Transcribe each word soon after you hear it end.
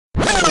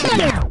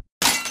Hey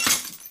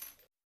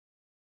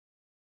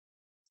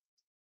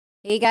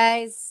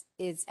guys,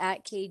 it's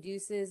at K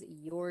Deuces,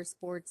 your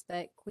sports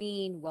bet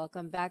queen.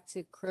 Welcome back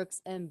to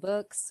Crooks and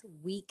Books,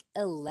 week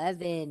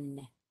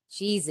 11.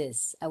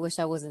 Jesus, I wish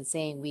I wasn't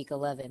saying week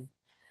 11.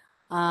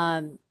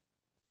 Um,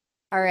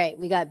 all right,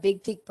 we got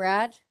Big Thick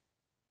Brad,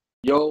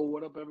 Yo,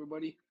 what up,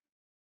 everybody?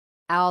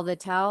 Al the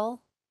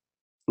Towel,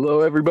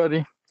 Hello,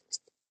 everybody.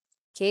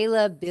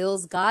 Caleb,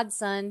 Bill's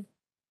godson.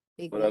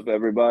 Big What up,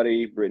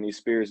 everybody? Britney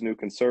Spears' new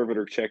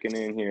conservator checking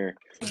in here.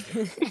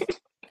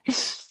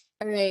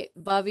 All right,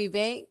 Bobby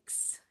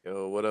Banks.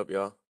 Yo, what up,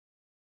 y'all?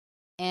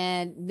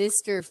 And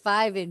Mr.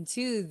 5 and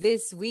 2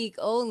 this week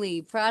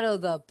only, Prado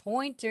the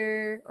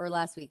Pointer, or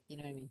last week, you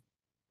know what I mean?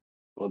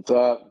 What's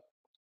up?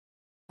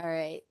 All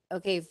right.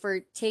 Okay,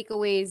 for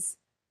takeaways,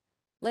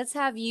 let's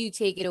have you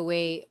take it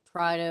away,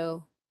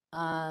 Prado.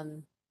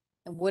 And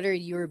what are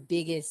your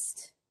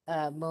biggest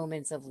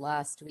moments of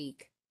last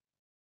week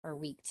or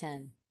week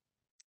 10?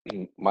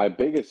 My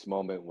biggest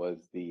moment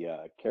was the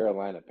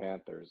Carolina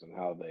Panthers and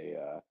how they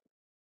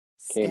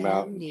came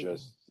out and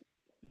just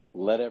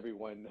let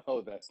everyone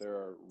know that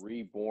they're a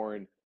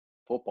reborn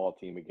football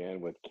team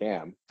again with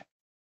Cam.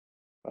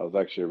 That was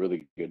actually a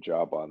really good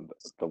job on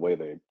the way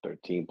their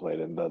team played,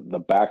 and the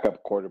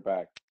backup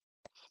quarterback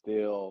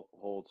still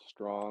holds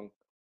strong.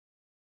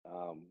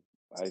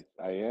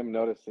 I am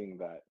noticing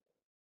that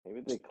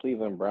maybe the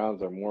Cleveland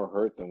Browns are more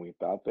hurt than we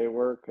thought they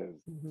were because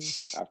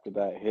after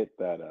that hit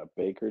that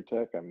Baker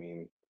took, I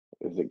mean,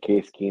 is it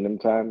Case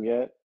Keenum time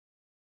yet?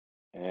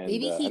 And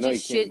Maybe he I know he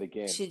just came in the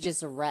game. should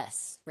just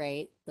rest,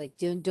 right? Like,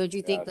 don't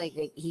you think Yes.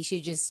 like he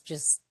should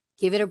just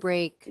give it a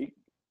break,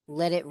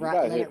 let it got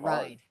let hit it hard.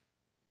 ride?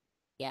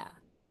 Yeah.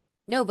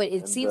 No, but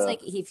it And seems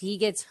like if he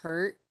gets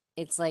hurt,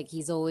 it's like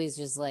he's always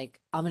just like,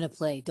 I'm gonna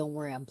play. Don't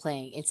worry, I'm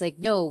playing. It's like,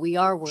 no, we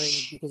are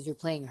worried because you're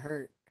playing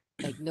hurt.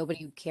 Like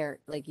nobody care.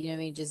 Like, you know what I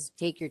mean? Just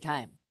take your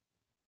time.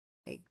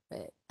 Like,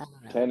 but I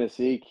don't know.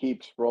 Tennessee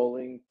keeps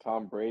rolling.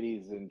 Tom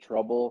Brady's in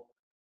trouble.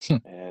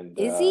 And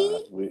Is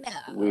he? we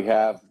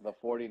have the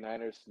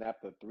 49ers snap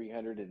the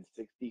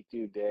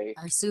 362-day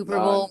Our Super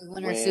Bowl, we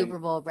won our non-win Super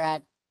Bowl,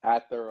 Brad.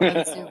 at their Won the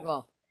own Super home.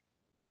 Bowl.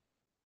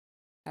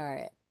 All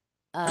right.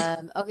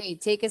 Okay,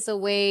 take us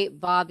away,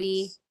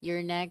 Bobby.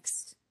 You're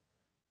next.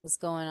 What's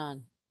going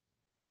on?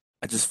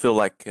 I just feel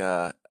like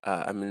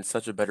I'm in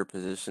such a better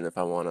position if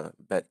I want to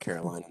bet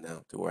Carolina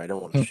now, to where I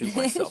don't want to shoot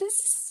myself.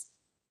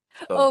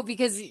 Oh,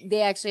 because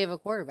they actually have a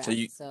quarterback.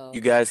 So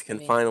you guys can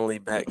finally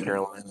bet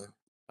Carolina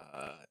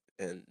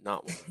and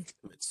not want to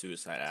commit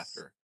suicide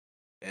after.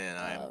 And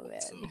I'm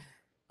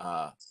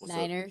also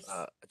Niners.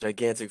 A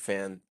gigantic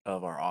fan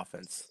of our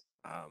offense.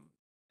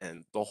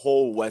 And the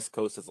whole West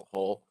Coast as a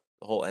whole,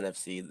 the whole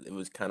NFC, it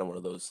was kind of one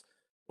of those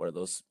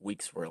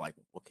weeks where like,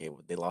 okay,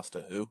 they lost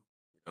to who?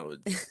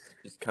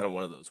 It's kind of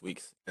one of those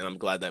weeks, and I'm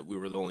glad that we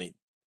were the only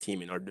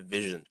team in our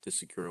division to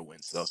secure a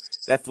win. So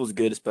that feels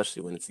good,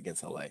 especially when it's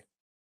against LA.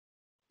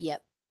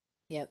 Yep.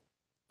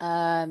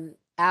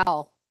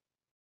 Al,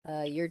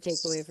 your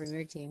takeaway from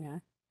your team, huh?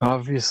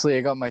 Obviously,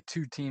 I got my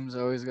two teams I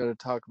always got to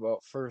talk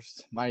about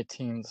first. My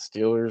team, the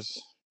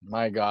Steelers.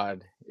 My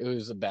God, it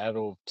was a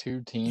battle of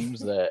two teams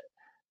that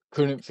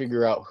couldn't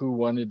figure out who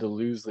wanted to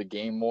lose the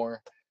game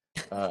more.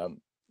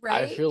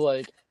 Right? I feel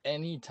like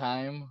any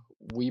time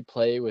we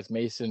play with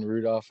Mason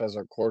Rudolph as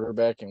our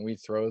quarterback and we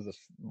throw the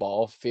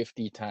ball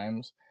 50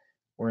 times,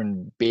 we're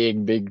in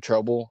big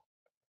trouble.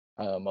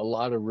 A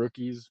lot of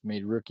rookies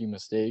made rookie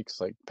mistakes,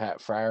 like Pat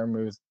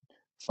Fryermuth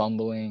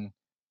fumbling,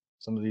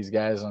 some of these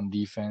guys on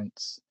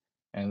defense.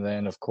 And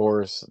then, of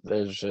course,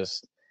 there's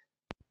just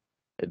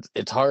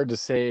it's hard to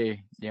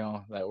say,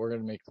 that we're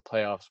going to make the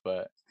playoffs,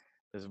 but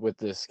with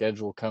this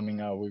schedule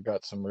coming up, we've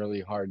got some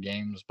really hard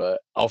games, but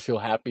I'll feel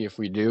happy if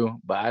we do.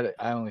 But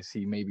I only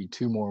see maybe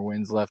 2 more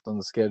wins left on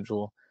the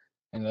schedule.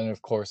 And then,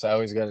 of course, I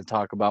always got to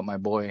talk about my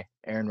boy,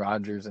 Aaron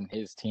Rodgers, and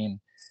his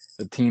team,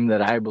 the team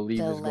that I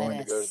believe is going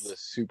to go to the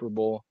Super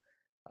Bowl.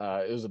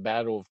 It was a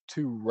battle of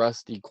two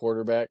rusty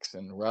quarterbacks,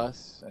 and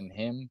Russ and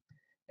him.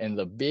 And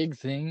the big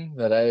thing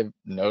that I've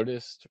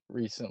noticed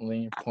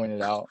recently,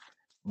 pointed out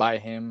by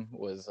him,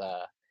 was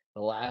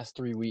the last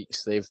 3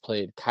 weeks they've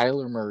played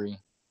Kyler Murray,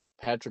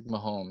 Patrick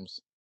Mahomes,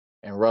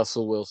 and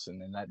Russell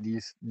Wilson, and that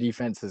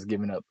defense has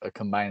given up a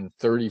combined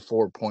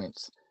 34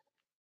 points.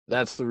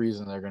 That's the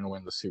reason they're going to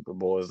win the Super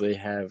Bowl, is they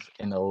have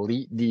an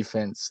elite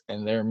defense,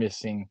 and they're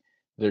missing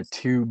their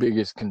two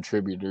biggest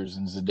contributors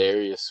in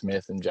Zadarius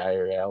Smith and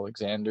Jair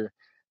Alexander.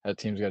 That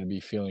team's got to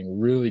be feeling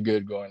really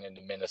good going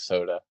into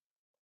Minnesota.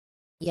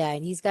 Yeah,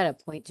 and he's got a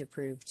point to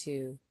prove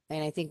too.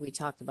 And I think we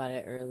talked about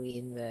it early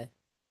in the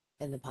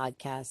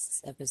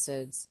podcast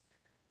episodes.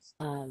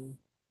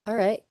 All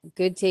right,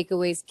 good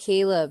takeaways.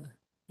 Caleb,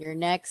 you're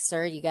next,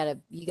 sir. You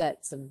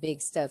got some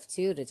big stuff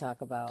too to talk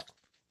about.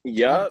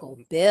 Yep. Uncle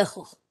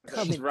Bill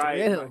coming That's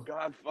right, through. my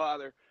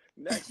godfather.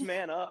 Next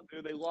man up,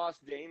 dude. They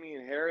lost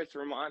Damian Harris.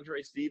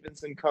 Ramondre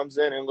Stevenson comes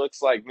in and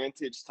looks like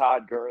vintage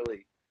Todd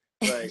Gurley.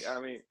 Like,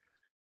 I mean,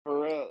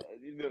 For real,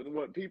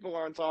 what people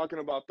aren't talking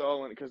about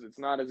though, and because it's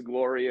not as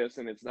glorious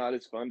and it's not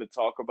as fun to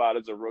talk about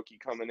as a rookie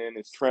coming in,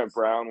 is Trent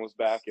Brown was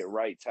back at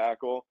right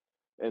tackle,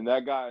 and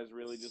that guy is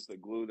really just the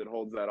glue that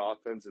holds that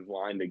offensive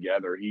line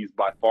together. He's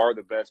by far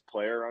the best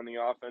player on the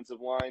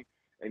offensive line,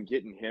 and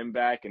getting him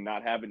back and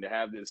not having to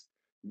have this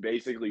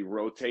basically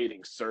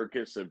rotating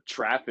circus of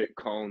traffic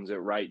cones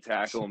at right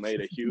tackle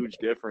made a huge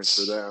difference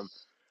for them.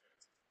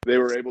 They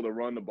were able to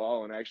run the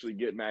ball and actually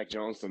get Mac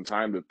Jones some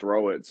time to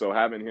throw it. So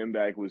having him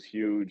back was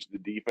huge. The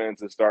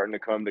defense is starting to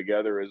come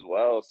together as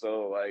well.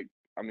 So, like,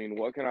 I mean,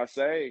 what can I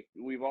say?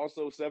 We've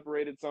also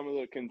separated some of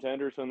the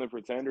contenders from the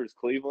pretenders.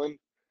 Cleveland,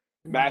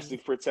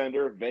 massive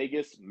pretender.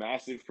 Vegas,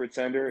 massive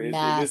pretender.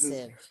 This is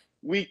Massive.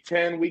 week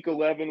 10, week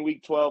 11,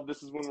 week 12.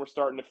 This is when we're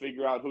starting to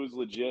figure out who's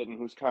legit and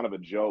who's kind of a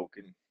joke.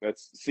 And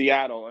that's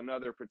Seattle,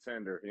 another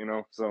pretender,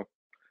 So,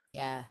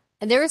 Yeah.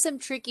 And there were some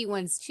tricky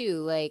ones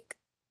too, like,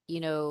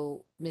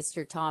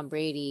 Mr. Tom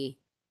Brady,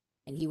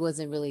 and he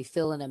wasn't really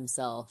feeling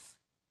himself.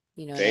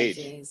 You know it's what I'm age.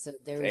 saying? So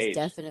there It's was age.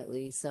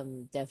 definitely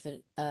some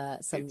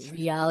It's,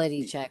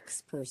 reality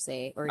checks per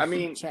se, or I heat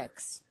mean,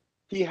 checks.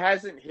 he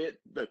hasn't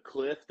hit the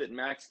cliff that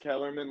Max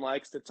Kellerman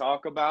likes to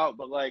talk about,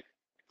 but like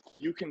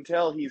you can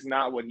tell he's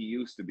not what he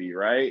used to be,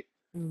 right?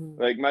 Mhm.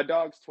 Like my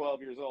dog's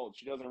 12 years old.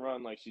 She doesn't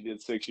run like she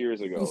did 6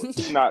 years ago.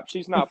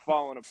 She's not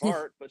falling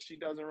apart, but she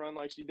doesn't run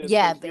like she did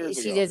Yeah, six but years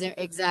she ago. doesn't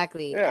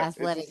exactly Yeah, it's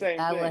the same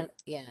thing.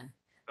 Yeah.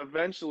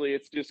 Eventually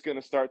it's just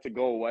gonna start to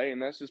go away,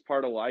 and that's just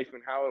part of life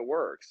and how it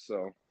works.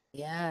 So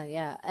Yeah,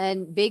 yeah.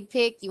 And Big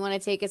Pick, you want to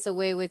take us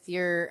away with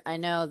your, I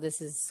know this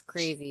is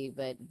crazy,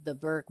 but the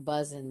Burke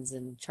Buzzins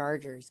and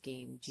Chargers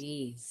game.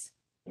 Jeez.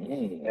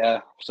 Yeah,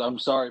 so I'm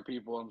sorry,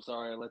 people. I'm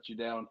sorry I let you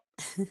down.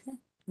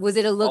 Was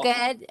it a look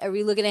ahead? Are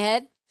we looking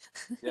ahead?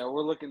 Yeah,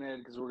 we're looking ahead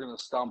because we're going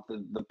to stomp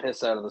the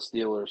piss out of the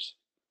Steelers.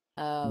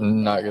 Oh,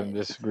 Not gonna man.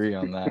 disagree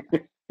on that.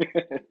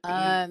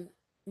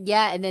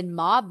 Yeah, and then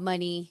Mob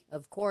Money,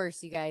 of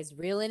course, you guys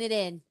reeling it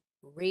in.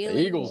 The Reeling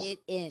Eagles. it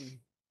in.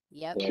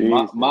 Yep. Yeah,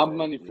 jeez, Mob did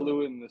Money they do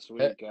flew it. in this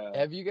week.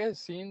 Have you guys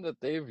seen that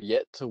they've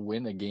yet to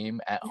win a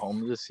game at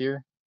home this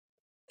year?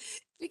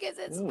 Because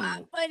it's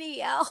Mob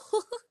Money, Al.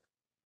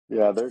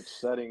 Yeah, they're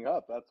setting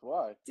up. That's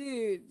why.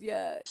 Dude,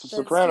 yeah. It's a That's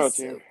Soprano just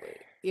team. so funny.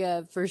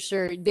 Yeah, for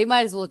sure. They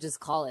might as well just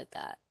call it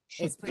that.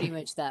 It's pretty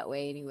much that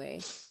way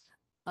anyway.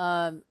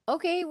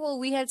 Okay, well,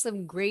 we had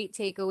some great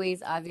takeaways,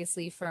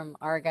 obviously, from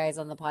our guys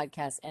on the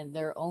podcast and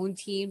their own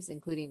teams,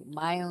 including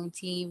my own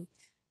team.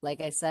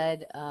 Like I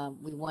said,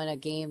 we won a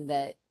game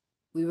that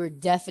we were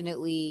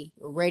definitely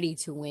ready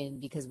to win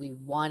because we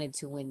wanted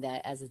to win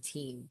that as a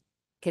team.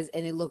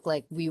 And it looked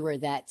like we were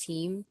that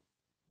team.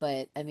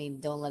 But I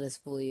mean, don't let us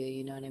fool you,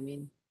 you know what I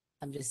mean?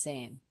 I'm just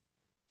saying.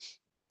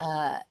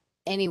 Uh,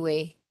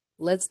 anyway,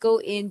 let's go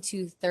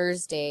into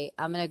Thursday.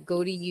 I'm gonna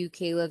go to you,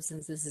 Caleb,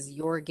 since this is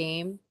your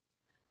game.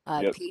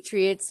 Yep.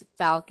 Patriots,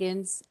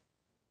 Falcons.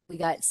 We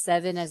got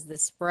 7 as the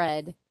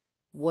spread.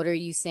 What are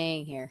you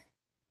saying here?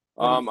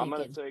 What are you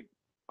thinking?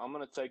 I'm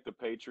gonna take the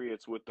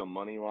Patriots with the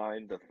money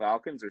line. The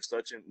Falcons are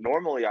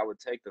normally I would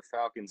take the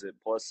Falcons at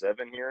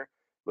 +7 here,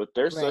 but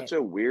they're such Right.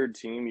 a weird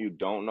team. You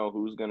don't know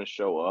who's gonna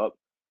show up.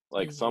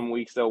 Like Mhm. some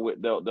weeks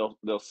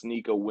they'll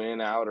sneak a win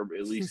out or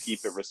at least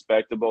keep it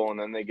respectable, and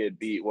then they get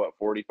beat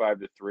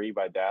 45-3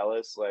 by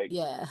Dallas. Like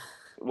Yeah.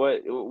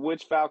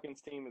 which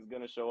Falcons team is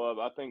going to show up?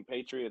 I think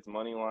Patriots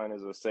money line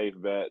is a safe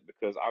bet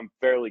because I'm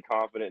fairly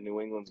confident New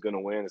England's going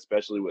to win,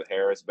 especially with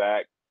Harris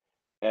back.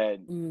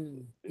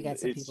 And You got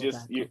some it's people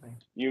just back over.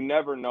 you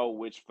never know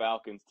which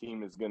Falcons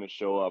team is going to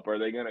show up. Are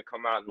they going to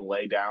come out and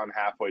lay down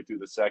halfway through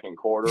the second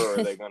quarter, or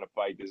are they going to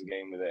fight this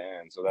game to the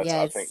end? So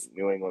Yeah, I think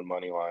New England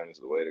money line is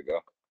the way to go.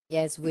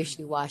 yeah, it's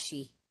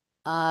wishy-washy.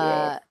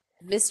 Yeah.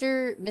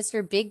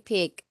 Mr. Big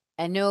Pig,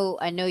 I know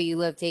you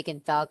love taking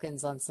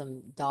Falcons on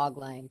some dog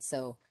line,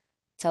 so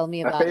tell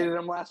me I about faded it.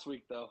 them last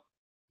week, though.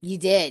 You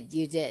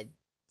did.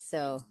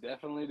 So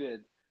Definitely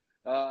did.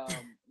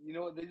 You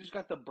know what? They just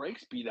got the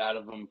brakes beat out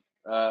of them.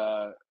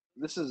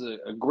 This is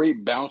a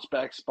great bounce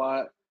back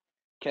spot,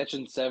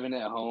 catching 7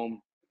 at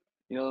home.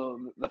 You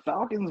know, the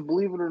Falcons,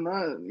 believe it or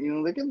not,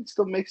 they can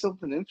still make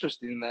something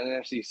interesting in that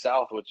NFC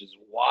South, which is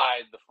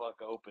wide the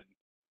fuck open. by a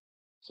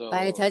So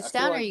I feel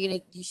touchdown, or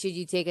like should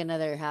you take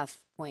another half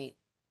point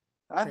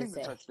I per think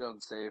the se?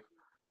 touchdown's safe.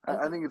 I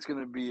Okay. think it's going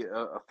to be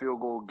a field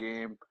goal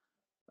game.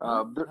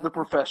 Oh, They're okay.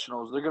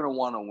 professionals. They're going to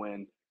want to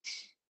win.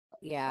 I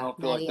Yeah,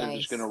 don't feel like Matty they're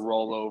just going to Ice.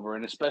 roll over,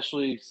 and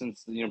especially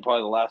since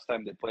probably the last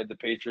time they played the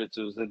Patriots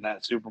it was in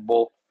that Super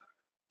Bowl.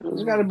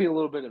 There's got to be a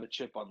little bit of a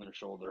chip on their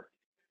shoulder.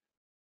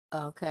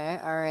 Okay,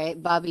 all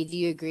right. Bobby, do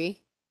you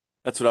agree?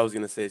 That's what I was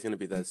gonna say. It's gonna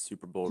be that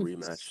Super Bowl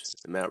rematch.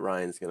 And Matt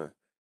Ryan's gonna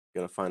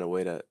find a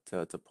way to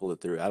pull it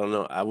through. I don't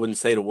know. I wouldn't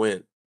say to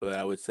win, but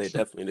I would say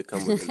definitely to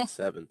come within the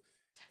 7.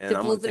 And To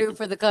I'm pull gonna take through the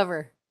for the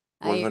cover.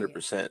 I hear you.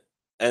 100%.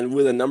 And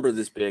with a number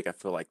this big, I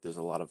feel like there's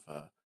a lot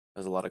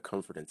of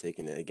comfort in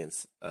taking it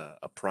against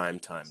a prime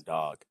time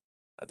dog.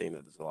 I think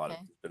that there's Okay.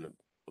 been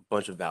a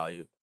bunch of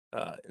value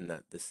in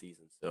that this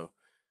season. So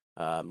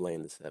I'm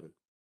laying the 7.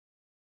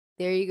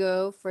 There you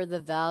go for the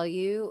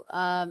value.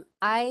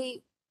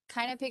 I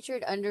kind of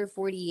pictured under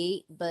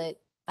 48, but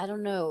I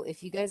don't know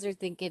if you guys are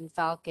thinking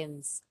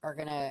Falcons are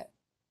gonna,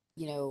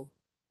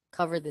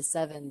 cover the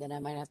 7, then I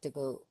might have to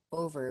go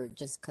over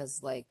just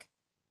because, like,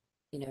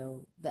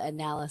 the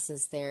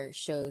analysis there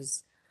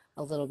shows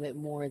a little bit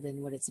more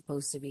than what it's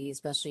supposed to be,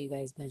 especially you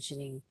guys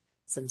mentioning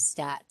some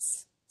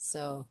stats.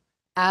 So,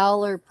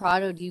 Al or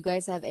Prado, do you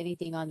guys have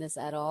anything on this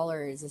at all,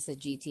 or is this a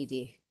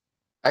GTD?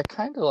 I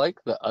kind of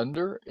like the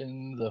under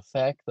in the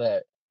fact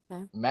that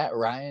Okay. Matt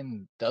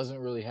Ryan doesn't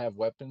really have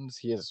weapons.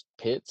 He has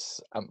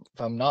Pitts. If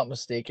I'm not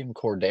mistaken,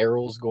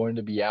 Cordero's going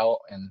to be out,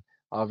 and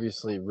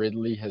obviously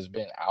Ridley has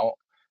been out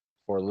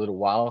for a little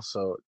while.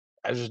 So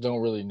I just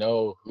don't really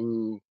know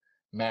who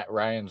Matt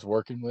Ryan's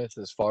working with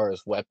as far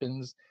as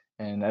weapons.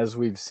 And as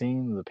we've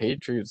seen, the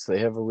Patriots, they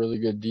have a really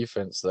good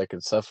defense that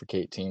could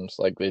suffocate teams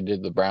like they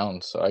did the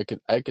Browns. So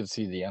I could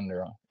see the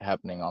under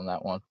happening on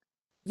that one.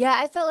 Yeah,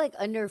 I felt like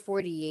under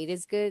 48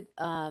 is good.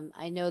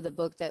 I know the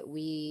book that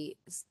we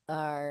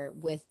are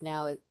with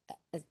now,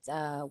 it's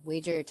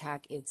Wager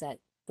Attack, it's at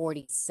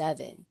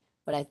 47,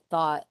 but I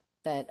thought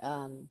that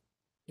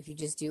if you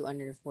just do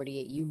under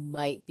 48, you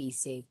might be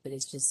safe, but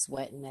it's just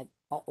sweating at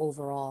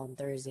overall on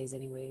Thursdays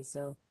anyway.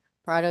 So,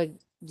 Prado,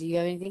 do you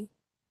have anything?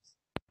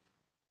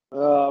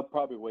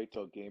 Probably wait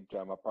till game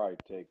time. I'll probably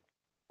take.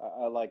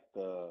 I like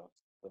the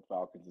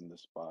Falcons in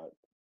this spot.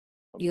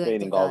 I'm You like the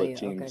fading all the value.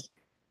 Okay. teams.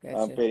 I'm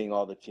Gotcha. fading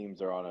all the teams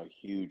that are on a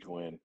huge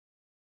win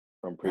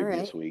from All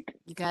previous right. week.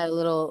 You got a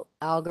little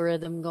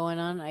algorithm going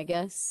on, I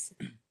guess.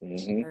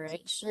 Hmm All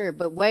right, sure.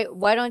 But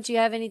why don't you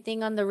have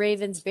anything on the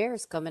Ravens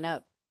Bears coming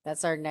up?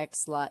 That's our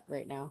next slot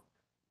right now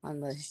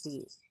on the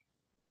sheet.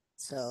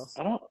 So,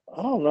 I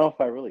don't know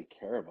if I really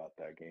care about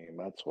that game.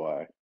 That's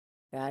why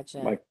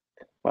gotcha. my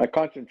my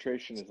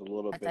concentration is a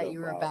little I bit thought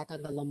you were about. back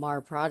on the Lamar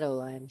Prado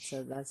line,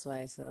 so that's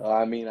why. So,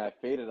 I mean, I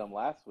faded him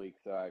last week,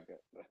 so I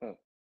so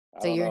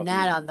don't you're know if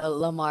not he's. on the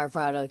Lamar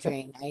Prado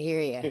train. I hear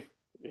you.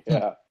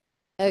 Yeah.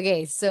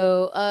 Okay,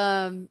 so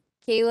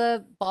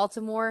Caleb,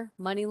 Baltimore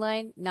money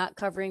line not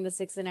covering the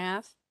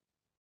 6.5.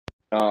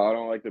 I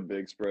don't like the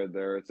big spread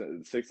there. It's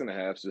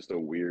 6.5 is just a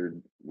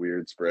weird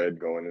spread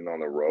going in on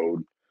the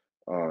road.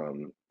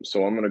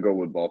 So I'm gonna go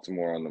with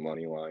Baltimore on the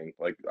money line.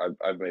 Like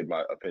I've made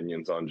my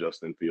opinions on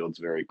Justin Fields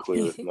very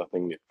clear.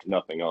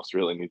 Nothing else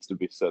really needs to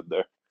be said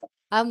there.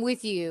 I'm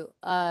with you.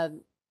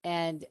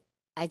 And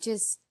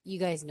you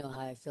guys know how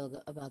I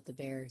feel about the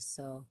Bears,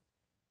 so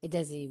it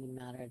doesn't even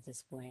matter at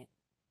this point.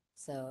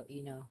 So,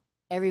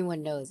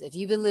 everyone knows. If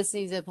you've been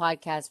listening to the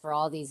podcast for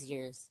all these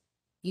years,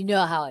 you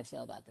know how I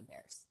feel about the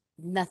Bears.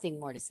 Nothing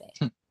more to say.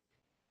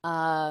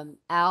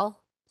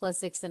 Al,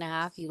 plus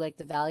 6.5. You like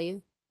the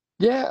value?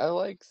 Yeah,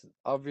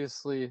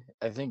 obviously,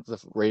 I think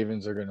the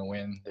Ravens are going to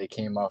win. They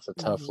came off a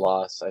tough Mm-hmm.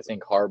 loss. I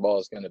think Harbaugh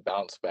is going to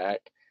bounce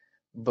back,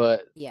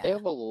 but they Yeah.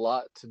 have a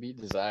lot to be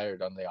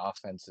desired on the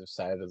offensive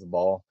side of the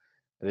ball.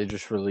 They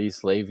just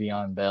released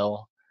Le'Veon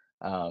Bell,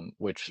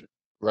 which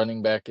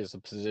running back is a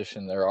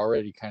position they're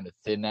already kind of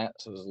thin at,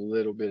 so there's a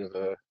little bit of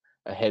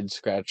a head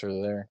scratcher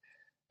there.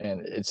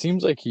 And it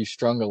seems like he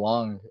strung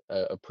along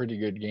a pretty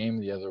good game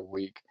the other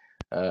week.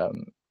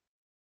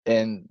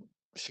 And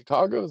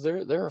Chicago,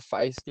 they're a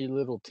feisty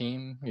little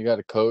team. You got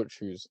a coach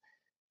who's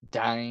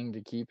dying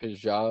to keep his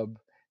job,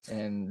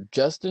 and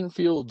Justin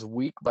Fields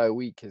week by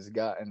week has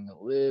gotten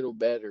a little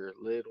better,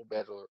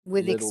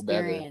 With little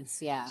better.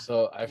 experience, yeah.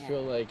 So I Yeah.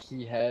 feel like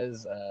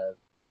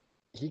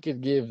he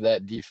could give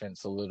that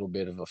defense a little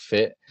bit of a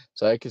fit.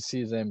 So I could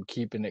see them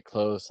keeping it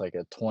close, like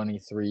a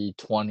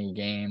 23-20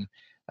 game.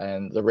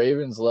 And the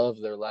Ravens love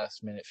their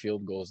last minute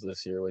field goals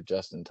this year with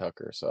Justin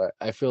Tucker. So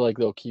I feel like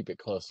they'll keep it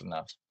close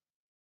enough.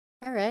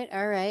 All right,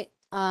 all right.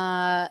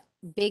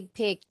 Big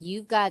pick.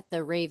 You got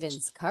the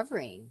Ravens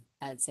covering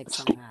at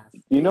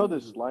 6.5. You know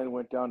this Ooh. line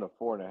went down to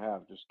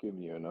 4.5. Just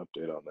giving you an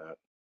update on that.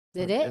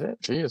 Did Did it?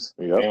 it? Jeez.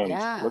 Yep. Damn.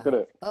 Yeah. Look at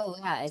it. Oh,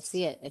 yeah, I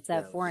see it. It's Yeah, at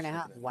I was four and just a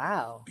half. looking at it.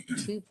 Wow.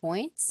 2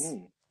 points?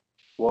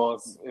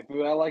 Well, if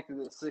I liked it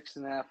at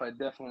 6.5, I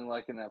definitely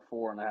like it at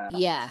 4.5.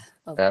 Yeah,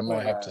 of I might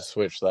course. have to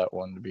switch that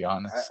one, to be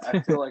honest. I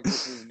feel like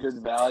this is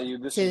good value.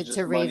 This is just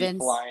To money Ravens?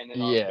 flying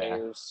in on Yeah.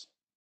 Bears.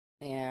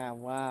 Yeah,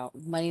 wow.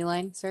 Money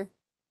line, sir?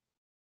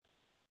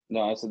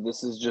 No, I said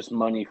this is just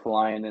money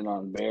flying in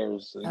on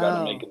Bears. They got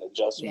to make an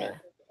adjustment.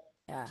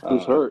 Yeah.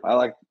 Who's hurt? I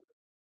like.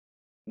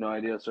 No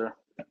idea, sir.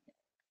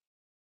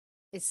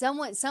 It's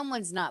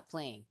someone's not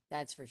playing,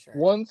 that's for sure.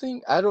 One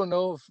thing, I don't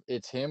know if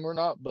it's him or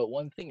not, but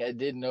one thing I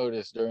did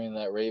notice during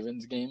that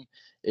Ravens game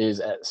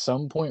is at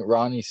some point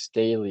Ronnie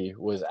Staley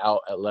was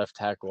out at left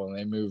tackle and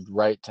they moved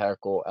right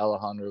tackle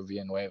Alejandro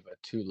Villanueva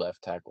to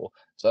left tackle.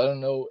 So I don't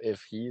know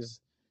if he's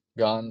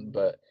gone,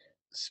 but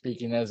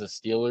speaking as a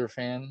Steeler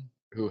fan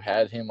who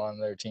had him on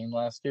their team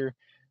last year,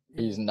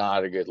 he's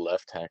not a good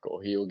left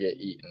tackle. He'll get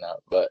eaten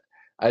up, but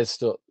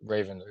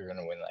Ravens are going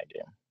to win that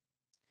game.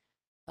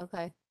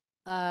 Okay.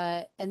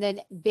 And then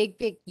big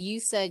pick, you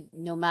said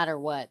no matter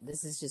what,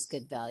 this is just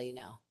good value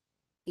now.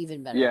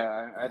 Even better.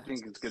 Yeah, I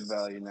think it's good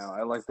value now.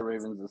 I like the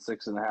Ravens at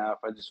 6.5.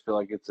 I just feel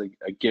like it's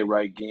a get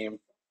right game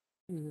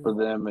for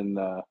them, and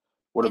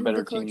what a And the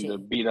better team to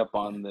coaching. beat up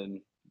on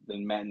than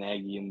than Matt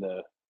Nagy and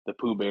the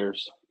Pooh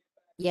Bears.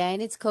 Yeah,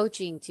 and it's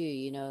coaching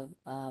too.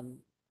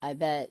 I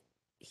bet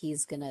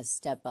he's gonna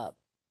step up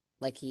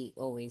like he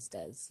always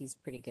does. He's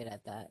pretty good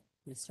at that,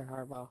 Mr.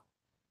 Harbaugh.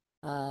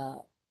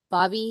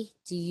 Bobby,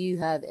 do you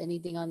have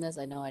anything on this?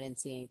 I know I didn't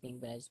see anything,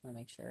 but I just want to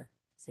make sure.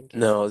 Just in case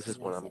No, this is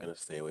you one guys I'm say. gonna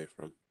stay away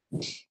from.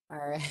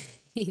 All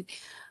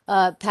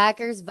right.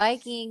 Packers,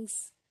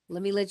 Vikings.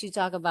 Let me let you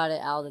talk about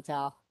it, Al the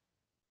Towel.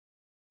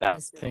 I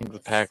think the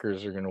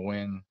Packers are gonna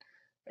win.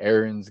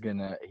 Aaron's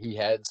he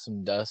had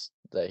some dust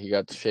that he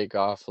got to shake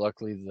off.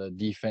 Luckily, the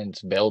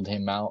defense bailed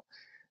him out.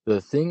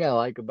 The thing I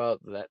like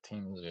about that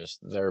team is just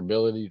their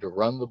ability to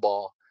run the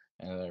ball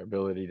and their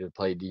ability to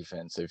play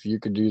defense. If you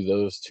could do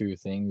those two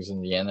things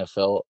in the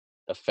NFL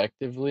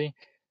effectively,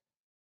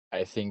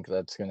 I think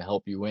that's going to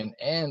help you win.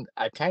 And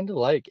I kind of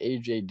like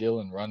A.J.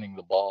 Dillon running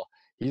the ball.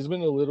 He's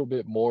been a little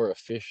bit more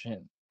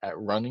efficient at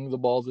running the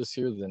ball this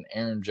year than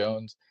Aaron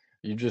Jones.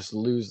 You just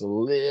lose a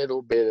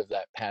little bit of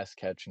that pass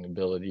catching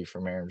ability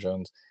from Aaron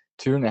Jones.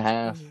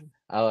 2.5.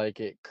 I like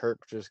it.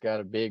 Kirk just got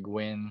a big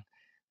win.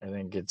 I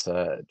think it's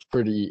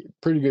pretty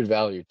good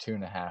value,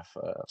 2.5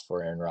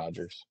 for Aaron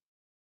Rodgers.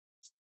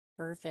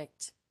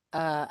 Perfect.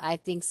 I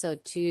think so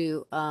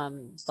too.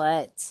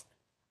 But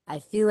I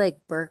feel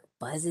like Burke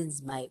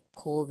Buzzins might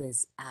pull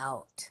this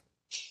out.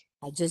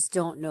 I just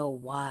don't know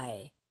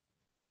why.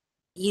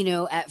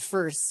 At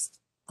first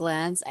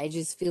glance, I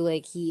just feel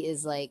like he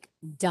is like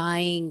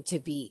dying to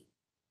beat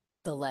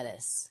the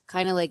lettuce.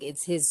 Kind of like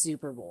it's his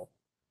Super Bowl.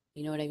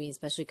 You know what I mean?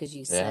 Especially because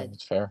you said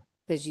that's fair.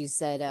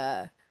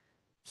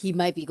 He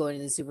might be going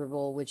to the Super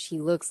Bowl, which he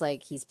looks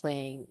like he's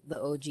playing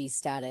the OG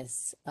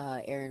status,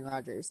 Aaron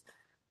Rodgers.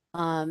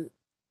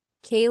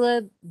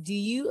 Caleb, do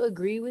you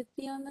agree with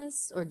me on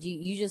this, or do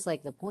you just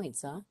like the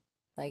points, huh?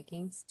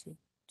 Vikings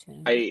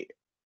 2.5.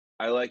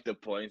 I like the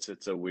points.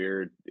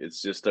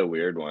 It's just a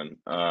weird one.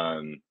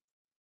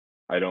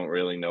 I don't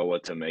really know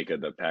what to make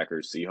of the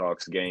Packers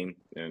Seahawks game,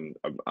 and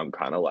I'm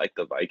kind of like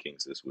the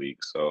Vikings this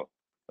week. So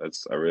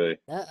it's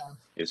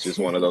just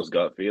one of those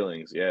gut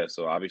feelings. Yeah.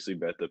 So obviously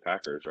bet the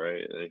Packers,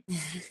 right?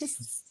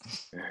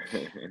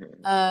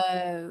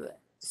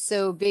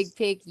 So big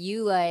pick,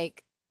 you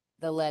like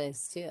the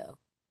lettuce too.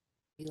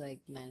 You like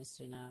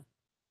Manister now.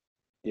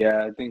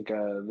 Yeah, I think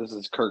this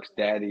is Kirk's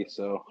daddy,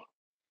 so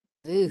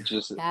Ooh,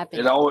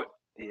 it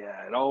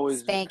always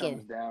just spanking.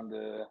 comes down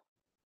to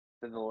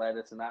the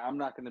lettuce, and I'm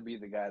not going to be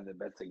the guy that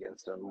bets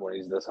against him when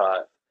he's this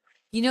hot.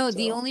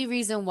 The only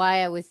reason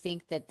why I would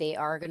think that they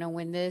are going to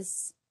win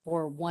this,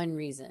 for one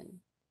reason,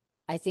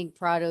 I think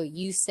Prado,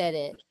 you said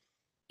it.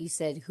 You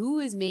said, who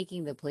is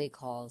making the play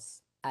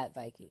calls at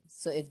Vikings?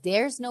 So if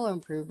there's no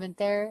improvement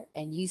there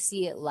and you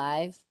see it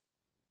live,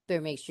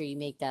 better make sure you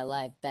make that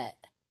live bet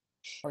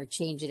or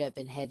change it up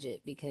and hedge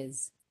it,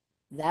 because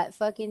that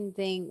fucking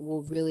thing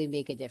will really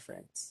make a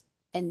difference.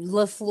 And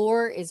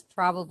LaFleur is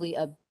probably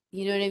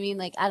you know what I mean?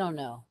 Like, I don't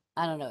know.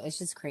 It's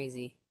just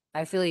crazy.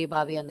 I feel you,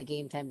 Bobby, on the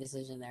game time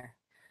decision there.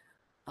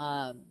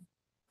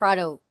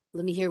 Prado,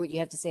 let me hear what you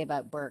have to say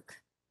about Burke.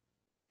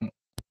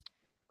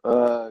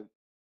 Good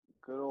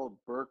old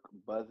Burke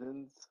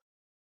Buzzins.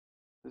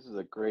 This is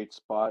a great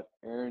spot.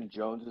 Aaron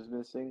Jones is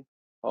missing.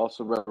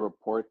 Also read a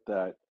report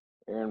that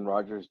Aaron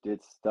Rodgers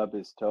did stub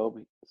his toe.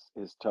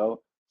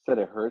 Said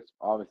it hurts.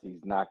 Obviously,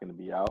 he's not going to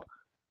be out.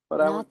 But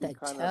Not the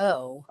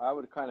toe. I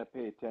would kind of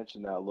pay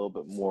attention to that a little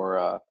bit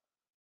more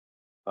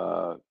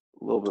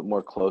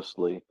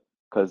closely,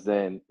 because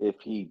then if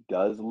he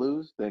does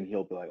lose, then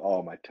he'll be like,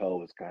 "Oh, my toe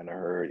was kind of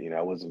hurt.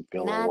 I wasn't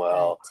feeling Not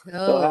well." the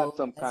He'll have toe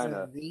some as kind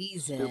a of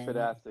reason. stupid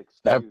ass I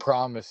excuse.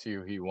 promise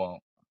you he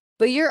won't.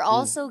 But you're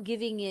also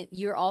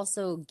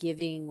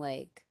giving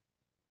like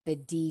the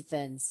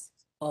defense,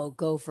 oh,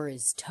 go for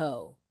his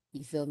toe.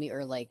 You feel me?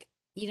 Or like,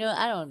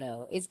 I don't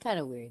know. It's kind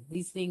of weird.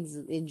 These things,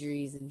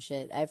 injuries and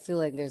shit. I feel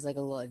like there's like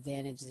a little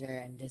advantage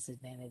there and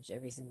disadvantage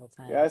every single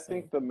time. Yeah, I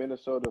think the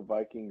Minnesota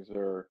Vikings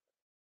are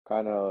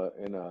kind of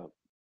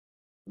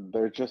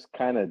they're just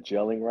kind of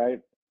gelling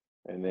right.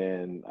 And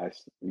then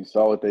you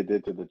saw what they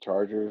did to the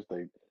Chargers.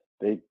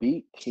 They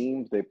beat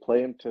teams. They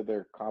play them to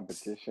their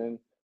competition.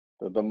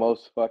 They're the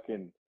most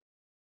fucking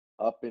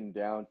up and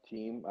down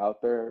team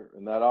out there.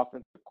 And that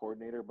offensive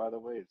coordinator, by the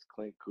way, is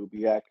Clint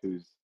Kubiak,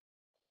 whose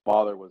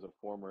father was a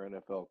former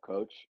NFL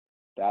coach.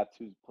 That's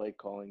who's play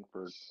calling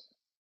for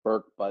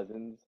Burke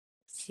Buzzins.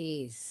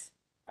 Jeez.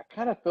 I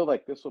kind of feel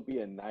like this will be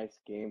a nice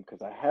game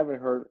because I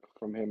haven't heard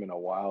from him in a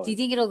while. Do you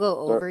think it'll go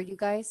over, you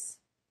guys?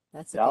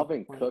 That's a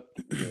Dalvin good point. Cook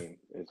game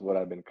is what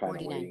I've been kind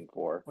of 49. waiting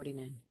for.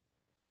 49.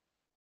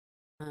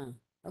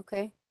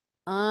 Okay.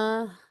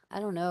 I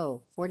don't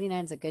know.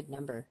 49 is a good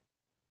number.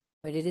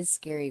 But it is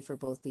scary for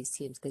both these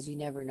teams because you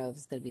never know if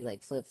it's going to be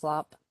like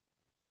flip-flop.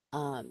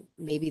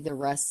 Maybe the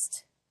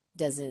rust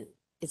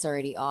it's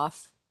already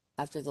off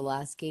after the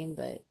last game,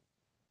 but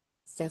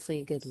it's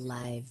definitely a good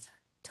live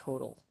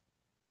total.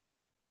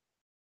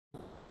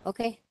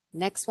 Okay,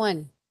 next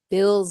one.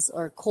 Bills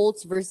or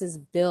Colts versus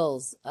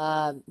Bills.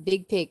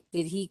 Big pick.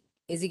 Is he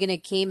going to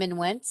Cayman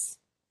Wentz?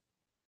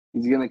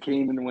 He's going to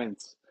Cayman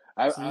Wentz.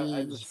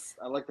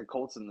 I like the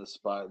Colts in this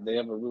spot. They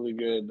have a really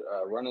good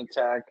run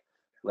attack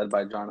led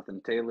by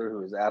Jonathan Taylor,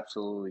 who is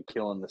absolutely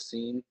killing the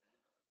scene.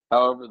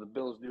 However, the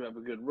Bills do have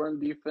a good run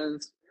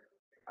defense.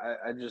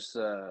 I just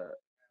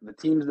the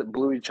teams that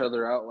blew each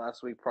other out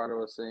last week, Prado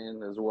was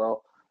saying as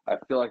well. I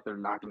feel like they're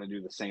not going to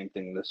do the same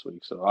thing this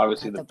week. So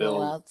obviously Not the the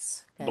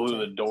Bills blowouts. blew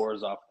the Gotcha.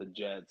 doors off the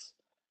Jets,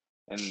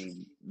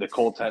 and the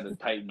Colts had a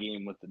tight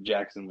game with the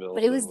Jacksonville.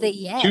 But it was So the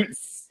two.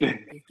 Jets.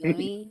 You feel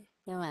me?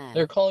 Come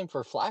They're on. calling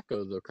for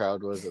Flacco, the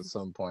crowd was at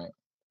some point.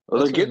 Well,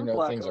 they're That's when you getting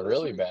know things Flacco are this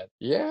really week. bad.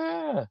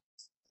 Yeah.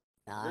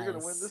 They're going to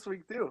win Nice. this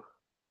week too.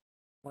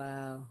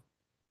 Wow.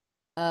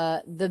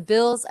 The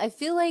Bills, I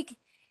feel like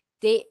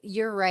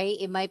you're right.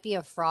 It might be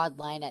a fraud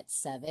line at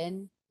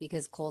 7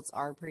 because Colts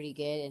are pretty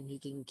good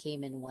and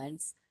came in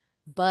once.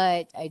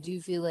 But I do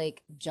feel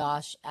like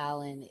Josh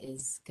Allen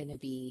is gonna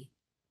be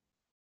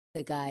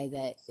the guy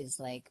that is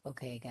like,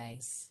 okay,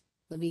 guys,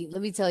 let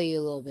me tell you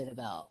a little bit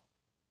about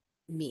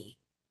me.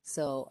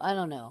 So I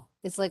don't know.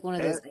 It's like one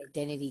of those And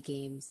identity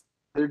games.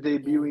 they're You know?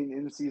 debuting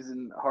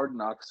in-season Hard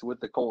Knocks with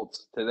the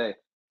Colts today.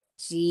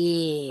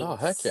 Oh,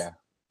 heck Jeez. yeah.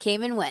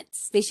 Came in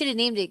once. They should have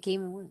named it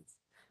Came in once.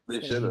 They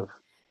Just should kidding.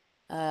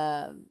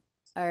 have.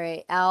 All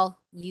right, Al,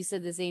 you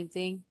said the same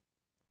thing.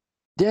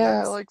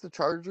 Yeah, I like the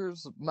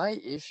Chargers. My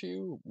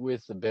issue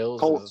with the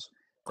Bills is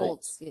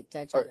Colts.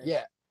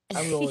 yeah,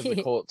 I'm going with the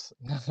Yeah. Colts.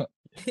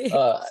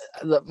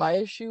 My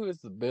issue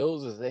with the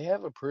Bills is they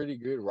have a pretty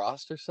good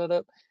roster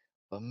setup,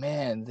 but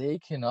man, they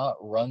cannot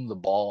run the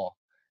ball.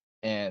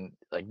 And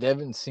like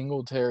Devin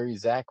Singletary,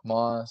 Zach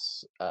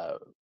Moss,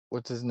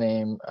 what's his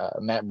name,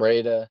 Matt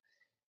Breida,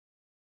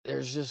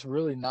 there's just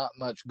really not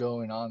much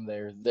going on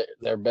there.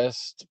 Their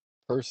best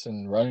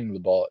person running the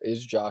ball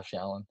is Josh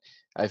Allen.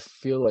 I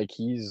feel like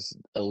he's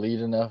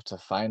elite enough to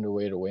find a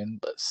way to win,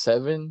 but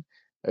 7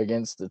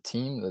 against a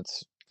team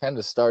that's kind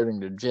of starting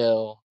to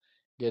gel,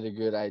 get a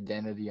good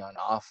identity on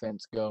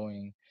offense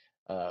going.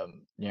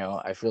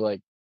 I feel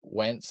like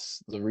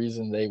Wentz, the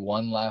reason they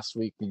won last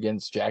week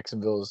against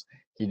Jacksonville is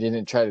he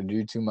didn't try to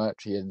do too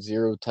much. He had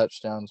 0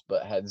 touchdowns,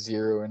 but had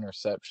 0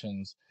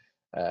 interceptions.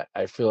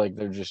 I feel like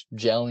they're just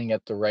gelling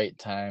at the right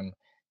time,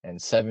 and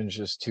 7's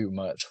just too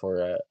much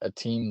for a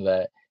team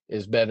that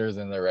is better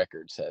than their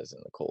record says in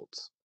the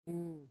Colts.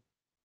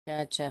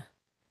 Gotcha.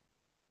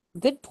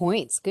 Good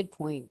points. Good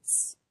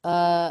points.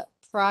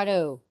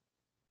 Prado,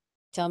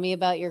 tell me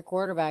about your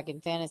quarterback in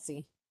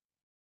fantasy.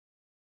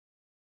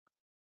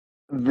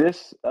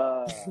 This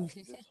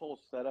whole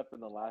setup in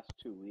the last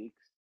 2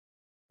 weeks,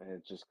 and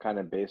it's just kind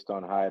of based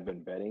on how I've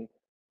been betting.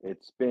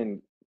 It's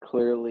been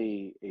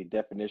clearly a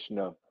definition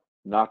of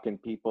knocking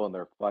people in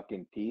their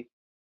fucking teeth.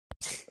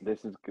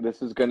 This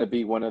is going to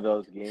be one of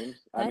those games.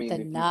 I Not the mean, if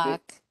you think,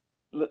 knock.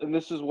 and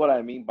this is what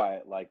I mean by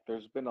it. Like,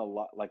 there's been a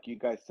lot, like you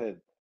guys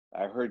said,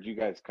 I heard you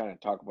guys kind of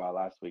talk about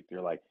last week.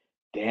 They're like,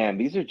 damn,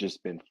 these are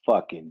just been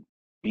fucking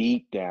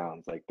beat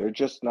downs. Like, they're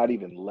just not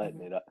even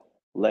letting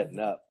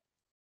up.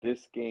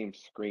 This game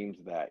screams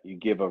that. You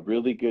give a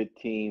really good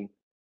team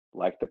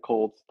like the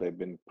Colts, they've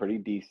been pretty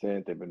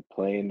decent. They've been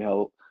playing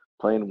well.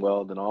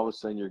 Then all of a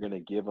sudden, you're going to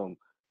give them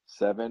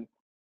 7.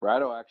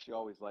 Brado actually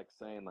always likes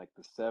saying like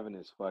the 7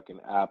 is fucking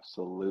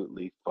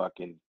absolutely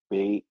fucking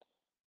bait.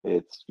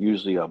 It's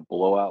usually a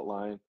blowout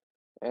line.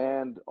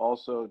 And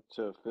also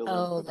to fill in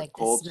Oh, for the like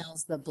the Colts,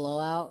 smells the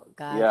blowout.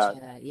 yeah,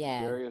 Gotcha.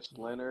 Yeah. Darius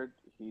Leonard,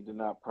 he did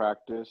not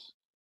practice.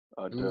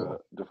 Ooh.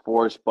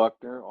 DeForest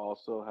Buckner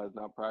also has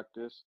not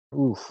practiced.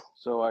 Oof.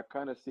 So I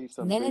kind of see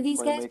some None of big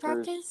these guys playmakers.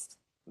 practiced?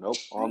 Nope.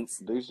 On What?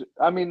 these,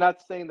 I mean, not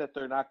saying that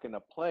they're not going to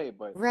play,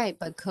 but Right,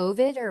 but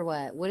COVID or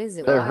what? What is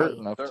it? They're hurt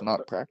Why? enough to they're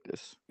not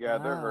practice. yeah,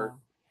 they're hurt.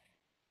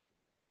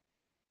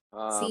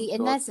 Oh. See,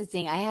 and So that's the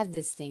thing. I have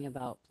this thing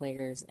about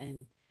players, and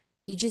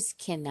you just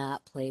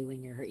cannot play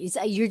when you're hurt.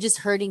 You're just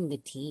hurting the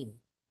team.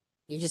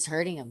 You're just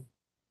hurting them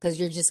because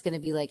you're just gonna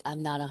be like,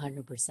 I'm not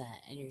 100%,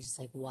 and you're just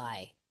like,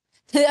 why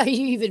are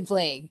you even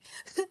playing?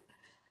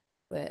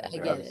 But I I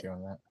get got it. you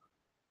on that.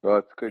 well,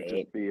 it could Right.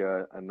 just be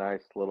a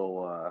nice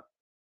little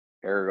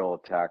aerial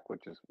attack,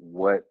 which is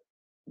what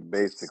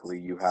basically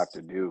you have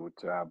to do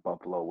to have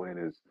Buffalo win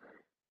is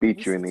beat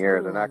What's you the in the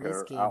air. They're total not on going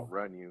this to game?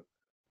 outrun you.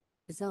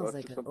 It So sounds it's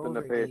like just an something to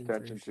over pay game for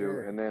attention to. And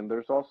sure. then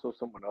there's also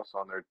someone else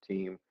on their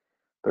team.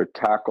 Their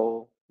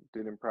tackle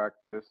didn't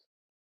practice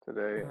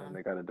today, and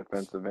they got a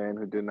defensive end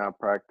who did not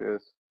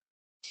practice.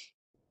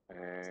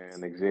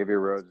 And Xavier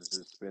Rhodes has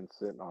just been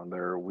sitting on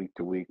their week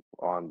to week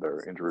on their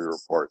injury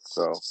report.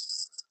 So,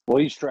 Well,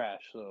 he's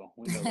trash, so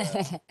we know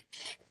that.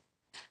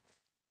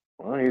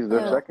 well, he's their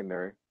Well,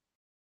 secondary.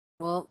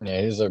 well,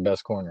 Yeah, he's their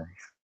best corner.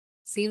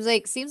 seems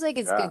like it's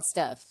Yeah. good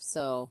stuff.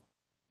 So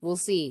we'll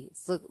see.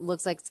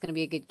 Looks like it's gonna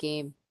be a good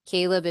game.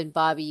 Caleb and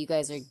Bobby, you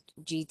guys are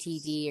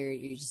GTD or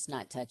you're just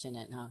not touching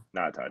it, huh?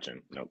 Not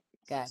touching. Nope.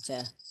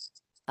 Gotcha.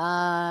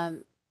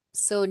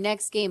 So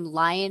next game,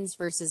 Lions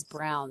versus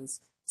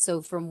Browns.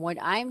 So from what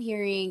I'm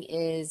hearing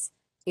is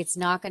it's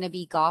not gonna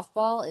be golf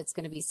ball, it's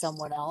gonna be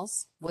someone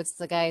else. What's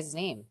the guy's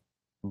name?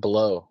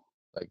 Blow.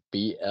 Like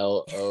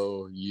Blough.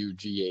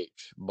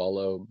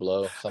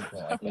 Blow, something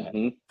like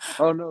that.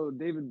 Oh no,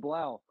 David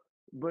Blau.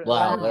 But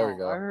Wow, there we Wow.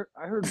 go.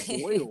 I heard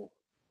Boyle.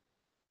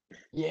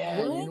 Yeah,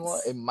 you know what?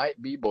 What? It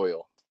might be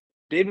Boyle.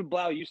 David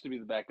Blau used to be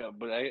the backup,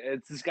 but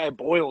it's this guy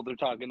Boyle they're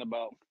talking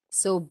about.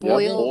 So I Yep, Boyle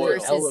think they Boyle.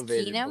 versus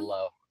elevated Keenum?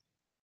 below.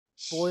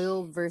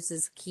 Boyle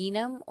versus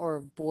Keenum or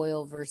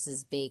Boyle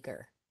versus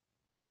Baker?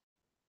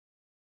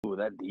 Ooh,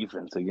 that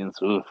defense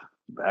against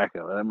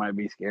backup, that might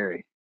be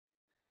scary.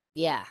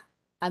 Yeah.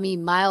 I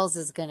mean, Miles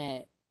is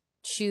gonna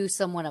chew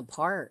someone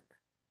apart.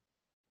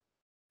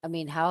 I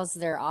mean, how's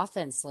their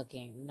offense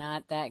looking?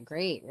 Not that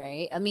great,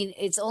 right? I mean,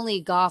 it's only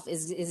Goff.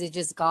 Is it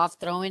just Goff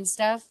throwing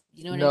stuff?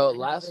 You know what I mean? No, I never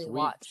last really week,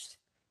 watched.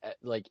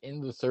 like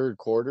in the third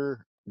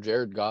quarter,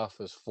 Jared Goff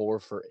was 4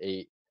 for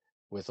 8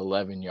 with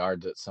 11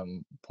 yards at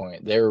some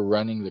point. They were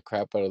running the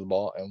crap out of the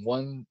ball, and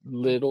one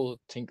little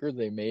tinker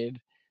they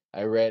made,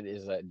 I read,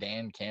 is that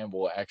Dan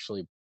Campbell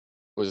actually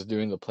was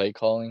doing the play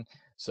calling.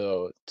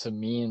 So to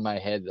me, in my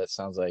head, that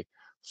sounds like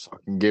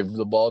fucking give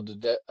the ball to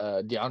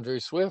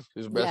DeAndre Swift,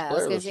 who's the best Yeah, I was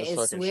player. gonna Let's say, just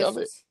is fucking shove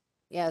it. Swift?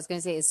 Yeah, I was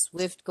gonna say, is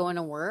Swift going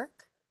to work?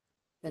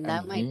 Then I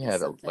that mean, might he be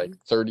had like something.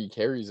 30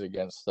 carries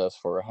against us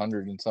for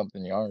 100 and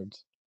something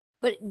yards.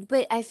 But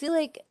I feel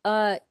like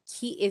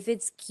if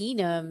it's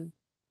Keenum,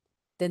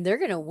 then they're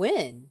gonna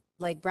win.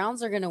 Like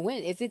Browns are gonna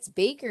win. If it's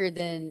Baker,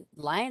 then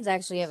Lions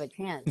actually have a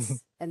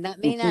chance. And that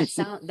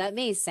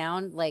may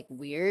sound like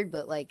weird,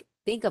 but like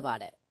think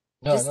about it.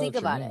 No, I Just know think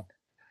what you about it. mean.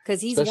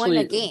 Because he's won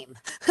a Especially game.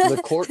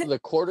 the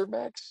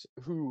quarterbacks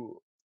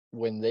who,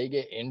 when they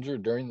get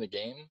injured during the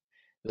game,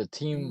 the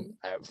team,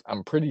 Mhm.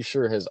 I'm pretty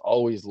sure, has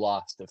always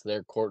lost if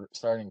their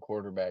starting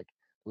quarterback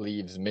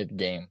leaves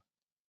mid-game.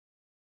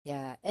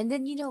 Yeah. And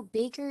then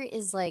Baker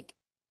is like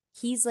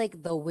he's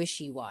like the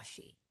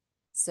wishy-washy.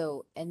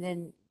 So, and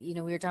then, we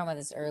were talking about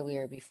this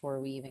earlier before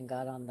we even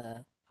got on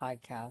the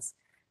podcast.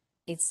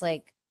 It's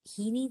like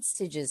he needs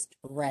to just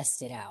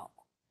rest it out.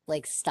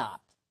 Like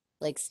stop.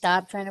 Like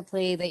stop trying to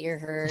play that you're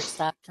hurt.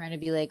 Stop trying to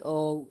be like,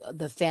 "Oh,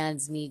 the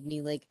fans need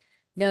me." Like,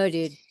 no,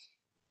 dude.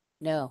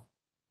 No.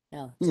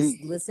 No.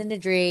 Just listen to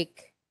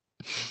Drake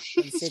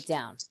and sit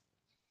down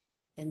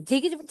and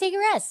take a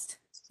rest.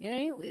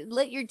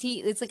 Let your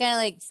team. It's kind of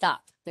like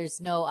stop.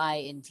 There's no I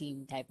in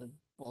team type of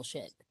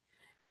bullshit.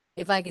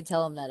 If I could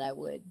tell him that, I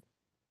would.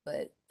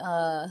 But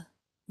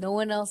no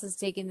one else is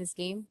taking this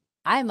game.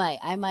 I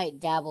might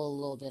dabble a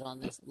little bit on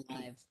this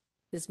live.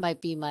 This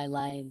might be my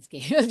Lions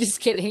game. I'm just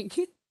kidding.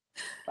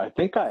 I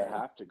think I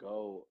have to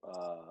go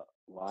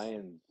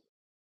Lions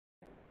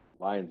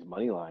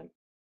money line.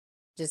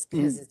 Just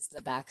because it's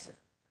the back.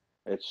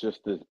 It's just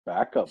this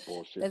backup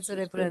bullshit's That's what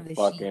I just put on been the sheet.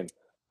 fucking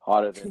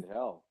hotter than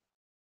hell.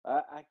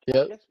 I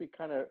Yep. guess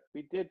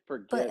we did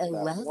But forget that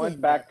 11 though.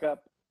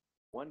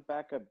 one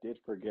backup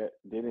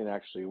didn't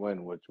actually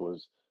win, which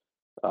was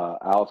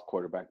Al's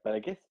quarterback. But I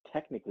guess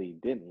technically he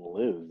didn't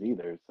lose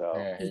either. So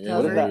Yeah, He he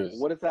didn't covered. lose.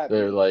 what does that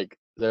They're mean? like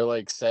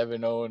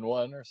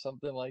 7-0-1 or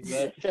something like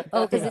that.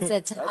 Oh, because it's a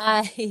That's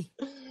tie. yeah,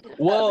 they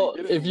Well,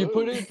 didn't if you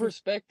put it lose. in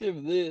perspective,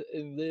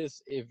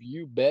 if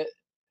you bet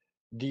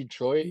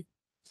Detroit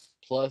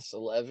plus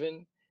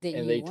 11 Then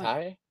and you they won.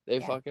 tie, they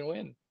Yeah. fucking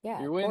win. Yeah,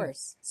 You of win.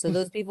 course. So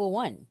those people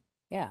won.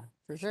 Yeah,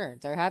 for sure.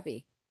 They're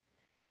happy.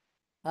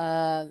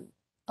 Um,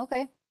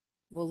 okay.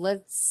 Well,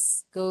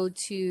 let's go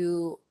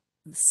to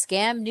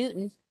Scam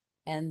Newton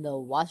and the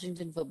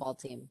Washington football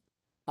team.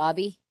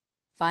 Bobby,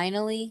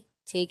 finally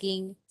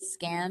taking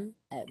Scam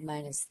at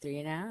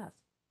 -3.5.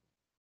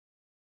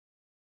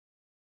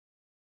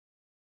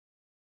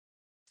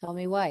 Tell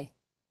me why.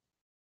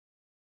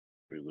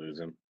 We lose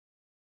him.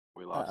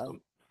 We lost Uh-oh.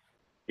 him.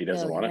 He No,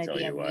 doesn't he want to might tell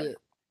be you on why. mute.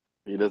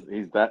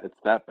 It's that He's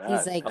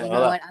bad. like, you Hold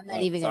know up. what? I'm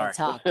not even gonna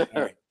Sorry. talk.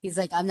 Sorry. He's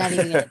like, I'm not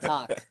even gonna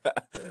talk.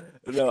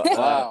 No,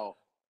 Wow.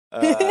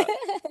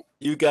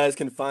 you guys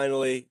can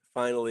finally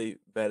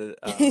bet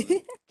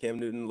it. Cam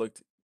Newton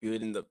looked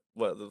good in the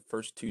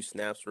first two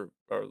snaps or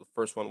the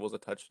first one was a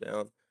touchdown. I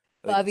think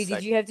the Bobby, second.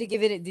 did you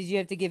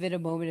have to give it a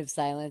moment of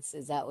silence?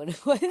 Is that what it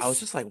I was was?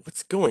 just like,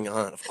 what's going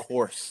on? Of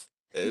course,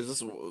 it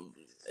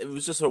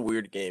was just a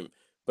weird game,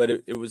 but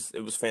it was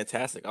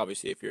fantastic.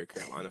 Obviously, if you're a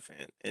Carolina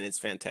fan, and it's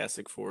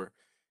fantastic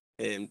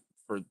and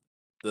for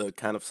the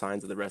kind of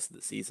signs of the rest of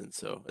the season.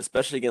 So,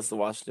 especially against the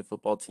Washington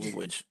football team,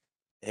 which,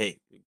 hey,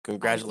 I think,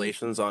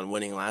 congratulations on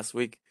winning last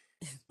week.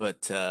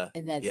 But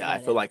and that's yeah, I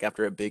about feel it. like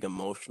after a big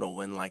emotional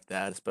win like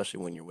that,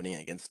 especially when you're winning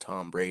against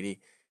Tom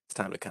Brady, it's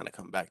time to kind of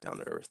come back down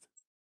to earth.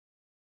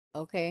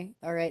 Okay.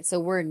 All right.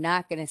 So we're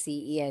not going to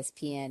see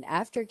ESPN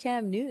after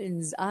Cam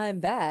Newton's I'm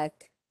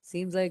back.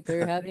 Seems like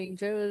they're having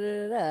trouble.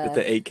 With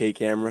the 8K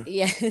camera.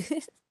 Yeah.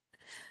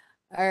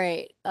 All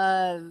right.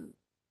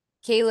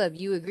 Caleb,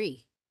 you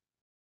agree?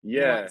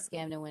 You want Yeah,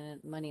 Scam to win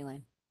a money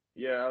line.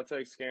 yeah, I'll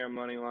take scam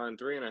money line.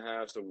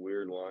 3.5 is a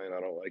weird line.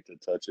 I don't like to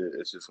touch it.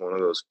 It's just one of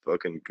those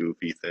fucking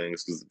goofy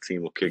things because the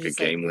team will kick a Just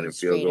like game-winning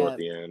field straight goal at up.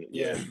 the end.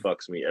 Yeah, Yeah. it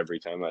fucks me every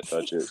time I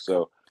touch it.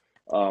 So,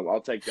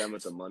 I'll take them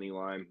at the money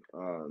line.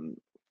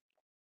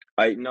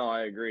 I no,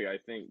 I agree. I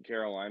think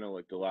Carolina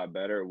looked a lot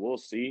better. We'll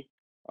see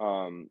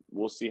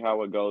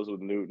how it goes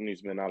with Newton.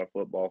 He's been out of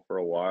football for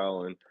a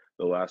while, and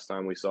the last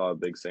time we saw a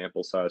big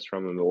sample size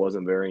from him, it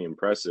wasn't very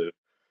impressive.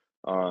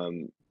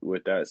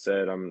 With that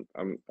said, I'm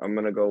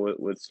gonna go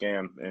with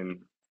Scam, and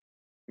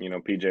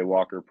PJ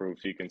Walker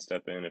proves he can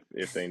step in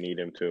if they need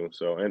him to.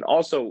 So, and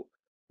also,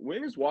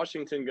 when is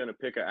Washington gonna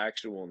pick an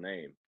actual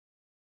name?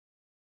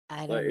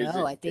 I Like, don't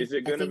know. is it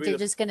I gonna think be they're the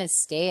just gonna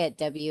stay at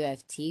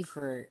WFT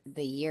for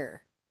the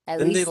year, at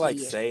Didn't they least the like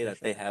year say for that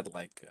they sure. had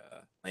like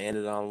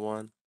landed on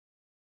one?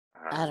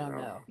 I I don't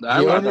don't know. know. I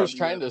The like owner's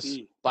trying to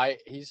WFT.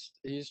 spite.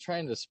 He's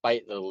trying to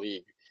spite the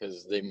league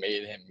because they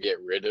made him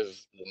get rid of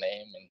the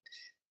name, and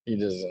he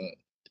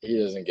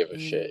doesn't give a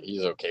shit. Mm.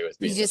 He's okay with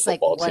He's being the just like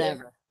football team.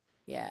 whatever.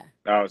 Yeah,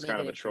 Oh, it's make kind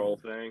of it a a troll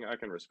team. thing. I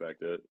can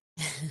respect it.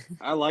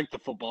 I like the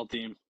football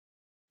team.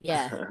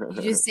 Yeah,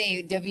 you just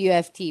say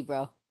WFT,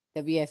 bro.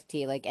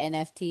 WFT, like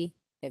NFT,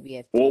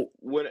 WFT. Well,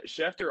 when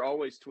Schefter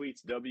always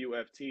tweets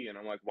WFT, and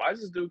I'm like, why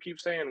does this dude keep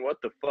saying what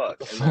the fuck?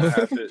 What the And then I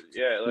fuck? have to,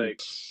 yeah, like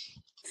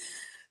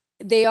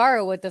They are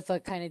a what the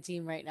fuck kind of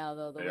team right now,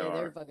 though, the they way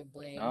they're are. fucking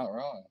playing. Not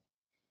wrong.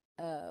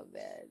 Oh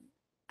man.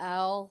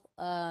 Al,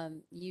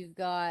 you've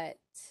got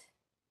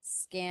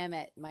Scam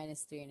at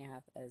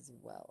 -3.5 as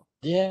well.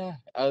 Yeah,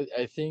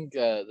 I think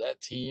that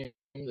team,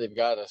 they've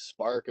got a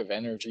spark of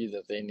energy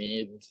that they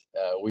need.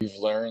 We've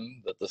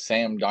learned that the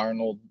Sam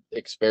Darnold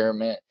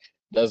experiment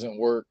doesn't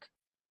work.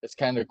 It's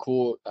kind of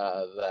cool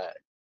that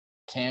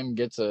Cam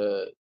gets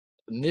a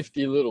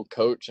nifty little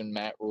coach in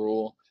Matt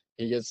Rule.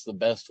 He gets the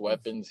best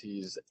weapons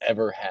he's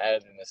ever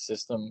had in the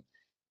system.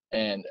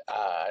 And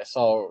I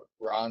saw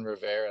Ron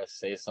Rivera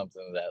say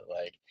something that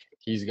like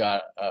he's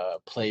got a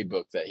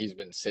playbook that he's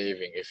been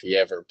saving if he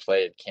ever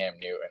played Cam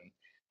Newton.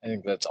 I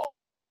think that's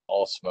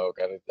all smoke.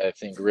 I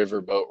think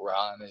Riverboat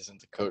Ron isn't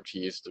the coach he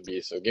used to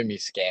be. So give me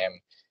Scam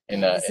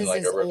Yeah, this in is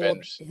like a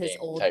revenge his game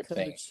old type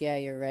thing. coach. Yeah,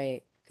 you're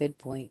right. Good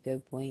point.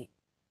 Good point.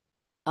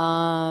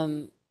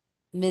 Mr.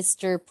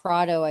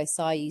 Prado, I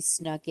saw you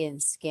snuck in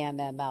Scam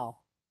ML.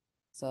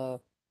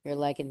 So you're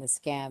liking the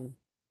scam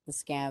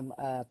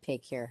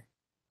pick here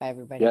by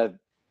everybody. Yeah,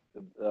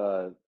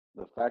 the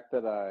fact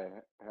that I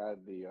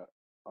had the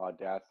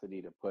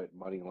audacity to put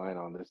money line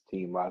on this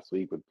team last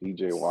week with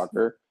PJ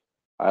Walker,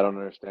 I don't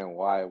understand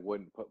why I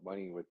wouldn't put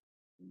money with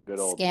good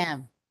old.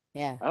 Scam.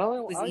 Yeah. I don't He know.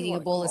 I was don't even eating a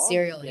want to bowl of call him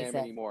cereal, he Scam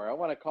said. anymore. I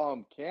want to call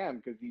him Cam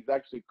because he's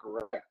actually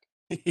correct.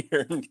 He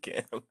earned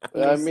Cam.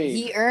 I mean,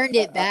 He earned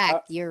it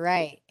back. You're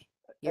right.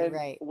 You're and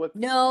right. what's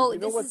No, you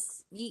know this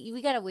what's is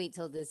we gotta wait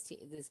till this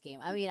game.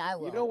 I mean, I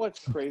you know will. what's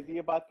crazy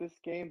about this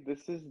game?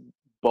 This is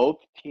both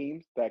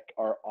teams that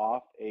are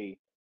off a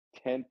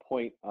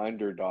 10-point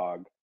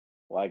underdog.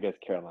 Well, I guess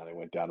Carolina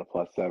went down to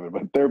 +7,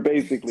 but they're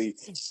basically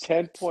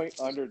 10-point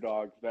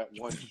underdogs that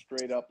won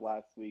straight up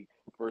last week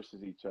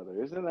versus each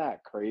other. Isn't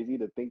that crazy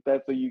to think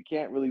that? So you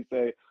can't really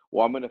say,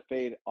 well, I'm going to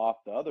fade off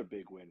the other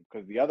big win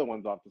because the other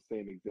one's off the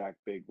same exact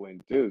big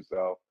win too.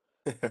 So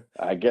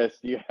I guess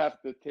you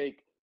have to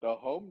take the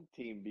home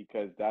team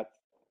because that's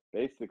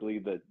basically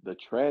the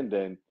trend.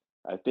 And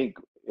I think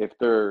if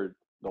they're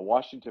the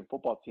Washington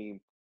football team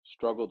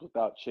struggled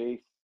without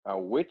Chase,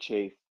 with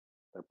Chase,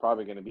 they're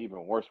probably going to be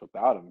even worse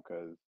without him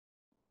because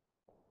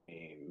I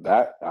mean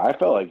that I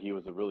felt like he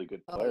was a really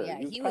good Oh player. yeah,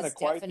 He was he kind was of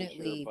quiet this year,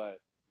 definitely but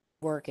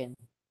working.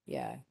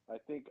 Yeah,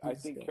 he I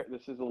was think good.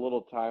 This is a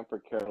little time for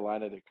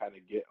Carolina to kind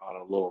of get on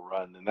a little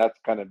run, and that's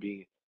going to They're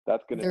be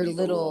the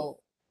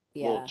little,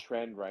 little yeah,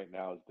 trend right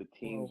now is the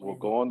teams will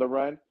whirlwind. go on the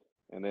run,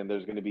 and then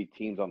there's going to be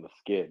teams on the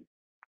skid.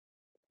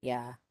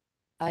 Yeah,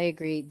 I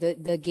agree.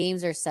 The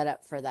games are set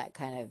up for that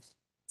kind of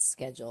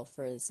schedule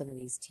for some of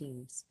these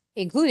teams,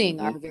 including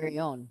Hmm. our very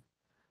own.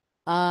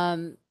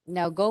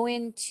 Now go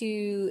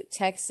into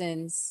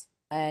Texans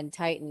and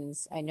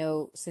Titans. I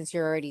know since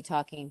you're already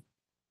talking,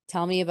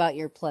 tell me about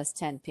your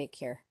 +10 pick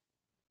here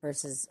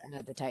versus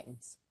the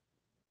Titans.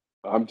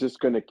 I'm just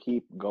going to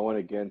keep going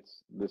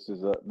against this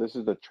is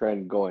a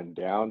trend going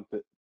down.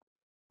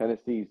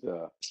 Tennessee's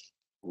a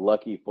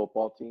lucky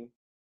football team.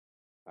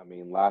 I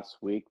mean, last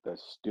week the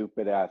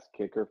stupid ass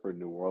kicker for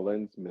New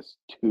Orleans missed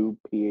two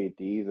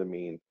PATs. I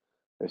mean,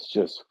 it's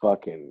just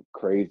fucking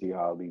crazy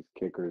how these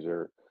kickers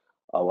are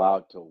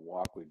allowed to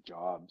walk with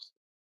jobs.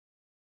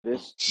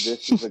 This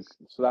is a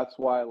so that's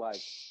why like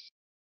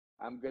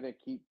I'm gonna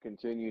keep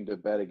continuing to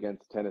bet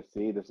against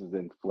Tennessee. This is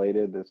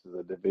inflated. This is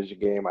a division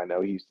game. I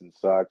know Houston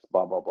sucks.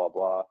 Blah blah blah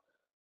blah.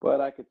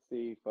 But I could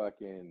see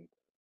fucking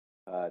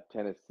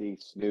Tennessee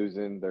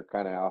snoozing. They're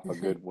kind of off a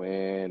good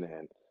win,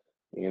 and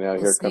Little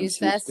here comes snooze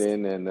fest.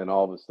 Houston, and then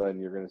all of a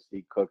sudden you're going to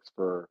see Cooks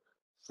for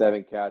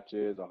 7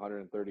 catches,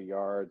 130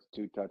 yards,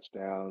 2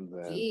 touchdowns,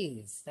 and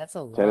Jeez, that's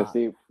a lot.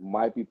 Tennessee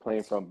might be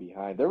playing from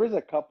behind. There was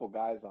a couple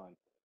guys on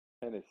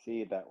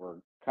Tennessee that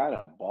were kind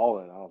of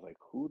balling. I was like,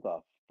 who the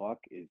fuck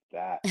is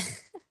that?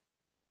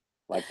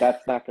 Like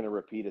that's not going to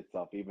repeat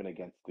itself even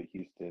against the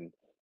Houston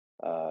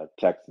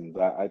Texans.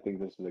 I think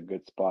this is a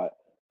good spot.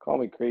 Call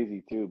me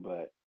crazy too,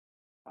 but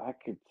I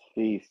could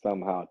see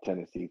somehow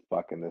Tennessee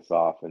fucking this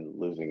off and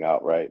losing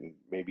outright and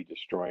maybe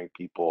destroying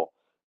people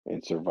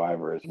in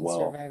Survivor as In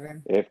well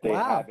Survivor. if they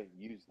Wow. haven't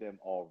used them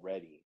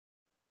already.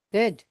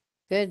 Good.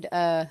 Good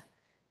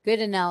good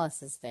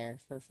analysis there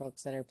for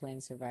folks that are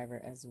playing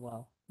Survivor as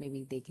well.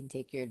 Maybe they can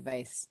take your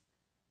advice.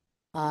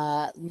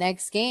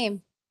 Next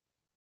game,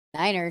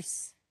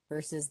 Niners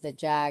versus the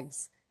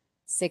Jags,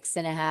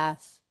 6.5.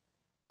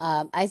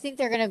 I think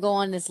they're gonna go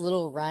on this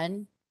little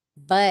run,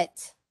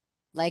 but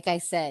like I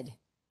said,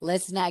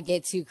 let's not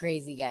get too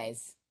crazy,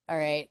 guys. All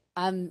right.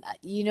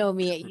 You know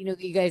me,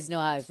 you guys know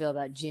how I feel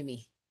about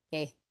Jimmy.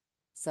 Okay.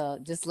 So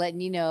just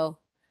letting you know.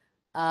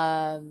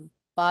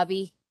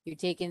 Bobby, you're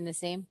taking the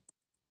same?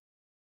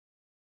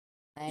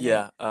 Niners?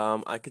 Yeah,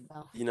 I could.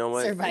 Well, You know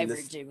what? Survivor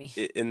Jimmy.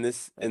 In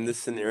this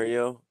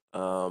scenario,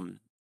 on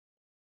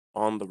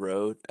the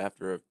road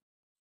after a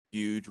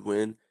huge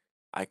win,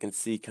 I can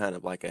see kind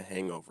of like a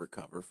hangover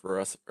cover for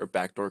us or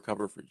backdoor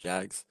cover for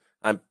Jags.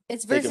 I'm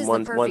It's thinking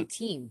versus the perfect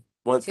team,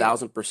 too.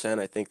 1000%.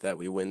 I think that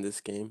we win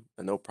this game.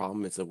 No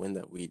problem. It's a win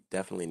that we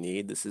definitely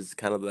need. This is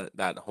kind of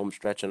that home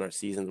stretch in our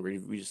season where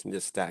we just need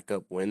to stack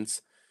up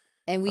wins.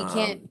 And we Um,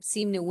 can't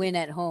seem to win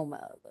at home,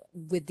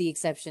 with the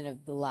exception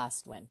of the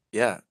last win.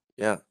 yeah,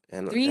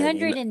 and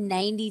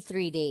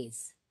 393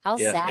 days. How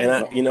yeah, sad and is I,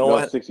 that? you know No,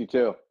 what?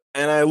 62.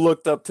 And I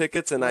looked up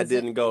tickets and I Was it?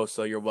 didn't go,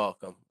 so you're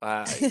welcome.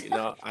 I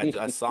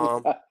saw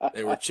them.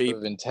 They were cheap.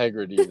 Of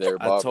integrity there,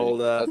 I Bobby.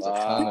 told That's a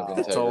ton of Wow.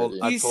 integrity.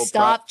 You Pride.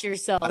 stopped I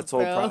yourself,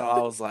 told bro. Pride,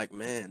 I was like,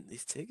 man,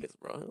 these tickets,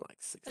 bro, they're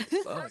like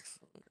 $60.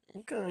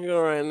 I'm gonna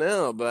go right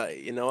now, but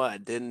you know what? I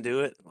didn't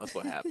do it. Look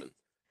what happened.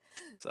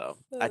 So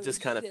I Oh,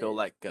 just kind of feel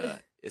shit.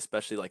 like,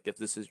 especially like if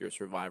this is your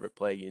survivor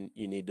play,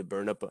 you need to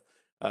burn up Burn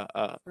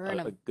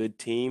a 'em. good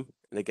team,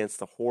 and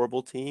against a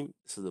horrible team,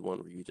 this is the one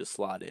where you just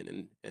slot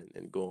in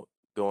and go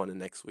on to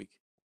next week.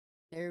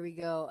 There we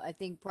go. I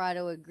think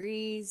Prado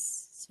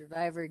agrees.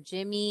 Survivor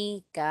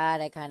Jimmy. God,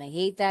 I kind of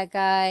hate that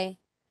guy.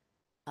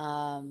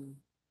 Um,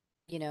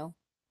 you know,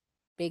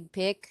 big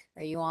pick.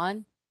 Are you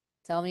on?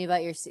 Tell me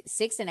about your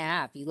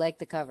 6.5. You like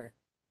the cover.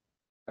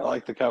 I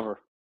like the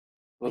cover.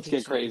 Look Let's at get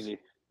you. crazy.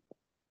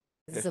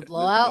 Is this a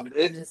blowout?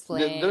 I'm just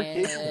They're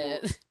playing.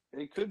 capable.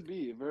 It could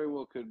be. It very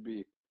well could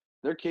be.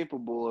 They're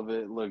capable of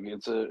it. Look,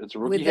 it's a With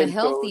rookie the head coach.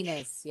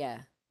 healthiness,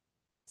 yeah.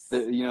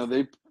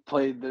 They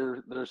played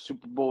their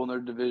Super Bowl in their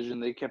division.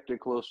 They kept it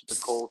close with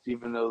the Colts,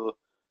 even though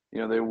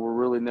they were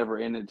really never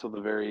in it till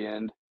the very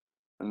end,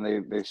 and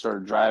they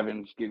started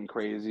driving, getting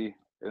crazy,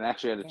 and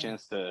actually had a Yeah.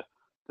 chance to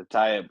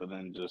tie it, but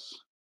then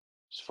just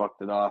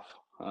fucked it off.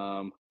 We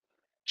also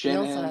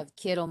Shanahan, have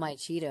Kittle, my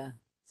cheetah.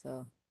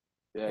 So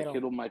yeah,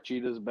 Kittle, my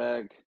cheetah's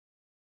back.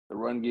 The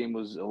run game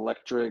was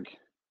electric.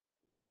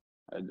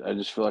 I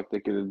just feel like they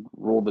could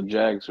roll the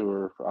Jags, who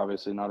are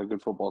obviously not a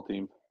good football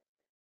team.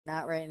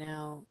 not right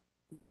now.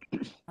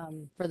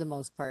 For the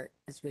most part,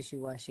 it's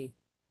wishy-washy.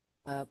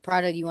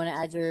 Prada, do you want to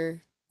add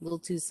your little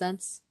 2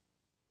 cents?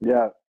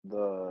 Yeah,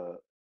 for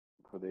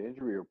the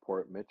injury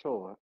report,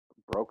 Mitchell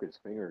broke his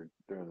finger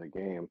during the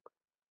game.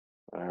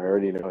 I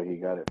already know he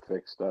got it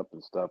fixed up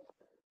and stuff.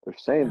 They're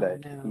saying Oh,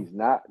 that no. he's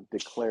not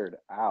declared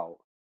out.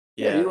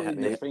 Yeah, you Yeah, don't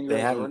need your finger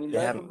as a running they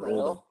back. haven't What the ruled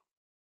him. hell?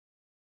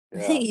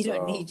 Yeah, You don't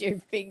so need your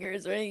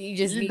fingers, right? You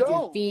just You need your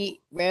don't.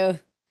 feet, bro,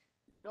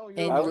 No, you're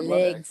a and I your would running love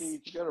to back. legs.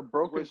 see. You got a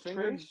broken Was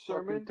finger. Trey Fucking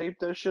Sermon? tape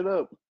that shit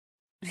up.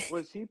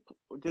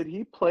 Did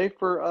he play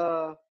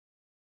for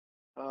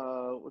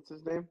what's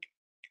his name?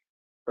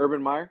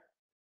 Urban Meyer?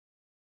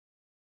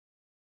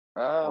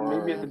 Maybe at the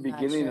Or I'm not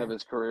beginning sure. of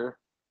his career.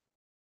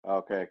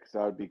 okay, because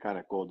that would be kind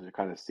of cool to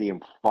kind of see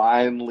him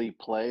finally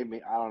play.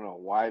 I don't know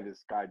why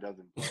this guy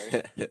doesn't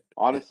play.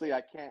 Honestly,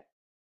 I can't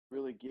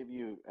really give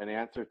you an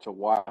answer to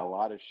why a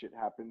lot of shit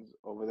happens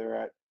over there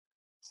at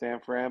San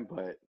Fran,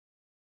 but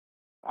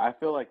I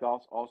feel like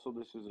also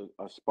this is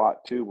a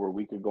spot too where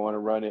we could go on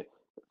and run it.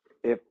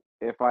 If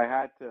if I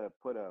had to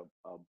put a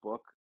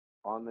book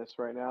on this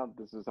right now,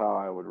 this is how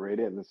I would rate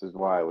it, and this is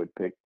why I would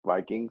pick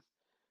Vikings.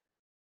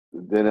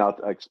 Then I'll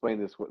explain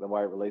this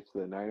why it relates to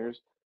the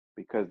Niners.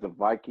 Because the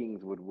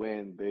Vikings would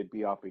win, they'd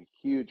be off a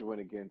huge win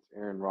against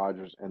Aaron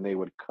Rodgers, and they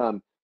would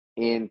come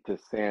into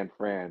San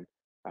Fran,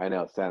 I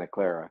know Santa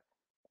Clara,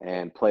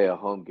 and play a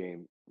home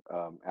game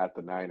at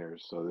the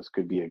Niners. So this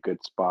could be a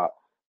good spot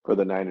for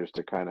the Niners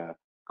to kind of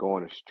go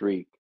on a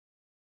streak,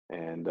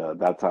 and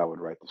that's how I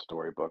would write the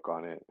storybook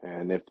on it.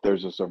 And if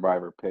there's a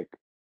survivor pick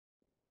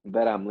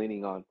that I'm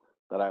leaning on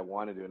that I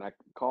want to do, and I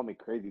call me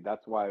crazy,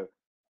 that's why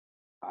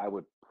I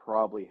would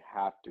probably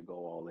have to go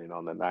all in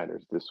on the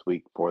Niners this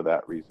week for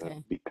that reason.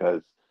 Okay.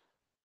 Because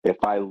if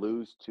I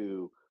lose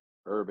to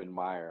Urban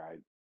Meyer,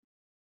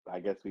 I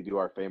guess we do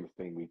our famous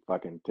thing. We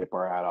fucking tip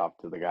our hat off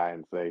to the guy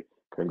and say,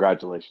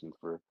 congratulations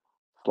for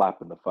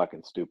slapping the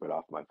fucking stupid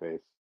off my face.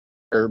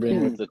 Urban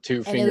Yeah. with the two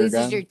And at finger least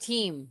it's your gun.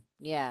 team.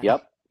 Yeah.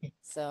 Yep.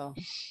 So,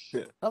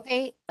 Yeah.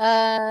 okay.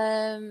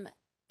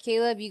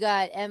 Caleb, you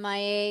got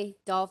MIA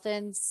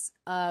Dolphins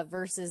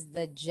versus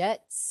the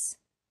Jets,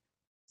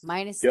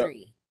 Yep.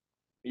 -3.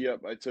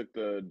 Yep, I took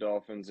the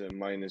Dolphins at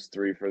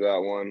 -3 for that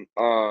one.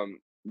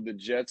 The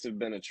Jets have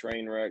been a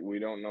train wreck. We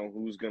don't know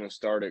who's going to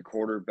start at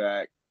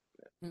quarterback.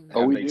 Mm-mm. Oh,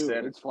 Have we they do.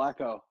 said It's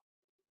Flacco.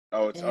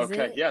 Oh, it's Is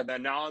okay. it? Yeah,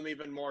 then now I'm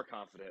even more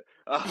confident.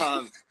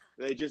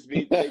 They just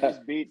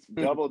beat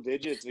double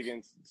digits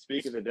against,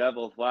 speak of the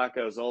devil,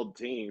 Flacco's old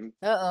team.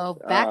 Uh-oh.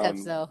 Backups,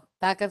 Um, though.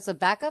 Backups of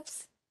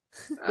backups?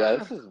 Yeah,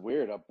 this is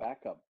weird. A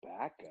backup.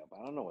 I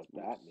don't know what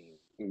that means.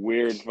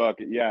 Weird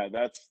fucking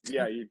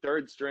your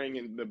third string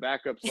and the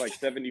backup's like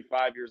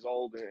 75 years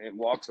old and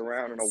walks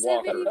around in a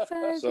walker.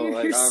 75 So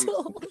like years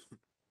old.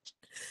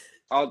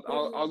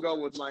 I'll go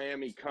with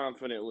Miami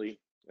confidently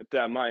at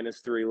that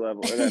 -3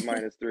 level or that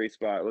 -3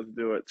 spot. Let's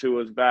do it.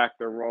 Tua's back.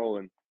 They're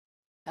rolling.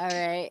 All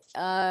right.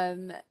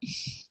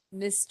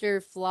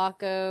 Mr.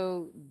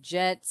 Flacco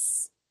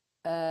Jets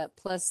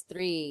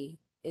 +3.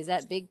 Is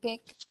that big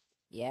pick?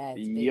 Yeah,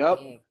 it's big Yep.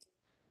 pick.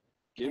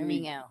 Give There we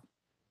me go.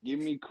 give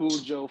me cool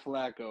Joe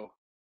Flacco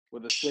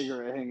with a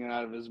cigarette hanging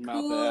out of his mouth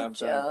Cool at halftime.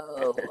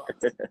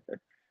 Joe.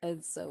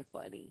 That's so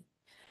funny.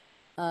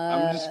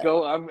 I'm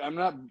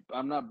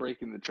not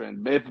breaking the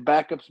trend. If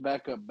backup's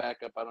backup. I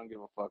don't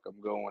give a fuck.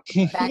 I'm going with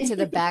the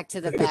back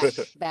to the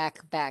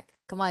back.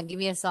 Come on, give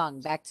me a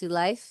song. Back to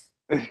life.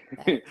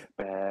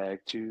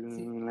 Back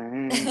to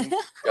land.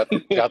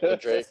 Got the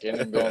Drake in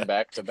him going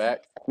back to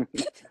back.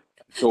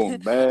 Going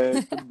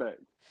back to back.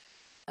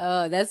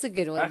 Oh, that's a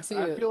good one too.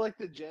 I feel like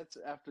the Jets,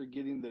 after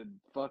getting the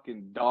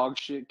fucking dog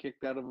shit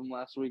kicked out of them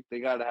last week, they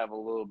got to have a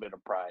little bit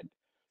of pride.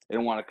 They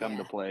don't want to come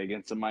to play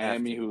against a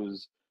Miami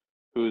who's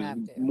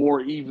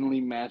more evenly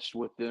matched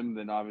with them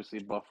than obviously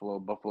Buffalo.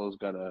 Buffalo's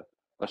got a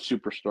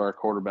superstar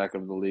quarterback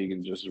of the league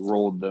and just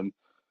rolled them.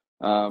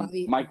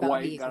 Mike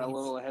White got a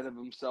little ahead of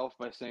himself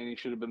by saying he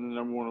should have been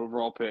the #1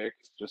 overall pick.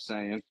 Just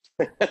saying.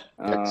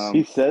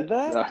 He said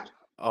that?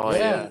 Oh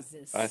yeah,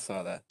 I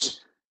saw that.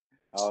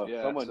 Oh,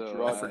 yeah, someone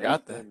I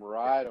forgot that. him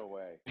right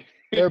away.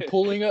 They're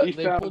pulling up. He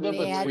They found pulled up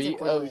his a way tweet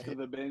close of. to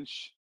the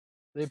bench.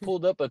 They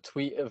pulled up a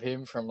tweet of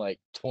him from like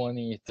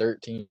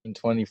 2013,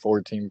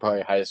 2014,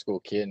 probably high school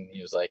kid, and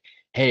he was like,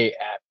 "Hey,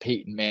 at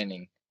Peyton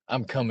Manning,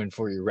 I'm coming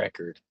for your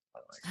record."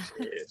 I'm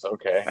like, "Jeez,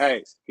 okay."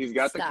 Hey, he's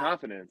got the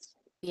confidence.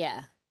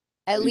 Yeah,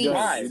 at He least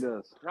does. He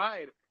does.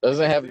 Pride.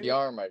 Doesn't have the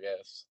arm, I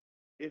guess.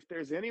 If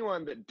there's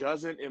anyone that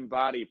doesn't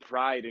embody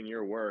pride in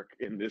your work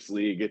in this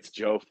league, it's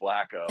Joe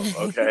Flacco.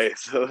 Okay,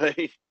 so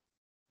like,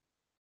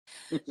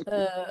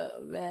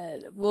 Oh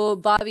man. Well,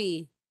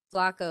 Bobby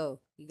Flacco,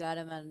 you got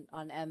him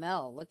on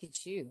ML. Look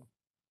at you.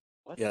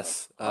 What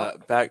Yes. the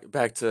fuck?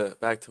 Back to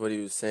what he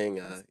was saying.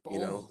 That's You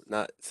know, bold.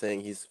 not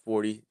saying he's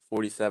 40,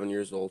 47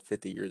 years old,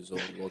 50 years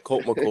old. Well,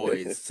 Colt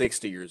McCoy is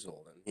 60 years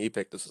old, and he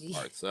picked us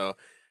apart. So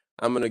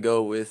I'm gonna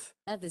go with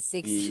Not the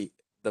 60.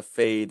 the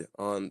fade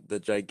on the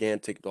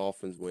gigantic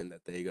Dolphins win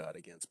that they got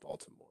against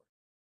Baltimore.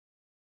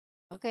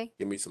 Okay.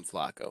 Give me some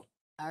Flacco.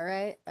 All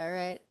right.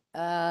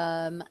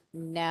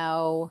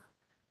 Now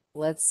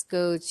let's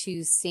go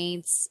to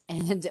Saints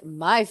and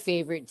my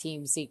favorite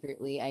team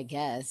secretly, I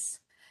guess.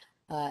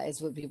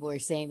 Is what people are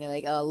saying. They're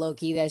like, "Oh,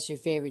 Loki, that's your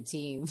favorite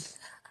team."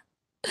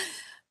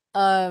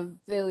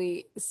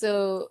 Philly.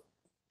 So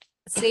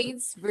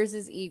Saints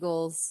versus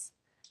Eagles.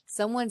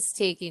 Someone's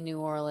taking New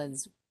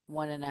Orleans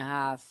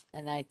 1.5,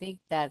 and I think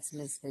that's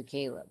Mr.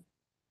 Caleb.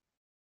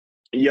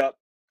 yep.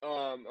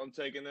 I'm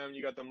taking them.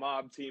 You got the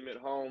mob team at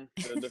home,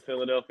 the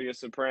Philadelphia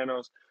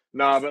Sopranos.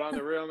 Nah, but on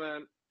the real,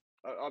 man,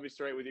 I'll be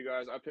straight with you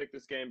guys. I picked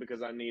this game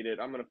because I need it.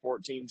 I'm in a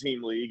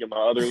 14-team league in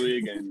my other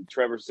league, and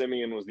Trevor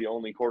Siemian was the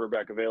only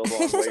quarterback available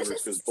on waivers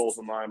because both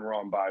of mine were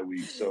on bye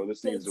week. So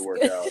this needs to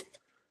work out.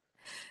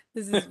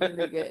 This is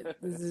really good.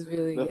 This is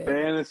really The good.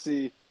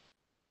 fantasy.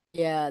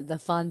 Yeah, the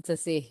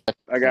fantasy.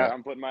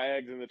 I'm putting my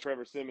eggs in the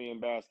Trevor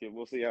Siemian basket.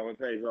 We'll see how it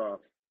pays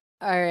off.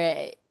 All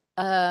right.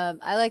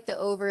 I like the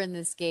over in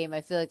this game.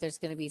 I feel like there's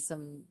going to be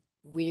some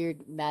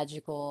weird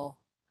magical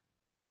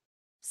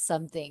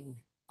something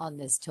on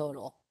this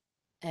total.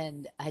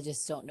 And I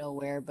just don't know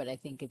where, but I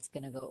think it's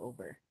going to go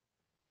over.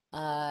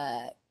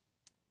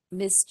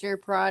 Mr.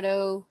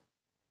 Prado,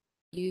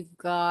 you've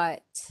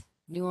got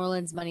New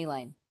Orleans money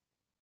line.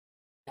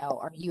 Now,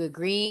 are you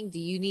agreeing? Do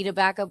you need a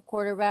backup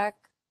quarterback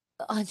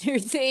on your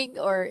thing,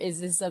 or is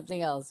this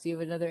something else? Do you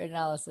have another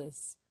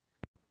analysis?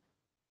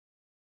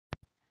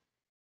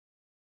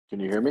 Can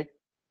you hear me?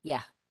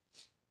 Yeah.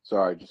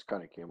 Sorry, just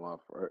kind of came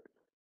off. So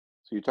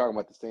you're talking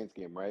about the Saints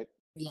game, right?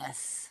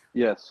 Yes.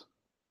 Yes.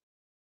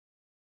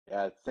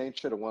 Yeah,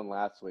 Saints should have won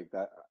last week.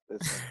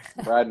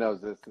 Brad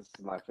knows this. This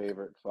is my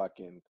favorite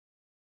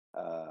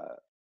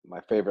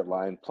my favorite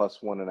line,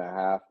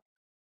 +1.5.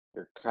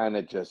 You're kind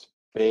of just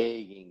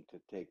begging to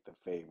take the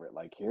favorite.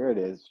 Like, here it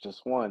is,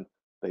 just one.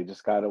 They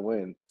just got to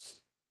win,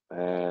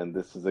 and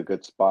this is a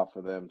good spot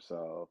for them.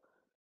 So,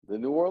 the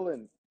New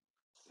Orleans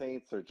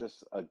Saints are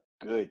just a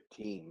good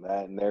team.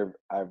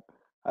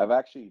 I've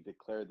actually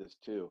declared this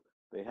too.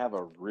 They have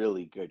a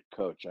really good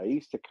coach. I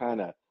used to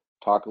kind of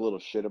talk a little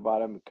shit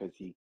about him because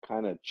he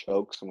kind of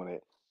chokes when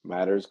it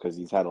matters because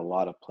he's had a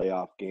lot of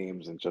playoff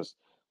games and just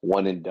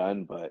one and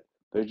done. But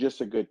they're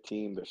just a good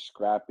team. They're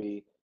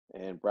scrappy.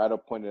 And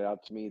Brado pointed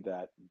out to me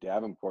that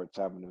Davenport's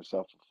having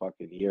himself a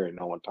fucking year and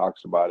no one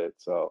talks about it.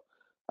 So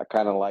I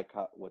kind of like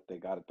what they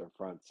got at their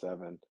front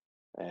seven.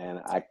 And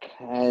I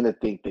kind of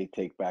think they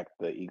take back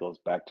the Eagles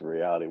back to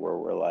reality where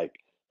we're like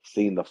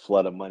seeing the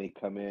flood of money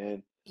come in.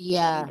 And we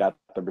Yeah. got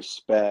the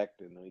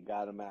respect and we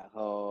got them at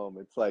home.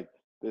 It's like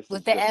This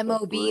With is the just a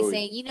MOB brewing.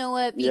 saying, you know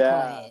what, be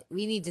Yeah. quiet.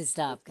 We need to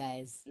stop,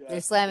 guys. Yeah, They're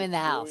it's slamming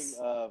this the brewing house.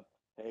 of,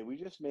 hey,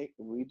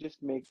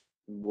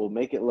 we'll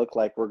make it look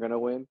like we're gonna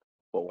win,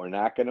 but we're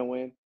not gonna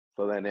win.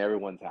 So then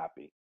everyone's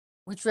happy.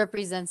 Which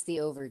represents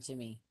the over to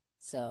me.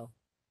 So,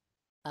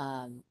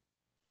 and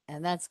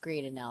that's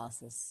great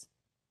analysis.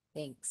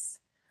 Thanks.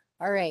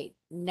 All right,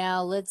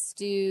 now let's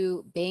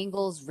do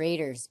Bengals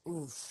Raiders.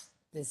 Oof,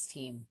 this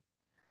team.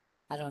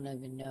 I don't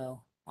even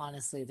know.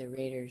 Honestly, the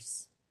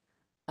Raiders.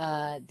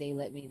 They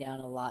let me down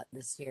a lot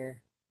this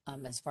year,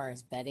 as far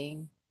as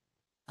betting.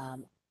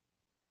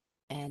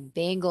 And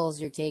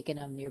Bengals, you're taking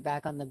them. You're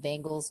back on the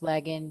Bengals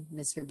wagon,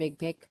 Mr. Big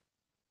Pick.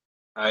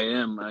 I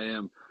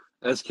am.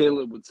 As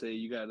Caleb would say,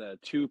 you got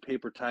two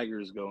paper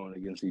tigers going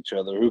against each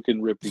other. Who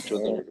can rip each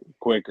other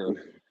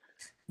quicker?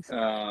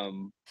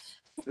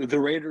 The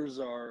Raiders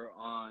are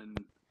on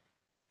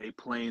a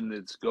plane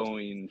that's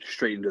going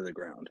straight into the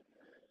ground.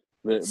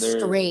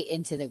 Straight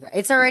into the ground.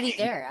 It's already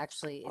there,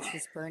 actually. It's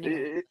just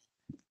burning.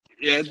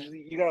 Yeah,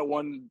 you got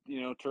one,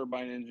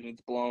 turbine engine. It's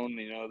blown.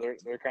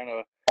 They're kind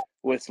of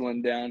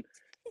whistling down.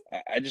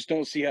 I just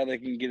don't see how they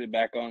can get it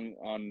back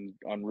on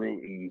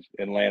route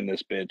and land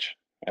this bitch.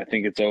 I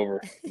think it's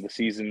over. The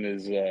season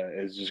is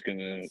just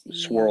gonna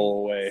swirl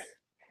away.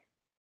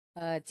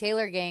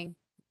 Taylor gang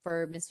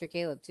for Mr.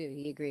 Caleb too.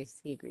 He agrees.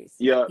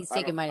 Yeah, He's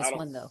taking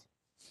 -1 though.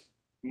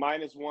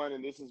 -1,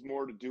 and this is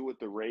more to do with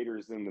the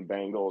Raiders than the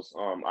Bengals.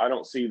 I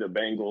don't see the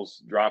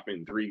Bengals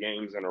dropping 3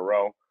 games in a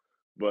row,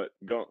 but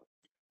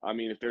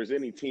if there's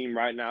any team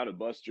right now to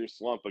bust your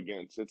slump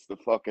against, it's the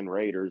fucking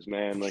Raiders,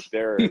 man. Like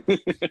they're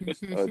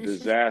a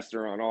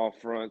disaster on all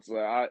fronts.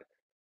 Like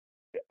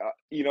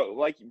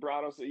like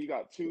Brado said, you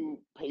got 2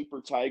 paper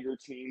tiger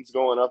teams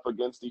going up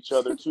against each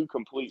other, 2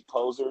 complete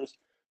posers.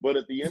 But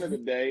at the end of the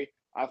day,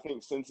 I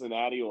think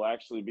Cincinnati will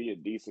actually be a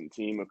decent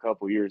team a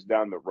couple years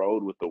down the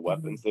road with the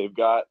weapons they've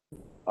got.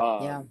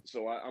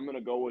 So I'm going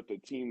to go with the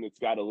team that's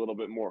got a little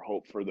bit more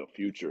hope for the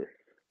future.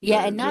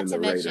 Yeah, and not to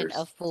mention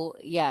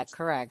Raiders.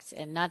 correct.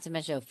 And not to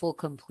mention a full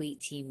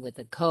complete team with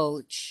a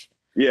coach.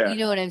 Yeah. You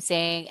know what I'm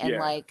saying? And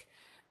like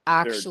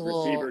their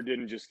receiver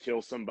didn't just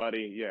kill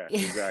somebody. Yeah,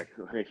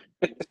 exactly.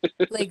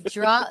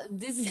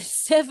 This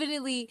is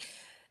definitely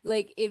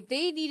like if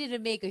they needed to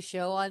make a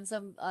show on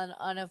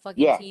a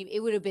fucking team, it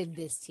would have been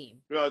this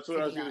team. No, that's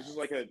what I was gonna. This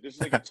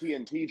is like a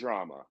TNT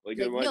drama.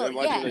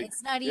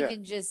 It's not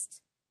even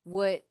just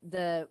what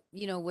the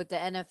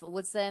NFL.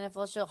 What's the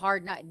NFL show?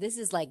 Hard Knocks. This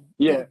is like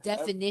the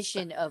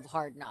definition of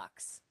Hard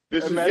Knocks.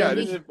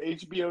 Imagine if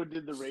HBO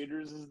did the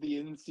Raiders as the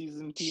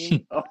in-season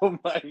team. Oh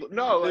my!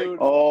 No,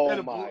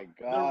 my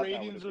God, the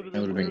ratings would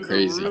have been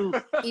crazy.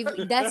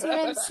 That's what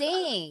I'm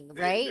saying,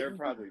 right? They're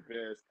probably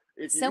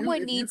pissed.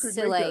 Someone needs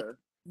to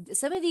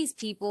some of these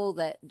people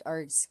that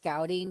are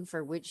scouting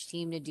for which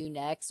team to do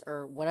next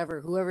or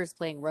whatever, whoever's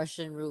playing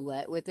Russian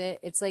roulette with it.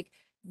 It's like,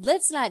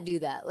 let's not do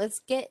that. Let's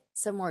get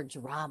some more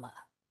drama.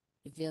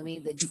 You feel me?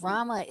 The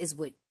drama is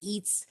what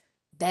eats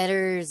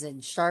betters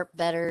and sharp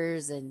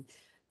betters and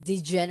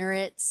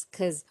degenerates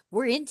because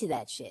we're into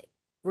that shit.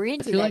 We're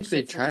into I feel that like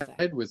they shit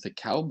tried with the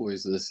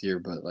Cowboys this year,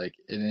 but like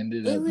it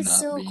ended up It was not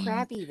so being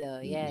crappy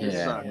though.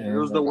 Yeah. It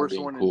was the worst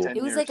one in 10 years.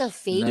 It was like a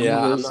fake. None Yeah,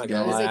 of I'm those not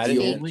gonna guys. lie.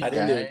 The only I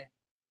didn't guy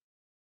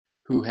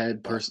who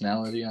had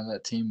personality on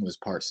that team was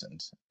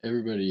Parsons.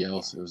 Everybody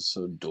else was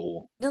so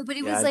dull. No, but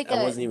it was like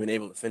I wasn't even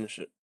able to finish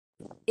it.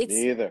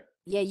 Me either.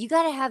 Yeah, you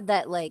gotta have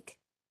that like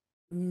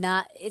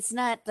it's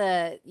not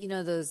the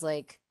those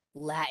like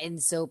Latin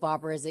soap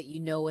operas that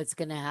what's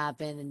gonna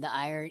happen and the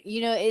iron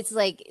it's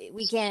like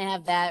we can't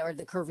have that or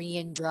the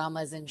Korean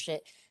dramas and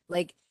shit.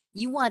 Like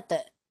you want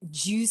the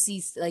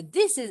juicy like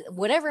this is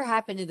whatever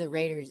happened to the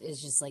Raiders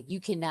is just like you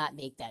cannot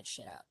make that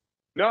shit up.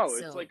 No,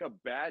 it's like a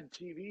bad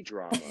TV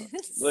drama.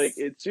 Like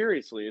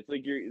seriously, it's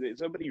like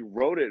somebody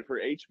wrote it for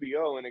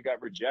HBO and it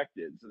got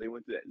rejected, so they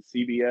went to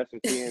CBS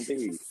and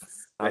TNT.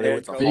 They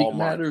went to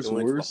Hallmark. They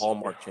went to the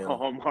Hallmark channel.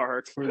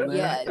 Hallmark for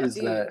that is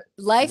that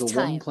Lifetime.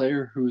 the one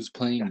player who was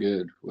playing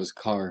good was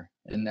Carr,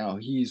 and now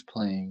he's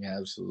playing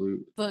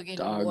absolute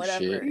dog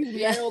shit.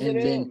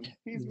 And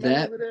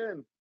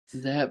then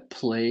that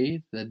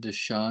play that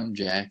Deshaun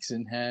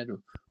Jackson had,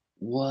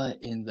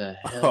 what in the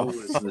hell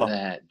was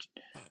that?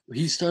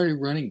 He started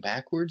running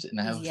backwards,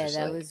 and I was just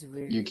that like, was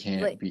weird. You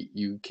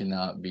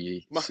cannot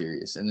be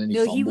serious. And then he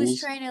fumbles. He was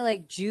trying to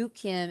like juke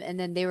him, and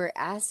then they were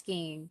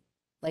asking,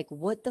 like,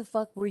 what the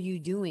fuck were you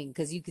doing?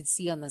 Because you could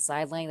see on the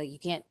sideline, like, you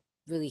can't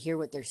really hear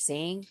what they're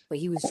saying, but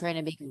he was trying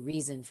to make a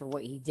reason for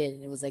what he did,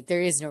 and it was like,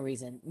 there is no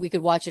reason. We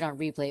could watch it on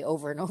replay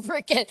over and over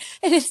again,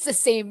 and it's the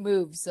same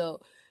move.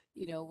 So,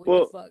 what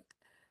the fuck?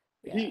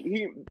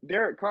 Yeah.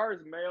 Derek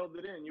Carr's mailed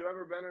it in. You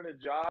ever been in a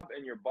job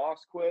and your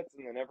boss quits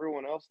and then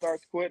everyone else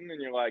starts quitting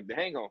and you're like,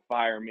 they ain't gonna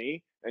fire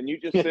me, and you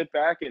just sit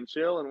back and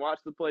chill and watch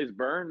the place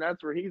burn?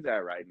 That's where he's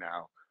at right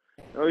now.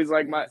 He's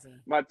like,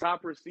 my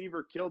top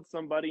receiver killed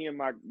somebody and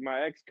my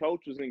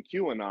ex-coach was in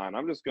QAnon.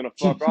 I'm just gonna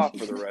fuck off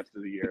for the rest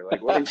of the year.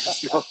 Like, what are you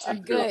supposed to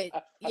do? Good.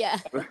 Yeah.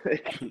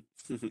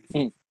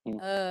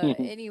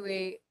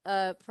 Anyway,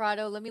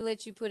 Prado, let me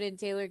let you put in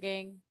Taylor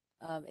gang.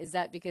 Is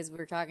that because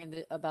we're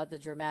talking about the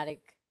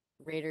dramatic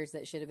Raiders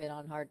that should have been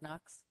on Hard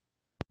Knocks?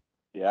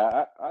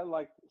 Yeah, I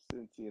like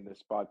Cincy in this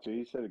spot too.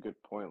 He said a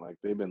good point. Like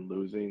they've been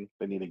losing.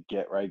 They need a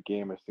get right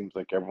game. It seems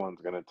like everyone's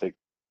gonna take.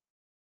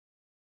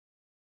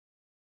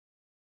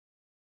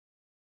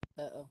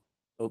 Uh-oh.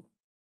 Oh,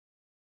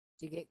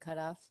 Did you get cut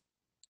off?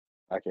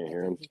 I can't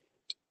hear him.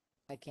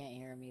 I can't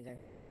hear him either.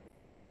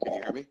 Can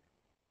you hear me?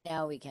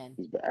 Now we can.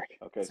 He's back.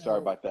 Okay, sorry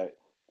So, about that.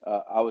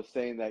 I was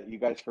saying that you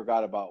guys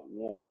forgot about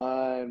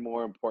one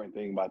more important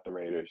thing about the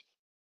Raiders.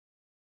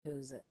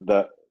 who's it?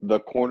 The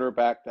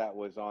cornerback that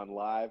was on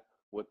live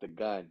with the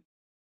gun.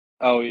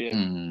 Oh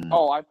yeah.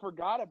 Oh, I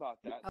forgot about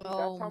that. Dude,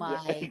 Oh that's how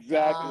Yeah, my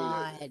exactly.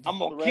 God. I'm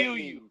gonna kill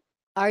Threatening. you.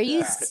 Are you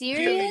Yeah. Kill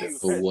you.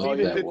 serious? For what Oh,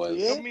 you that didn't was.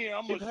 see Come it? here.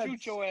 I'm They've gonna had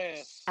shoot your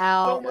ass. so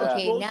Ow. much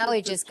Okay, bullshit. now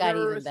it The just got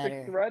even terroristic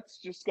better. threats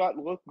just got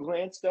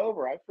glanced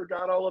over. I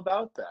forgot all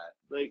about that.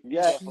 Like, He's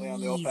Yeah, definitely on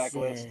the OFAC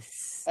list.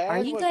 Jesus. Are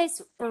and you what's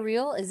guys for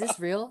real? Is this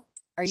real?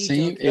 Are you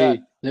Same, joking? yeah,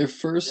 their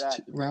first yeah.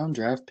 round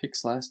draft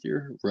picks last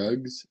year,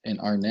 Ruggs and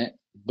Arnett,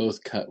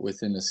 both cut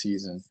within a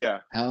season.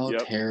 yeah, How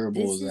yep.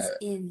 terrible This is is that?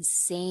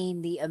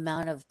 insane, the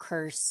amount of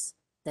curse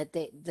that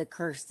they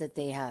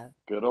have.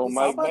 Good old This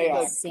How is Mike about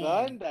the Mayock. gun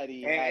insane. that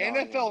he had And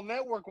on him? NFL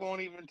Network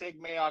won't even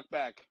take Mayock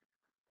back.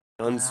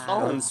 guns,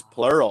 Wow. guns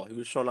plural. He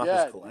was showing off his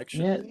Yeah,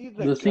 collection. Yeah, see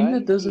the the thing that gun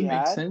he doesn't make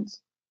had?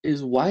 sense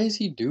is why is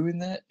he doing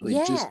that like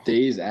Yeah, just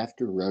days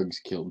after Ruggs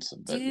killed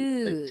somebody?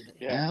 Like, dude.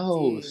 Yeah, how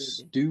Dude. You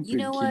stupid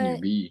know can you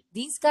what? be?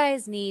 These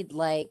guys need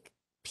like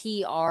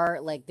PR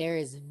like there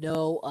is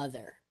no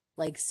other.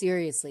 Like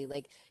seriously,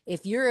 like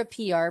if you're a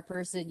PR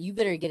person, you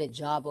better get a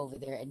job over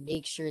there and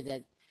make sure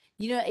that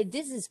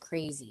this is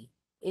crazy.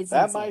 It's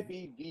that might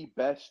insane. be the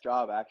best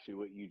job, actually,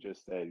 what you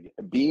just said.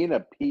 Being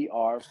a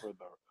PR for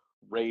the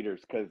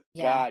Raiders, because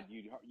Yeah. God,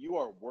 you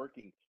are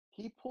working.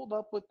 He pulled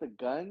up with the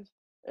guns,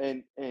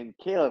 and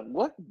Caleb,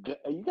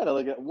 you gotta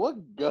look at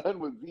what gun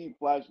was he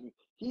flashing?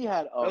 He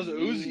had That a was a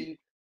Uzi. mean,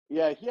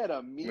 yeah, he had a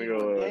Let me mean go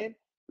one. look. Then,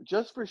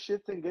 just for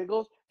shits and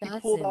giggles, he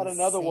That's pulled out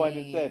another one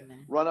and said,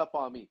 insane. "Run up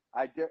on me.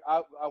 I dare.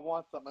 I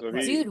want something." So It's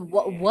like, he Dude,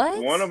 man,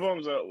 what? one of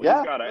them's yeah,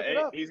 look it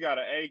up. he's got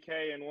an AK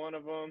in one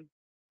of them,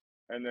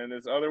 and then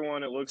this other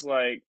one it looks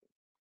like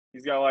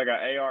he's got like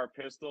an AR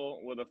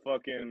pistol with a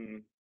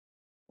fucking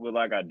with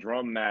like a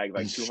drum mag,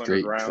 like 200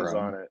 Straight rounds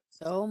on drum. it.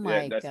 Oh Yeah,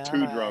 my that's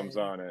two drums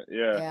God. on it.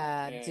 Yeah.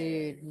 Yeah, Dang.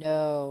 dude,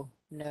 no,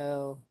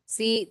 no.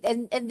 See,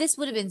 and this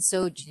would have been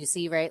so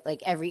juicy, right?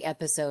 Like every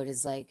episode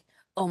is like,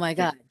 oh my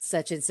God,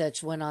 such and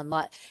such went on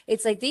lot.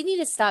 It's like they need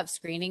to stop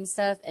screening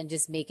stuff and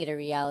just make it a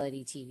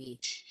reality TV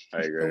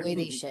I the agree. way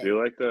they Do should.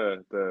 you like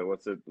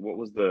what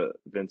was the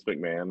Vince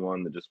McMahon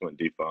one that just went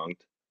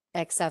defunct?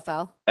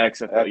 XFL.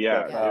 XFL, yeah,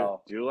 Yeah. dude.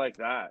 XFL. Do you like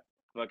that?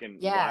 Fucking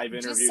Yeah, live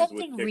just interviews with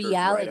something kickers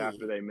right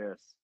after reality. they miss.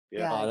 Yeah.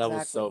 Yeah, Oh, that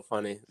was so exactly.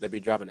 funny. They'd be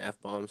dropping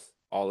F-bombs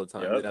all the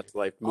time. Yep. They'd have to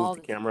like move All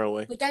the the time. camera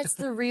away. But that's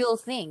the real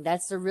thing.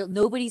 That's the real,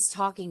 nobody's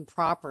talking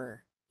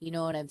proper. You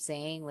know what I'm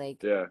saying?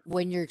 Like Yeah.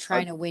 when you're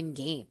trying to win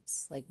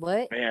games. Like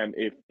what? Man,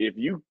 if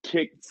you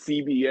kicked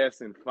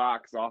CBS and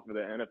Fox off of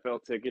the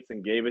NFL tickets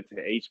and gave it to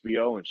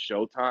HBO and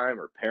Showtime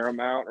or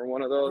Paramount or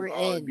one of those, We're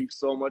oh, it'd in. be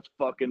so much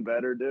fucking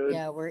better, dude.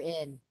 Yeah, we're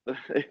in.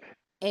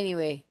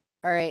 Anyway,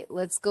 all right,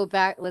 let's go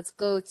back. Let's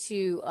go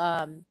to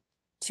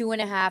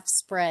 2.5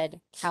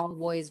 spread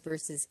Cowboys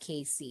versus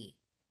KC.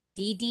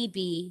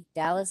 DDB,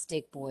 Dallas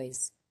Dick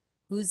Boys.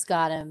 Who's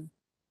got him?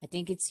 I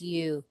think it's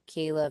you,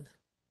 Caleb.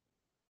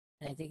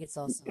 And I think it's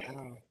also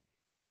Al.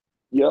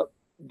 Yep.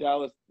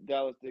 Dallas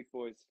Dick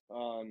Boys.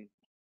 2.5.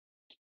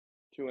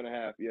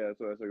 Yeah, that's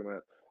what I was talking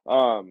about.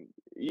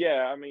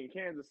 Yeah, I mean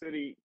Kansas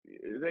City,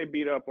 they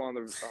beat up on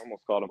I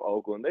almost called them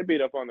Oakland. They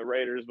beat up on the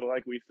Raiders, but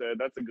like we said,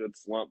 that's a good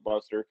slump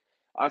buster.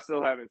 I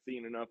still haven't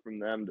seen enough from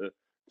them to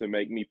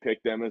make me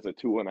pick them as a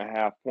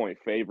 2.5 point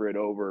favorite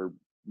over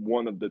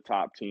one of the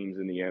top teams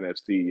in the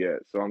NFC yet.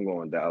 So I'm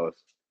going Dallas.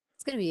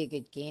 It's gonna be a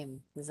good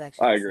game. This is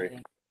I actually agree.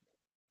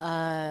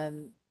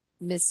 exciting.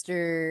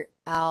 Mr.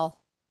 Al,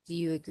 do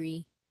you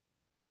agree?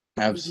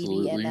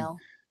 Absolutely. DDBNL?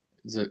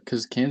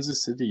 Because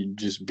Kansas City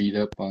just beat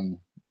up on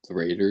the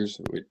Raiders,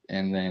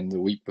 and then the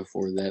week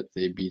before that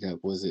they beat up,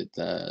 was it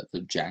the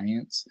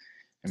Giants?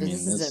 I So mean,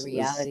 this is a that's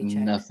reality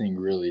check. nothing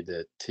really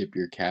to tip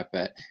your cap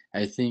at.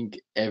 I think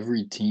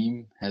every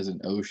team has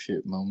an oh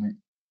shit moment,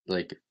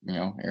 like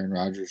Aaron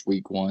Rodgers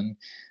week 1,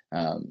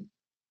 and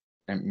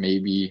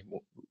maybe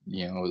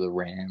the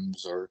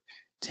Rams or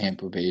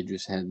Tampa Bay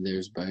just had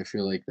theirs, but I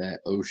feel like that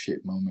oh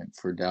shit moment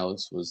for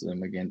Dallas was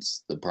them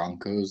against the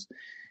Broncos.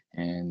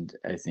 And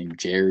I think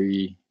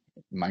Jerry,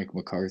 Mike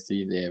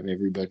McCarthy, they have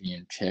everybody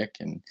in check,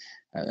 and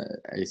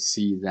I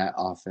see that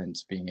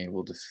offense being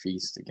able to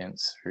feast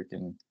against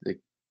freaking the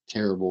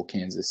terrible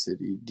Kansas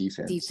City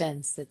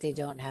defense. That they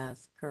don't have,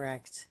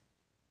 correct.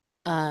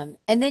 And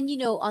then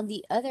on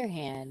the other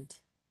hand,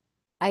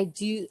 I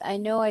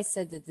know I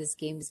said that this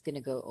game is gonna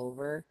go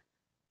over.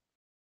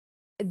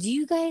 Do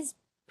you guys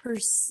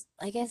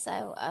I guess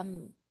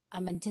I'm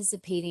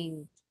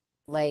anticipating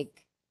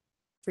like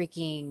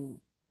freaking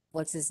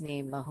what's his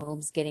name,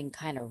 Mahomes getting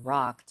kind of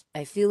rocked.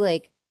 I feel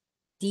like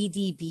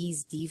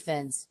DDB's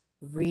defense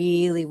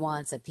really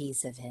wants a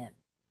piece of him,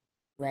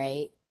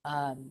 right?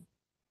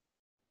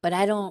 But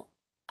I don't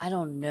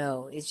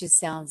know. It just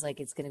sounds like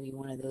it's going to be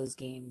one of those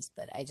games,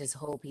 but I just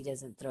hope he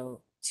doesn't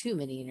throw too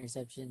many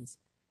interceptions,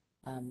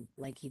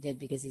 like he did,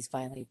 because he's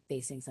finally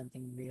facing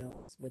something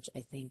real, which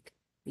I think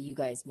you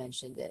guys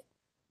mentioned it.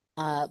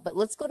 But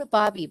let's go to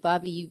Bobby.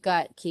 Bobby, you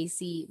got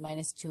KC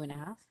minus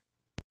 2.5.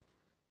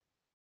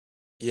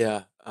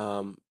 Yeah,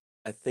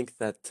 I think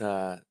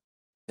that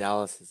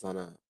Dallas is on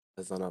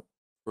a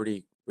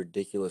pretty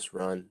ridiculous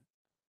run,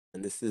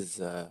 and this is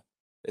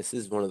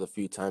one of the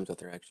few times that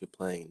they're actually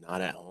playing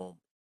not at home,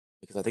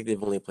 because I think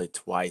they've only played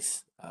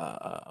twice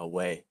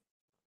away.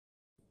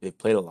 They've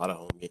played a lot of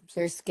home games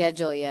Their this year.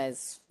 schedule, yeah,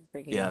 is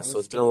freaking Yeah, so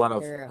it's been a lot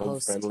of They're a home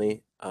host.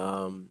 friendly.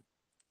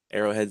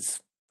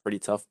 Arrowhead's pretty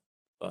tough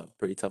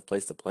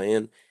place to play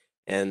in,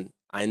 and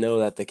I know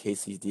that the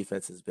KC's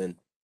defense has been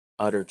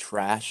utter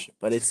trash,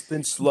 but it's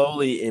been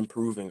slowly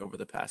improving over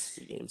the past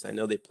few games. I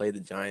know they played the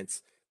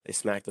Giants, they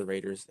smacked the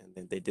Raiders, and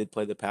then they did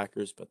play the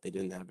Packers, but they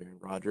didn't have Aaron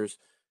Rodgers.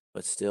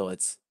 But still,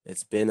 it's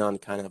been on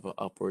kind of an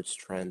upwards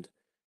trend.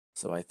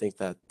 So I think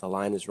that the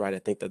line is right. I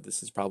think that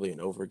this is probably an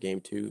over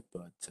game too,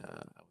 but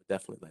I would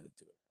definitely let it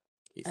do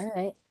it. All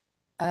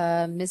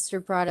right.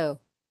 Mr. Prado,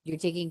 you're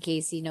taking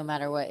KC no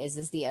matter what. Is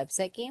this the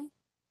upset game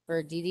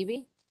for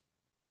DDB?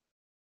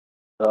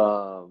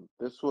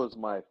 This was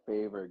my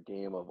favorite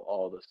game of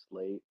all the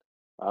slate.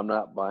 I'm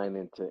not buying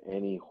into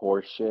any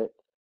horse shit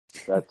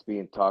that's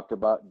being talked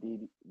about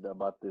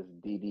about this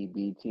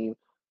DDB team.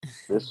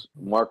 This,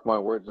 mark my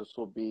words, this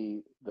will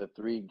be the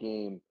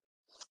 3-game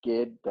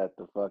skid that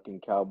the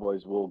fucking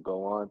Cowboys will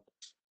go on.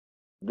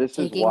 This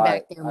is Taking why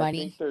back their I money.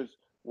 think there's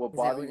what Is that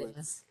Bobby what it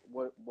was is?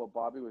 what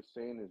Bobby was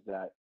saying is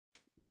that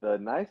the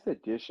nice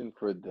addition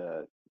for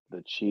the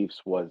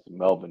Chiefs was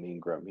Melvin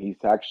Ingram. He's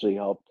actually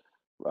helped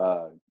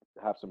uh,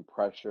 have some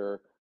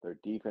pressure. Their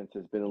defense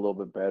has been a little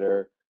bit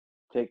better.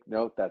 Take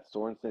note that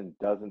Sorensen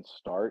doesn't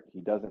start. He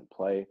doesn't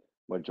play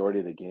majority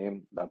of the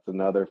game. That's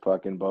another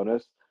fucking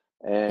bonus.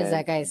 Because And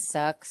that guy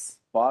sucks.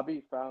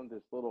 Bobby found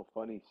this little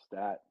funny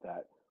stat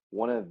that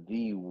one of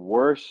the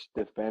worst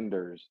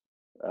defenders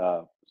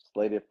uh,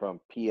 slated from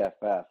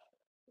PFF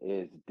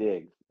is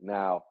Diggs.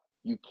 Now,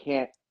 you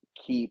can't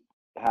keep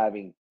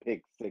having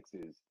pick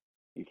sixes.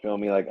 You feel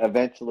me? Like,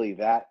 eventually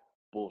that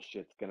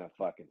bullshit's going to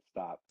fucking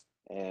stop.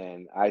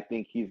 And I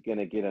think he's going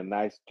to get a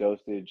nice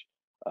dosage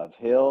of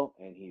Hill,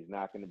 and he's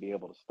not going to be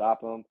able to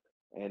stop him.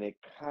 And it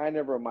kind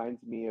of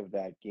reminds me of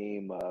that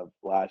game of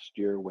last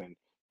year when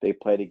they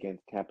played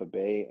against Tampa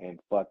Bay and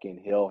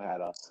fucking Hill had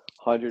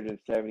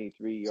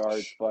 173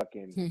 yards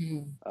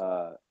fucking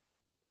uh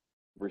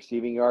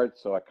receiving yards.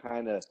 So I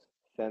kind of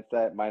sense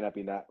that might not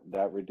be that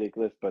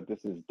ridiculous, but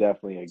this is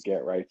definitely a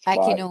get right I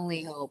spot. can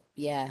only hope.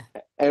 Yeah.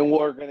 And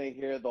we're gonna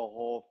hear the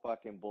whole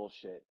fucking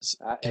bullshit.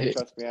 And Hey,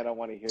 trust me, I don't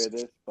want to hear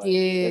this, but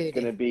it's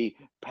gonna Dude. be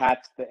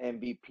Pat's the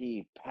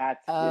MVP,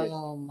 Pat's this,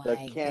 Oh the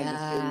my Kansas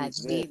God.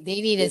 City's this.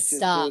 They need to This is who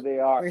stop. they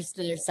are.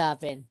 They're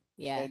stopping.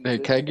 Yeah. And hey,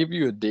 can I listen, give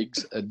you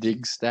a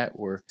dig stat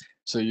where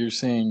so you're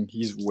saying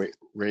he's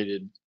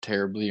rated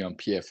terribly on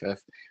PFF,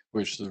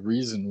 which the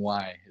reason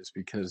why is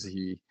because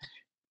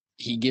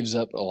he gives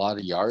up a lot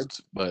of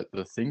yards, but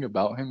the thing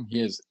about him, he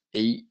has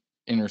 8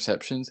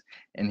 interceptions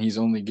and he's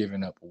only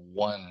given up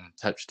 1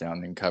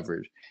 touchdown in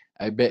coverage.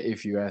 I bet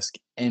if you ask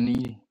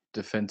any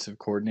defensive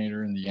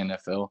coordinator in the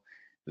NFL,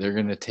 they're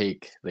going to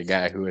take the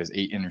guy who has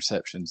 8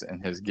 interceptions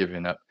and has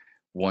given up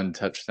 1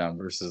 touchdown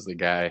versus the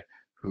guy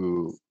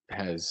who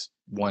has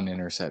 1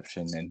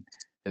 interception and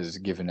has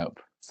given up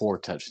 4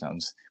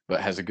 touchdowns,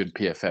 but has a good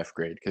PFF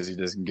grade because he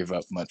doesn't give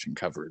up much in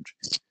coverage.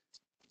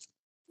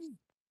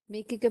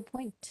 Make a good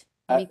point.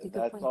 Make a good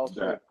that's point.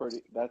 also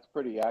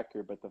pretty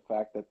accurate. But the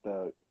fact that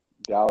the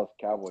Dallas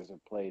Cowboys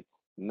have played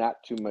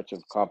not too much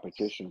of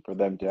competition for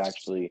them to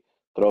actually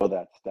throw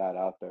that stat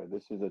out there.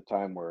 This is a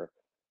time where,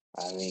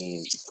 I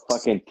mean,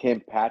 fucking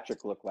Tim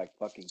Patrick looked like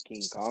fucking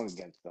King Kong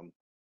against them.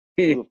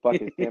 Who the fuck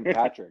is Tim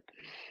Patrick?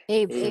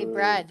 Hey,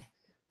 Brad,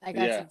 I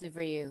got Yeah. something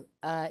for you.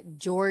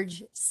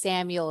 George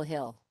Samuel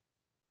Hill.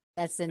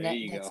 That's the There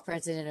you next go.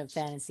 president of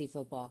fantasy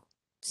football.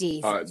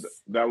 Jesus.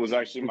 That was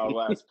actually my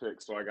last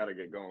pick, so I got to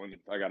get going.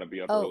 I got to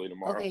be up early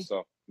tomorrow. Okay.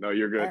 So, no,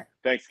 you're good. All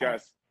Thanks, right.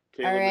 guys.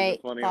 Caleb has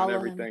right, been funny on follow him.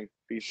 everything.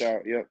 Peace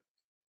out. Yep.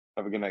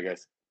 Have a good night,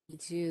 guys. You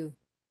too.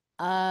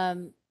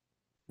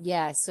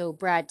 Yeah, so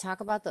Brad, talk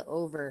about the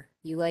over.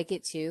 You like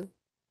it too,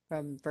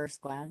 from first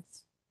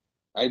glance?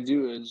 I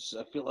do.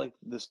 I feel like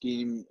this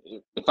game,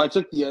 if I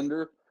took the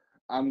under,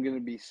 I'm going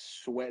to be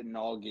sweating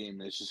all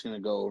game. It's just going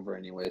to go over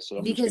anyway. So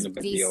I'm just Because going to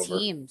bet the these over.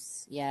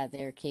 teams, yeah,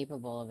 they're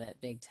capable of it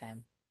big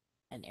time.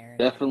 And Aaron.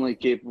 Definitely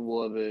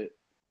capable of it.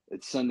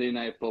 It's Sunday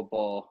Night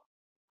Football.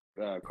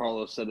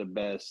 Carlos said it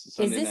best.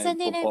 Is this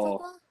Sunday Night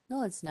Football?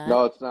 No, it's not.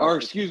 No, it's not. Or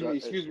It's excuse me.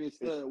 It's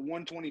the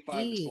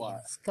 125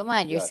 slot. Jeez, come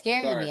on, you're Yes.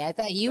 scaring Sorry. me. I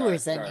thought you were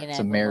Sorry. Sunday Night It's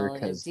Football.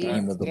 America's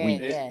game of the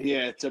great, week.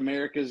 yeah. It's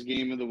America's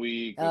game of the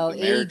week. Oh, With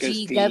America's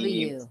team.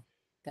 AGW.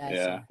 Gotcha.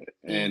 Yeah,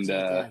 and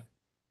AGW.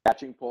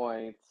 catching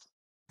points.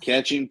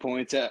 catching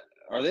points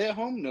Are they at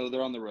home? No,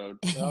 they're on the road.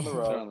 They're on the They're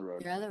road. on the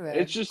road. You're on the road.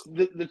 It's just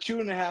the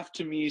 2.5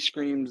 to me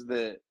screams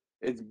that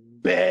it's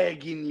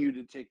begging you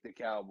to take the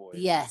Cowboys.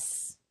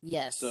 Yes,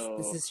 So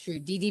this is true.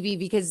 DDB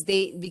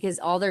because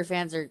all their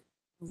fans are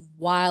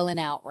wilding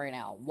out right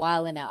now.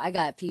 Wilding out. I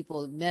got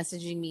people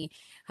messaging me,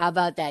 how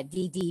about that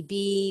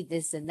DDB,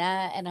 this and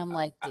that, and I'm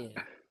like, dude,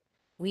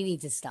 we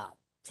need to stop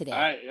today.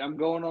 I'm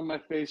going on my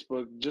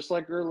Facebook just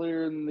like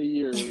earlier in the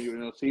year,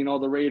 seeing all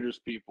the Raiders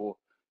people.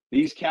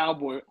 These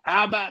Cowboys.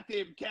 How about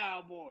them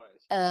Cowboys?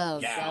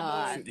 Oh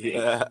Cowboys God.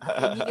 Yeah.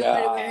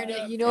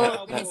 And you know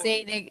what we're gonna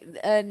say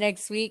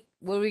next week?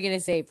 What are we gonna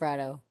say,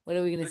 Prado? What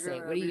are we gonna They're say?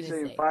 gonna What are be you gonna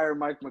saying say? fire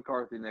Mike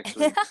McCarthy next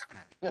week.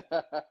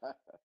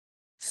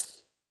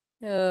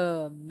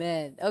 Oh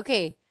man.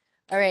 Okay.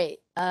 All right.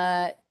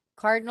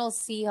 Cardinals,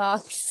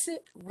 Seahawks,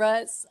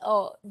 Russ.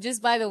 Oh,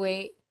 just by the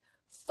way,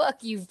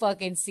 fuck you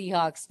fucking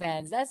Seahawks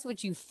fans. That's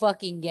what you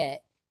fucking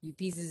get. You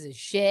pieces of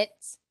shit.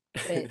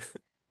 But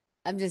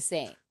I'm just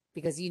saying,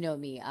 because you know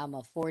me, I'm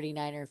a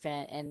 49er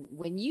fan, and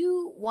when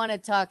you want to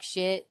talk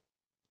shit,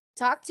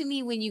 talk to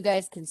me when you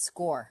guys can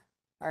score.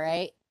 All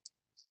right?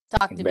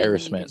 Talk to me when you can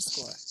Embarrassment.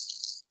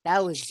 score.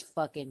 That was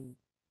fucking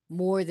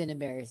more than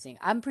embarrassing.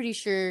 I'm pretty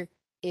sure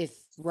if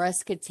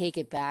Russ could take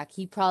it back,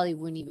 he probably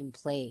wouldn't even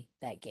play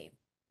that game.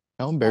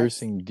 How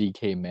embarrassing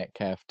DK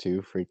Metcalf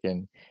too,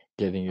 freaking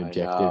getting I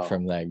ejected know.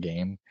 from that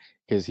game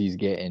because he's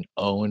getting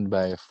owned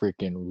by a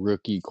freaking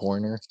rookie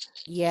corner.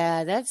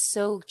 Yeah, that's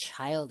so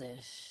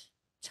childish.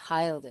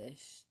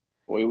 Childish.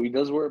 Well, he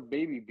does wear a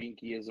baby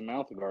binky as a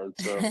mouth guard,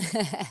 so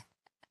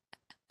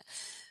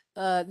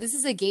This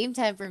is a game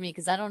time for me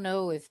because I don't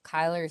know if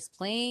Kyler is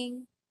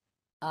playing.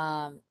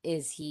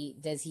 Does he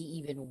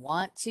even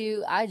want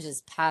to? I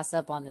just pass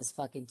up on this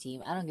fucking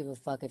team. I don't give a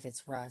fuck if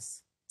it's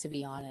Russ, to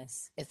be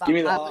honest. If give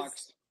me the I was,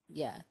 Hawks.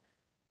 yeah,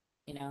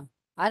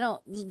 I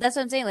don't, that's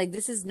what I'm saying. Like,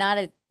 this is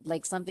not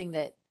something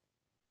that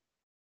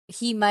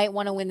he might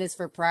want to win this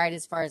for pride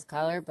as far as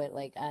Kyler, but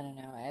like, I don't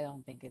know. I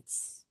don't think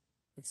it's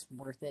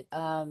worth it.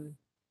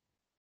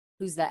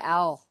 Who's the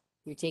owl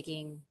you're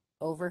taking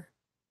over?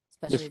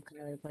 Especially if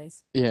Kyler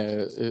plays.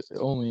 Yeah,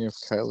 only if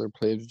Kyler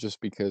plays,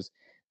 just because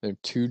there are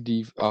two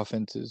deep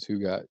offenses who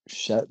got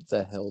shut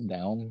the hell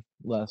down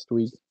last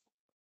week.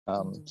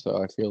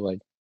 So I feel like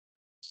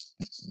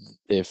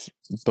if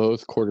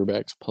both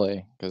quarterbacks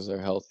play because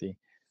they're healthy,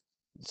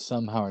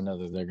 somehow or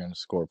another they're going to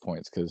score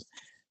points because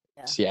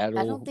Yeah. I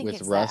Seattle don't think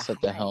with it's Russ that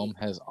at the high. helm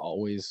has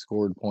always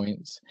scored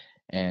points,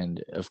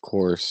 and of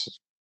course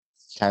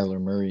Kyler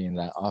Murray in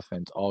that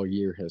offense all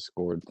year has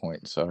scored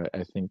points. So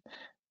I think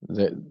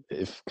that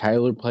if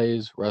Kyler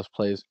plays, Russ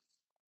plays,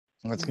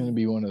 it's going to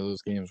be one of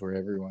those games where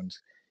everyone's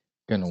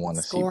going to want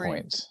to see Scoring.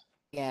 points.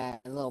 Yeah,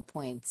 little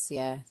points.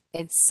 Yeah.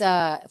 It's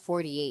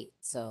 48,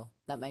 so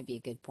that might be a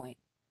good point.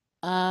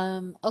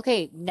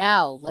 Okay,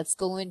 now let's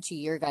go into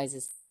your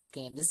guys'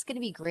 game. This is gonna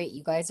be great.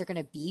 You guys are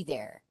gonna be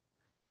there.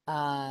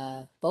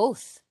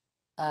 Both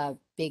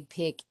Big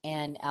Pick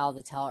and Al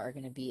Vital are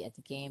gonna be at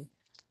the game.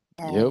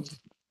 Yep. And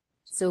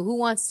so who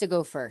wants to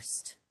go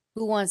first?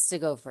 Who wants to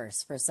go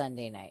first for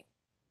Sunday night?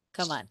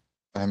 Come on.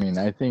 I mean,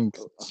 I think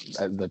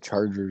the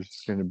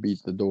Chargers going to beat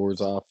the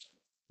doors off.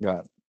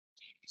 Got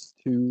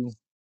two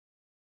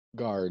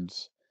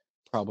guards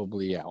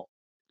probably out.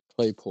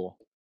 Claypool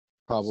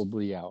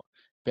probably out.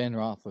 Ben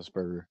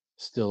Roethlisberger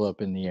still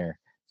up in the air.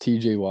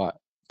 T.J. Watt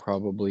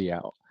probably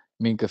out.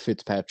 Minka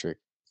Fitzpatrick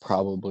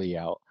probably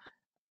out.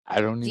 I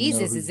don't even know Jesus,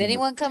 who's is going to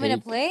anyone coming to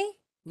take. play?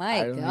 My I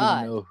don't even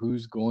God. know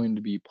who's going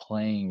to be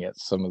playing at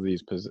some of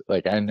these positions.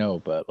 Like I know,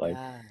 but like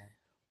God.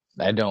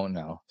 I don't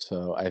know.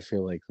 So I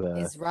feel like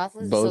Is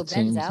Roethlisberger so both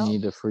Ben's teams out?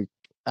 need to freak.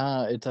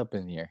 It's up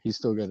in the air. He's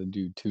still got to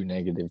do 2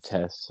 negative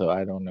tests, so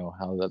I don't know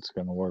how that's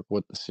going to work.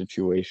 What the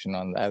situation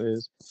on that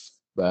is,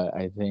 but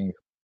I think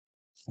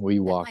we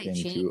That walk might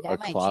change. into a That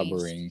might change.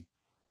 clobbering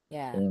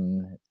Yeah.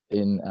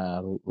 in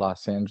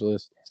Los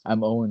Angeles.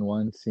 I'm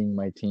 0-1 seeing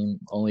my team.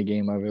 Only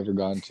game I've ever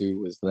gone to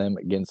was them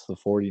against the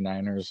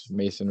 49ers.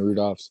 Mason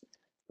Rudolph's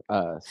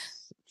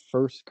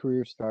first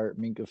career start,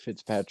 Minka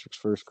Fitzpatrick's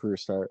first career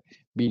start,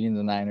 beating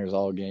the Niners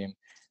all game.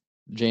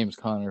 James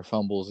Conner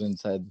fumbles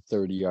inside the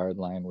 30-yard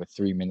line with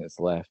 3 minutes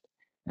left,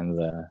 and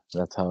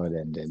that's how it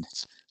ended.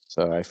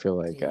 So I feel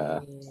like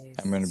I'm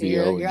going to So be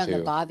you're on the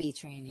 0-2. Bobby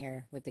train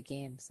here with the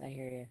games. I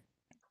hear you.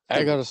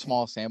 I got a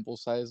small sample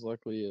size,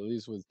 luckily, at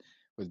least with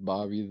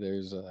Bobby.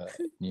 There's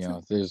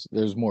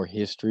there's more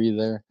history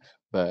there,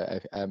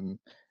 but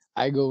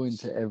I go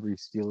into every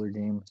Steeler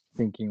game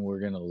thinking we're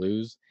gonna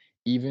lose,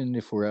 even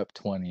if we're up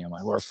 20. I'm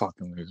like, we're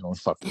fucking losing, we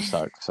fucking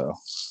suck. So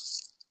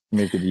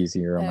make it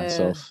easier on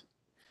myself.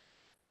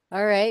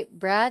 All right,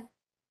 Brad.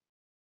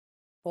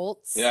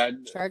 Bolts. Yeah,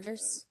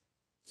 Chargers.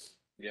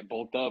 yeah,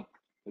 bolt up.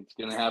 It's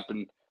gonna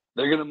happen.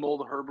 They're gonna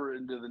mold Herbert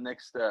into the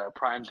next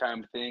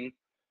primetime thing.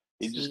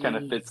 He just kind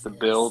of fits the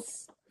build.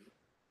 Jesus.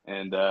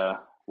 And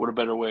what a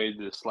better way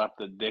to slap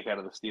the dick out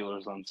of the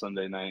Steelers on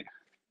Sunday night?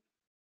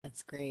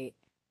 That's great.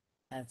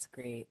 That's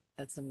great.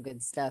 That's some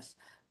good stuff.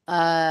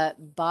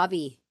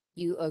 Bobby,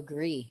 you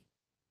agree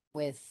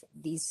with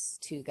these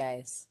two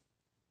guys?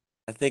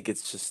 I think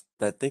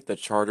the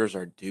Chargers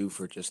are due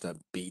for just a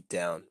beat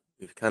down.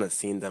 We've kind of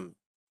seen them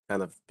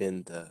kind of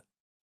been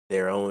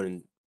their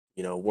own,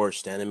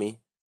 worst enemy.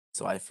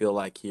 So I feel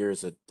like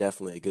here's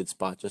definitely a good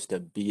spot just to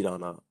beat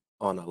on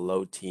a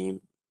low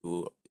team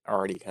who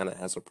already kind of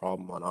has a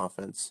problem on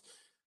offense.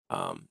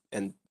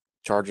 And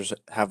Chargers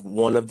have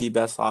one of the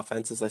best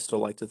offenses, I still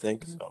like to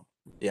think. Mhm. So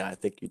yeah, I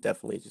think you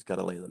definitely just got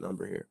to lay the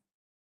number here.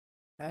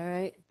 All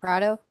right,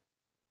 Prado,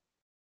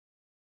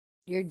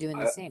 you're doing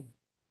the I, same.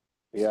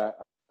 yeah,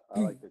 I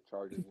like the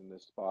Chargers in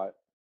this spot.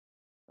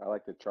 I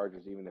like the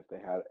Chargers even if they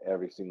had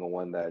every single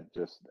one that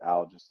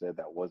Al just said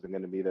that wasn't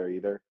going to be there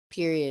either.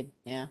 Period.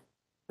 Yeah.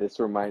 This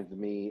reminds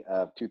me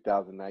of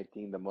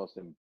 2019, the most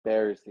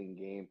embarrassing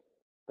game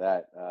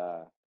that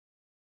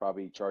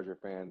probably Charger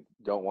fans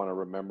don't want to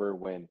remember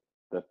when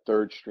the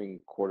third string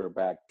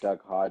quarterback, Doug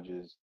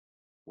Hodges,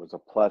 was a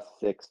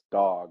 +6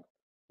 dog,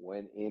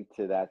 went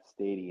into that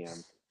stadium,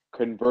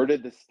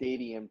 converted the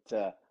stadium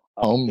to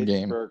a Home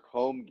game. Pittsburgh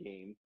home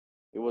game.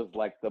 It was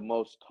like the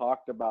most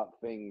talked about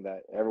thing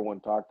that everyone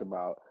talked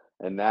about.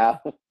 And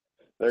now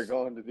they're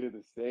going to do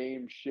the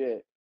same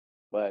shit,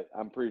 but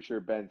I'm pretty sure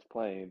Ben's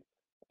playing.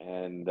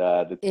 And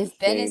it's the If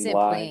Ben same isn't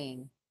line.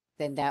 playing,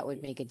 then that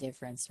would make a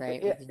difference,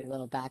 right? Yeah, With your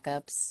little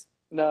backups.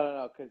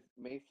 no, because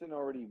Mason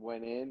already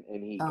went in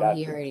and he Oh, got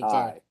he the already did.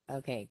 tie.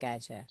 Okay,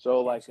 gotcha.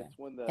 So like Gotcha. it's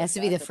when It the has to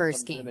be the backup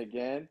first comes in game.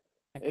 again,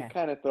 it Okay.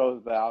 kind of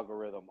throws the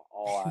algorithm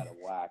all out of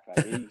whack.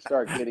 Like you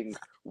start getting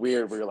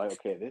weird where you're like,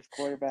 okay, this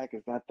quarterback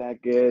is not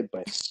that good,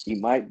 but he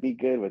might be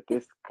good with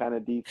this kind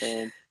of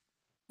defense.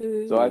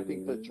 So I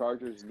think the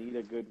Chargers need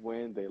a good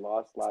win. They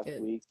lost It's last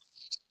good. week.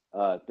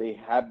 They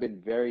have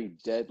been very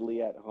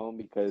deadly at home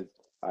because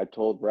I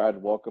told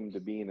Brad, welcome to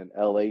being an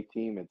LA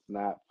team. It's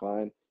not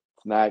fun.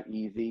 It's not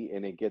easy,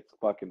 and it gets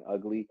fucking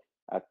ugly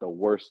at the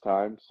worst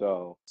time.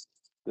 So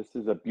this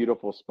is a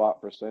beautiful spot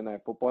for Sunday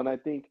Night Football, and I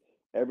think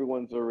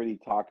everyone's already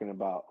talking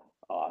about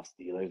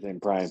Steelers in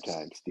prime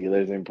time,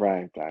 Steelers in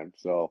prime time.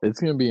 So It's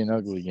going to be an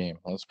ugly game.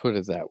 Let's put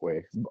it that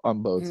way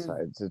on both Mm.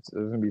 sides. There's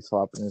going to be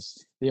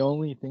sloppiness. The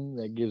only thing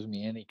that gives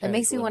me any That kind of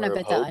makes me want to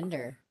glimmer of bet the hope,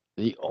 under.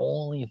 the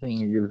only thing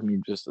that gives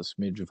me just a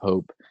smidge of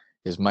hope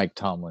is Mike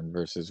Tomlin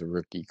versus a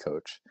rookie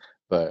coach.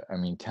 But, I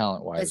mean, But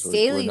talent-wise, we're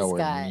Staley's nowhere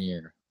got,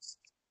 near.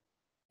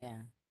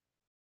 yeah.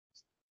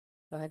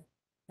 Go ahead.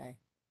 Sorry.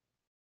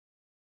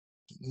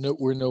 No,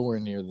 we're nowhere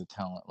near the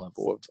talent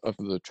level of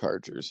the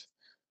Chargers.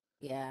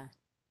 Yeah.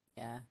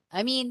 Yeah.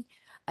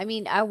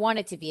 I want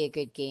it to be a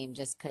good game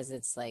just because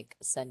it's like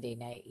Sunday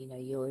night. You know,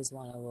 you always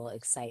want a little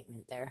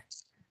excitement there.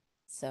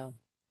 So,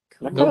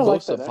 I No, kind of cool.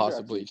 like Bosa that under after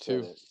possibly you said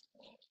too. it.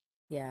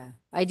 Yeah.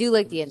 I do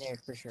like the under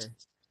for sure.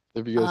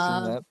 Have you guys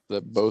seen Um,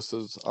 that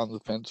Bosa's on the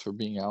fence for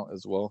being out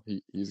as well?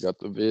 He's got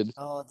the vid.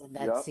 oh, then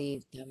Yep.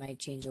 that might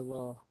change a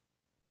little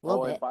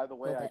Oh, and bit. by the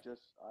way, Little I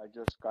bit.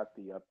 just got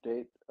the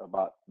update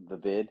about the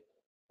vid.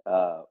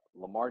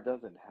 Lamar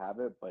doesn't have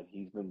it, but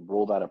he's been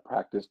ruled out of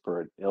practice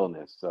for an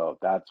illness. So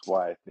that's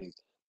why I think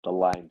the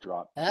line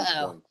dropped 2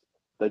 Uh-oh. points.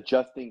 The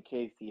just in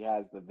case he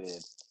has the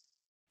vid.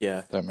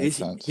 Yeah, That makes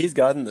sense. he's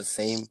gotten the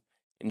same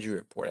injury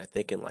report, I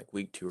think, in like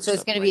week 2 or So it's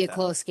something going to be like a that.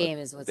 close But game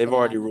is what's they've going to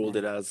already happen ruled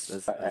there. it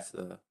as I a I think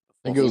full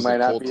it He was a might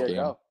not Colts be a game.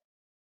 go.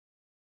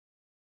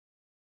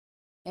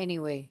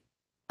 Anyway,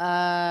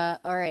 all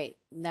right.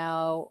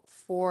 Now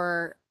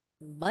for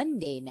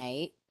Monday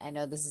night, I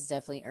know this is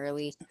definitely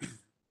early.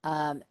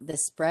 The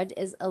spread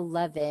is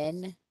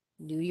 11.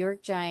 New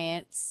York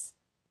Giants.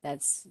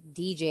 That's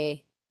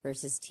DJ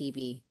versus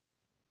TB.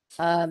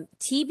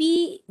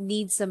 TB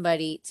needs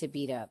somebody to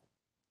beat up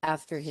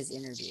after his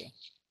interview.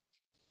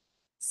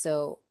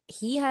 So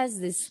he has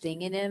this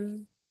thing in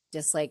him,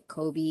 just like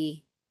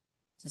Kobe,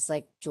 just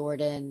like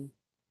Jordan,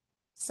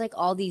 just like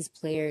all these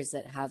players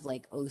that have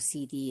like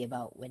OCD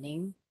about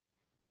winning.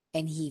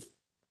 And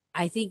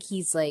I think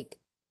he's like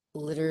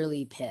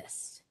literally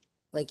pissed.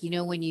 Like, you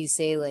know, when you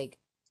say, like,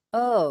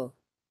 oh,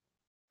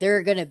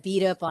 they're gonna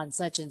beat up on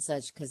such and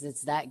such because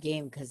it's that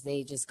game because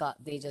they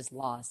just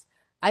lost.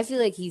 I feel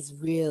like he's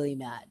really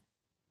mad.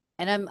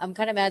 And I'm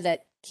kind of mad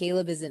that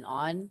Caleb isn't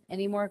on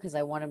anymore because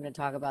I want him to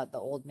talk about the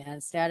old man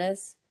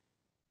status.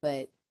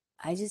 But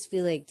I just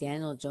feel like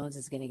Daniel Jones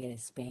is gonna get a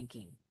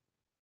spanking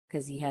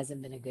because he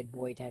hasn't been a good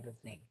boy type of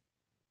thing.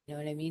 You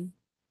know what I mean?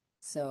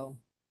 So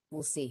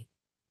we'll see.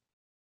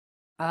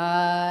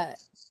 Uh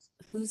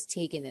who's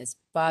taking this?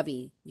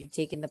 Bobby, you're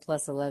taking the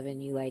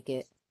 +11, you like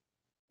it.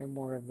 You're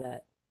more of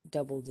that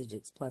double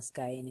digits plus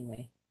guy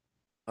anyway.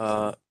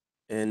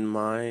 in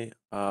my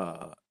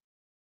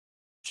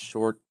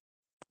short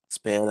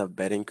span of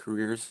betting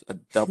careers, a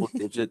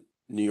double-digit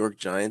New York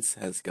Giants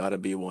has got to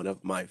be one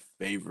of my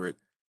favorite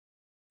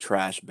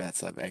trash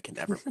bets I can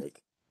ever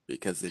make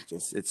because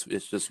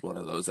it's just one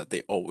of those that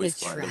they always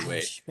The find a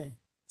way. trash.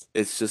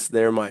 It's just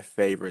they're my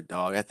favorite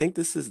dog. I think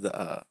this is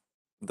the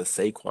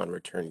Saquon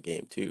return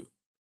game too,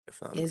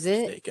 if I'm not Is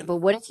it? mistaken. But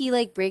what if he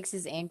like breaks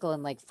his ankle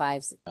in like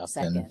 5 Nothing.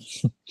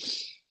 seconds?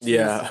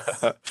 Yeah,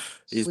 Jesus.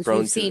 he's Which prone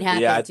we've to seen it.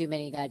 happen too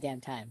many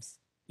goddamn times.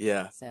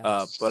 Yeah.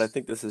 So But I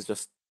think this is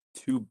just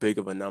too big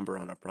of a number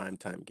on a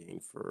primetime game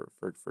for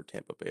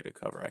Tampa Bay to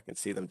cover. I can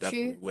see them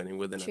definitely winning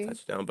within a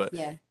touchdown, but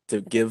Yeah, to I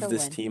think give they'll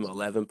this win. team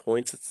 11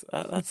 points,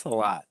 that's a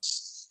lot.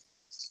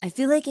 I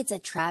feel like it's a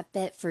trap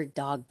bet for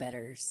dog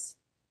bettors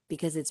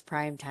because it's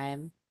prime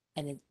time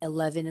and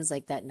 11 is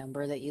like that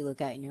number that you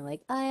look at and you're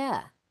like, oh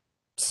yeah,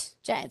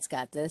 Giants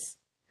got this.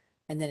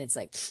 And then it's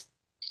like,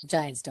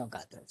 Giants don't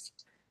got this.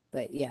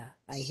 But yeah,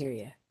 I hear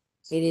you.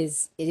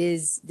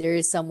 There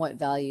is somewhat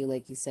value,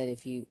 like you said,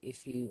 if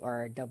you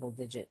are a double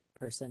digit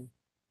person.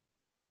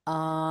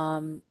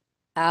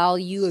 Al,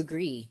 you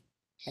agree,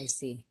 I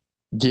see.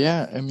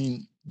 Yeah, I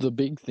mean, the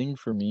big thing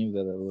for me that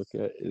I look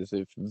at is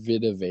if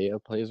Vita Vea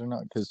plays or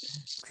not,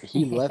 because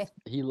he left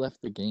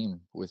the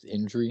game with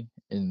injury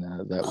in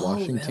that Oh,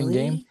 Washington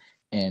game, really?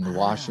 and Wow.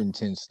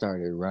 Washington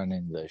started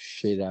running the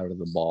shit out of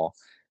the ball.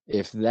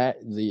 If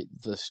the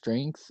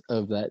strength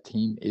of that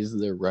team is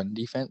their run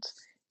defense,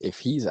 if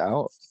he's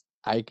out,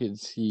 I could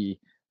see.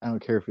 I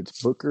don't care if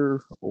it's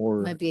Booker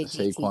or Might be a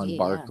Saquon GTD, yeah.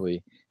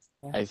 Barkley.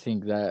 Yeah. I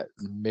think that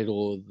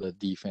middle of the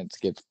defense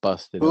gets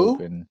busted Who?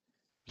 open.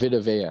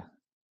 Vita Vea.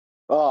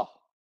 Oh,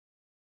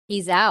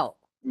 He's out.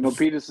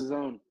 Milpitas'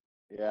 own.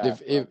 yeah.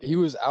 If he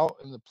was out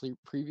in the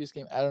previous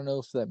game, I don't know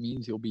if that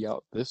means he'll be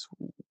out this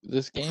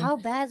game. How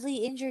badly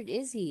injured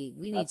is he?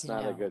 We need That's to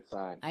not know. a good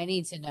sign. I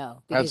need to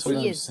know That's because what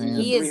he I'm is saying.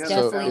 he is 300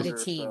 definitely the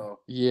pounder, team. so-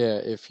 Yeah,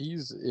 if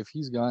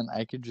he's gone,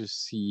 I could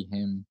just see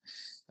him.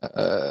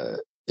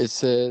 It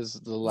says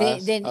the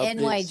last Then update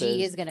NYG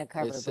says, is gonna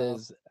cover. it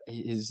says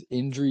his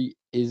injury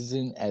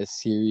isn't as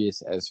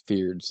serious as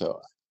feared. So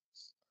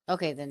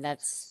okay, then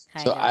that's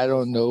kind so of. I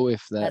don't know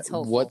if That's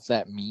what hopeful.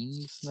 that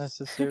means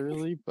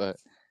necessarily, but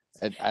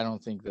I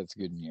don't think that's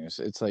good news.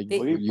 It's like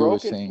Well, he you were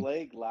broke his saying.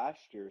 leg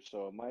last year,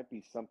 so it might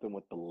be something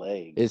with the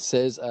leg. It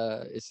says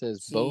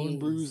bone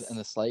bruise Jeez. and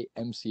a slight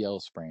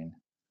MCL sprain.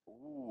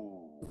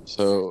 Ooh.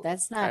 So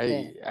That's not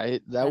good.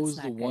 that That's was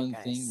the not good, one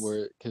thing guys.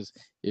 where, because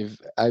if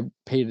I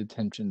paid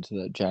attention to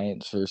the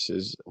Giants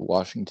versus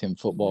Washington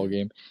football Mhm.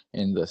 game,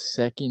 and the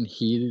second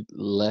he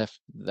left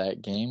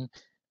that game,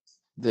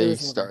 they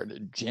was over.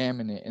 started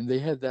jamming it, and they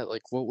had that,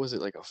 like, what was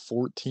it, like a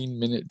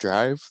 14-minute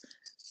drive?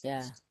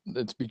 Yeah.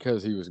 That's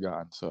because he was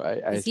gone. So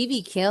Cause he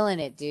be killing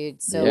it,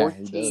 dude. So yeah,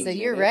 he does. so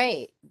you're minutes?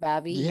 right,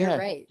 Bobby. You're Yeah,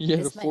 right. he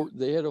had This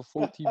they had a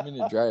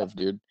 14-minute drive,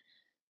 dude.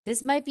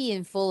 this might be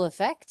in full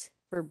effect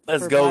for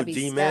Let's go, Bobby's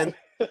D-man.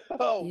 stat.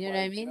 Oh You know my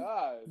what I mean?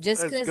 God.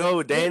 Just Let's because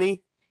go,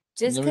 Danny.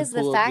 just Let me because the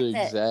pull up fact the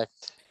that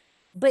exact.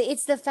 but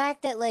it's the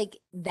fact that like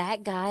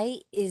that guy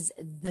is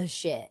the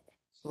shit.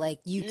 Like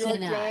you New York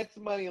cannot. Giants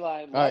money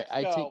line. All right,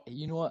 Let's go.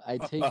 you know what? I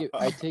take it.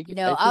 I take it.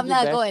 No, I take I'm it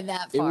not back. going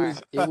that It far.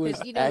 was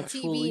Because you know TB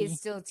actually is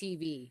still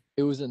TB.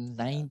 it was a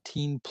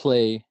 19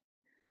 play.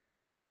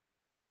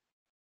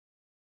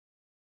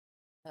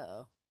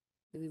 Uh-oh.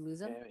 Did we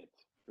lose him? Damn it.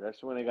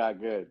 That's when it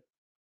got good.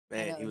 I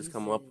Man, know, he was he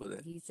coming said up with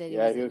it. He said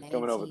Yeah, it he was was a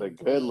coming up with a 19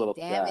 good play. little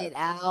Damn stat. it,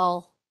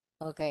 Al.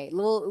 Okay,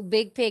 little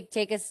big pick.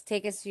 Take us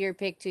to your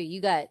pick too.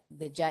 You got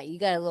you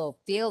got a little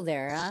feel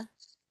there, huh?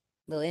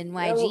 Little Yeah,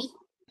 NYG. little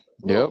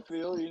Yep.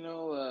 feel, you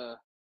know.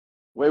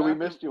 Wait, we Falcons-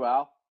 missed you,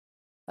 Al.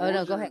 Oh what no,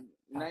 was go your ahead.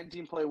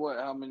 19 play what?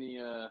 How many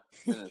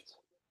minutes?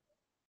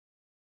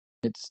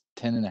 It's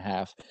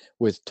 10.5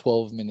 with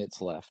 12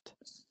 minutes left.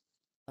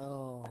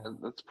 Oh.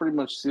 That's pretty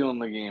much sealing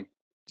the game.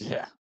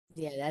 Yeah.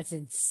 Yeah, that's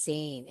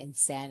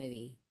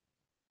insanity.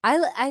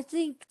 I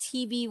think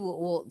TB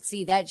will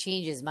see that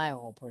changes my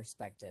whole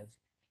perspective.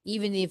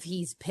 Even if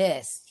he's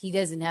pissed, he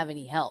doesn't have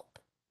any help.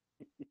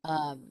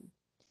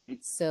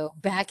 So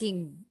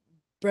backing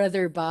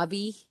brother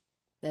Bobby,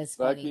 that's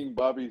funny. Backing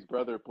Bobby's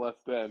brother plus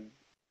 10.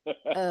 Who's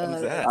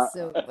Oh, that? that's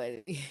so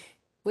funny.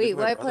 Wait,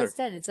 my why brother? plus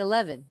 10? It's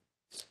 11.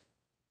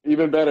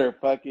 Even better,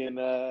 fucking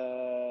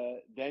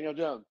Daniel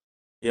Jones.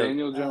 Yeah,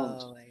 Daniel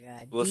Jones. Oh my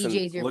God. listen,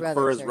 DJ's your look brother,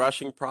 for his sir.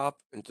 rushing prop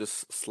and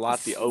just slot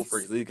the over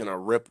because he's gonna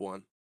rip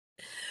one.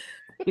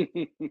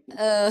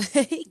 Oh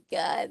my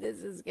God, this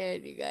is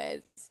good, you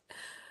guys.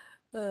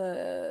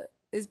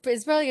 It's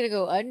probably gonna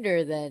go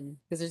under then,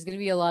 because there's gonna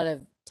be a lot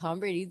of Tom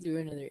Brady threw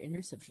another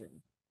interception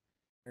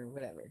or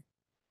whatever.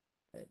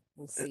 But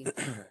we'll see.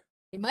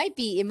 It might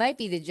be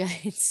the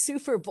Giants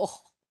Super Bowl.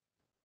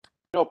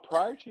 No,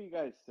 prior to you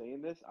guys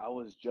saying this, I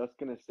was just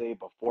gonna say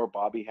before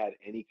Bobby had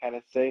any kind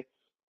of say,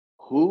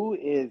 who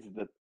is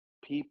the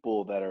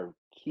people that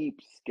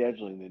keep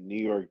scheduling the New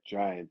York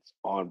Giants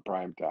on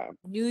prime time?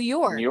 New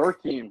York. New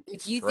York team.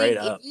 If you Straight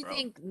think up,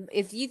 bro.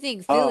 if you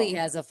think Philly Oh.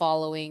 has a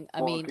following,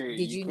 I Well, mean, okay,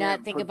 did you can't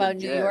not think put the about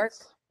New York?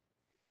 Jets.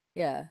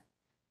 Yeah. You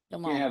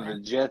Come can't on, have man.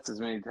 the Jets as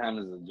many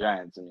times as the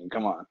Giants. I mean,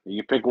 come on.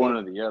 You can pick one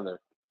or the other.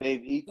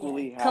 They've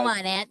equally Come had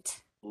on,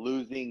 Ant.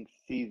 losing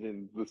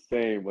seasons the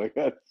same. Like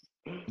that's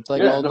It's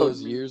like Yeah, all no,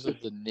 those I mean- years of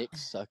the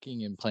Knicks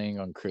sucking and playing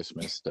on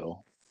Christmas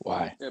still.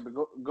 Why? Yeah, but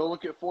go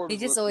look at Forbes. They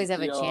just list always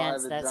and have see a how high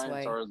chance, the that's Giants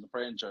why. are as the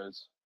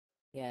franchise.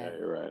 Yeah. yeah,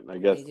 you're right. I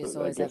guess They just I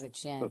always guess have a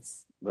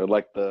chance. they're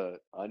like the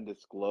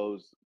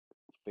undisclosed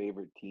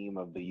favorite team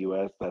of the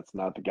U.S. That's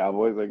not the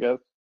Cowboys, I guess.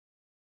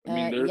 I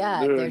mean,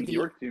 Yeah, they're they're a New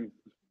York team.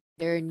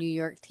 They're a New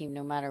York team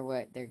no matter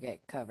what, they get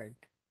covered.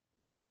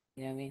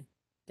 You know what I mean?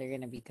 they're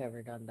going to be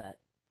covered on that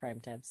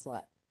primetime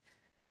slot.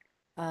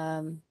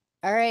 All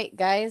right,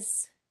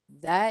 guys,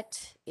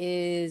 that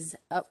is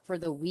up for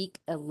the week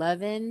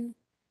 11.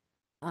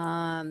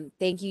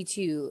 Thank you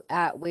to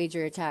at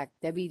Wager Attack,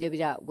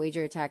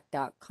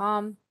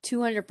 www.wagerattack.com.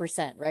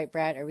 200%, right,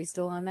 Brad? Are we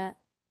still on that?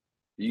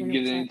 You can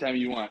get it 200%? anytime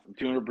you want.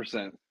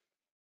 200%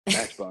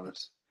 match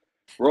bonus.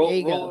 There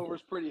you go.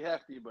 Rollover's pretty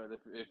hefty, but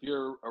if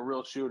you're a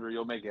real shooter,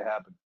 you'll make it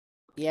happen.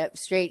 Yep,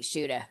 straight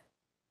shooter.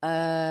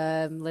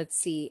 Let's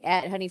see.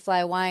 At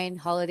Honeyfly Wine,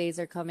 holidays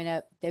are coming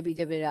up.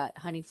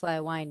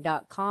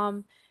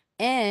 www.honeyflywine.com.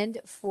 And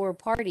for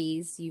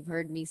parties, you've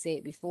heard me say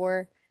it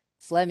before,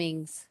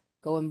 Fleming's.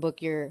 Go and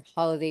book your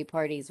holiday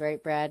parties,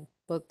 right, Brad?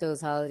 Book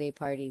those holiday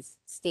parties.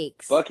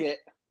 Steaks. Bucket.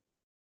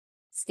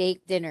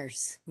 Steak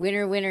dinners.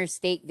 Winner,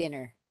 steak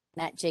dinner,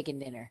 not chicken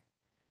dinner.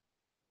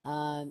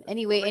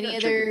 Anyway, any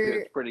other?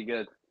 It's pretty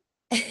good.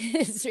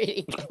 It's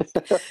really good.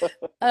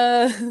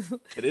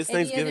 It is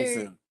any Thanksgiving other-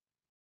 soon.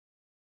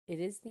 It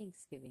is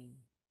Thanksgiving.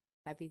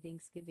 Happy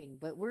Thanksgiving.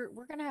 But we're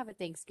gonna have a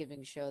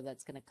Thanksgiving show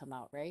that's gonna come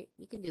out, right?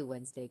 You can do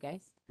Wednesday,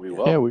 guys. We Yeah,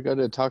 will. we got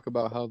to talk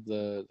about how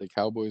the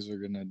Cowboys are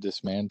going to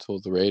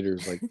dismantle the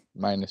Raiders like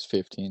minus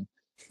 15.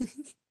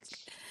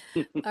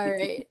 All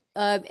right.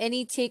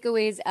 Any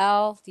takeaways,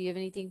 Al? Do you have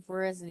anything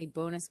for us? Any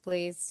bonus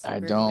plays? I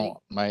for don't.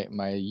 everybody?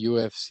 My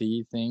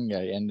UFC thing,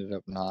 I ended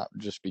up not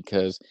just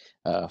because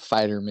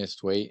fighter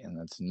missed weight, and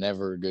that's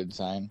never a good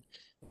sign.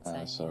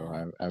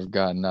 So I've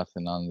got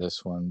nothing on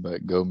this one,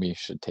 but go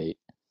Misha Tate.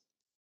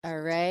 All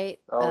right.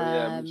 Oh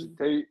yeah, Misha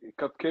Tate,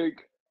 cupcake.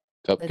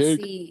 Let's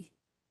Cupcake. see.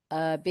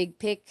 Big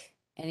pick.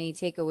 Any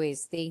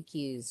takeaways? Thank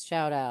yous,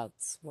 shout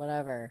outs,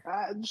 whatever.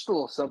 Just a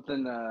little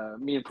something.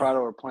 Me and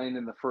Prado are playing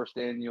in the first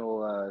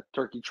annual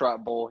Turkey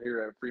Trot Bowl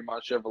here at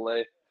Fremont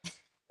Chevrolet,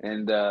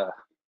 and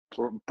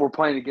we're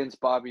playing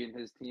against Bobby and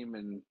his team,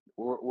 and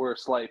we're a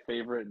slight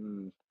favorite.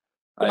 And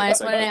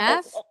Minus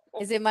 1.5?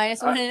 Is it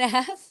minus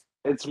 1.5?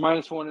 It's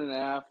minus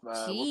 1.5. We're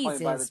playing by the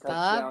Jesus, Bob.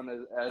 touchdown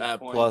as That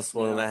points, plus you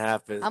know.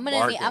 1.5 is I'm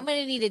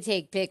gonna need to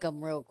take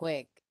Pick'em real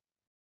quick.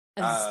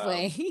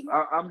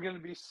 I'm gonna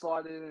be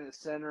slotted in at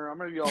center. I'm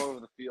gonna be all over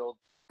the field.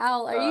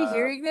 Al, are you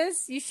hearing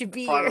this? You should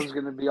be here. Prado's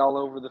gonna be all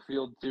over the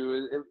field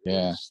too.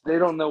 Yeah. They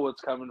don't know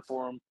what's coming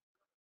for them.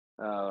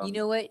 You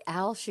know what?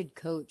 Al should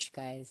coach,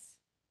 guys.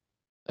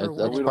 That's we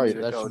don't probably need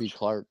a that should be coach.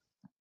 Clark.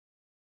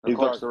 He's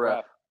Clark's our the ref.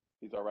 ref.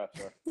 He's our ref,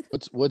 sir.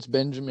 What's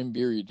Benjamin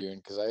Beery doing?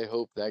 Because I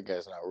hope that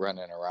guy's not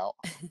running a route.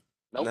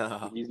 Nope,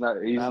 No. he's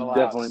not. He's Not allowed.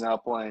 definitely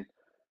not playing.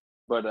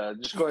 But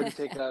just go ahead and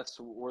take us.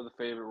 We're the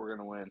favorite. We're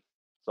gonna win.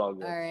 It's all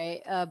good. All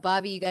right.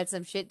 Bobby, you got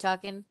some shit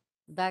talking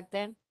back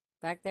there?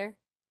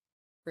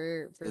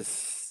 For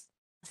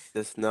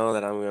Just know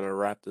that I'm gonna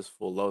wrap this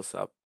full los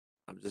up.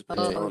 I've just been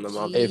telling them.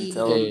 I've geez. been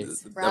telling Hey, them. who's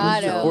the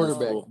Prado.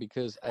 quarterback?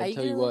 Because Are I you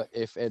tell you gonna- what,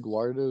 if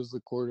Eduardo's the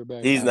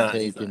quarterback, He's I'm not,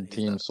 he's taking not, he's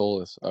Team not.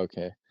 Solus.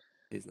 Okay.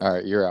 He's All not.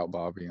 right, you're out,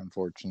 Bobby,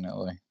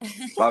 unfortunately.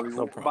 Bobby,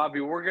 No problem. Bobby,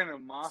 we're gonna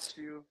moss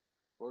you.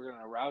 We're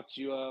gonna route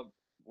you up.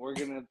 We're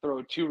gonna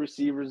throw 2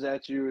 receivers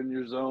at you in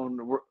your zone.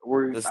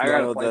 Just I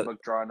got a know that-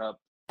 playbook drawn up.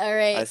 All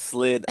right. I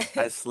slid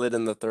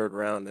in the third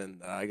round,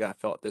 and I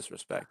felt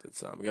disrespected.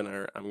 So I'm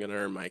gonna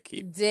earn my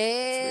keep.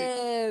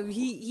 Damn,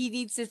 he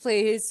needs to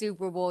play his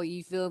Super Bowl.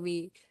 You feel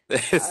me?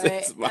 This All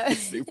right. is my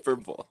Super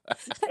Bowl.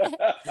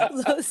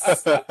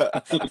 Los-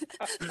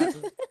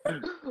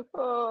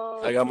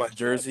 I got my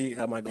jersey,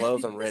 got my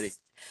gloves. I'm ready.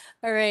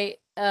 All right,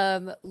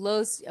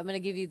 Los, I'm gonna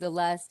give you the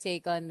last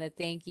take on the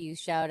thank you,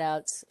 shout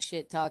outs,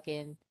 shit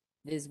talking.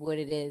 It is what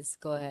it is.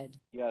 Go ahead.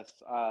 Yes,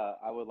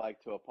 I would like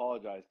to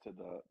apologize to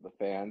the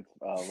fans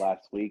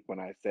last week when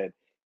I said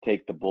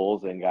take the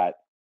Bulls and got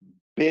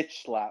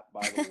bitch slapped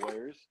by the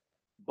Warriors.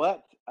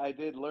 But I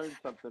did learn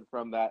something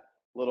from that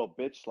little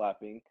bitch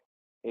slapping.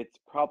 It's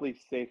probably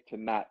safe to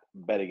not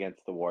bet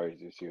against the Warriors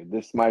this year.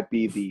 This might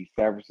be the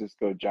San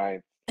Francisco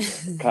Giants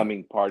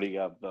coming party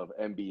of the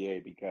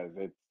NBA because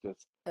it's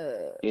just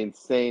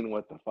insane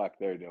what the fuck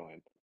they're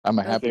doing. I'm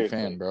a happy Seriously.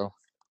 fan, bro.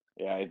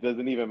 Yeah, it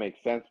doesn't even make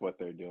sense what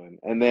they're doing.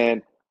 And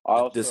then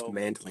also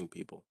Dismantling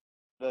people.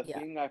 the Yeah.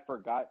 thing I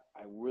forgot,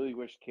 I really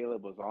wish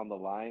Caleb was on the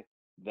line.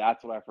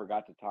 That's what I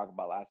forgot to talk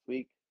about last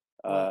week.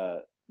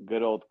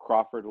 Good old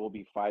Crawford will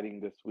be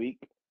fighting this week.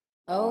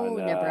 Oh, on,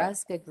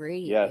 Nebraska,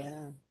 great. yes.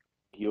 Yeah.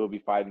 He will be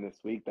fighting this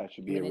week. That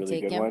should be You a gonna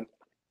really take good him? one.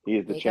 He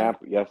is the Take him? champ.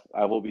 Yes,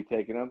 I will be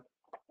taking him.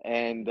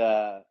 And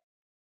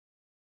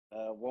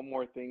one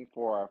more thing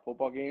for our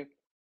football game.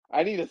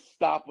 I need to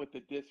stop with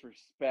the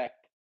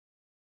disrespect.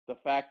 The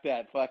fact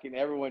that fucking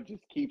everyone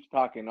just keeps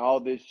talking all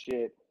this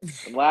shit.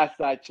 And last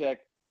I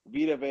checked,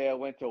 Vita Vea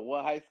went to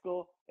what high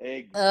school?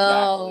 Exactly.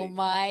 Oh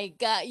my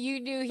God. You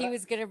knew he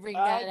was gonna bring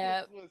I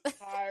that up. just was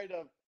tired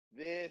of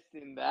this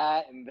and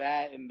that and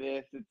that and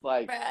this. It's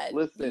like, Brad,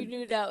 listen, you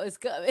knew that was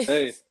coming.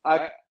 Hey,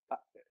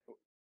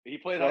 he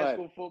played Go high ahead.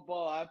 school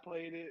football. I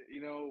played it.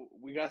 You know,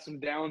 we got some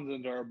downs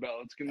under our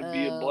belt. It's gonna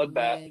be a Oh, bloodbath.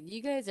 man,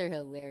 you guys are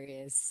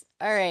hilarious.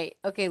 All right.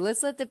 Okay,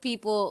 let's let the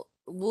people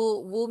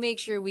we'll make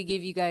sure we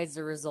give you guys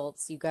the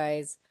results, you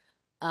guys.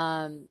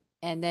 And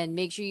then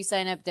make sure you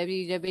sign up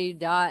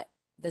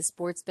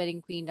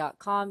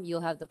thesportsbettingqueen.com.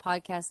 You'll have the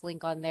podcast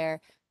link on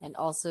there and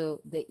also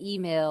the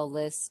email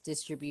list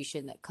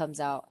distribution that comes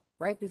out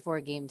right before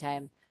game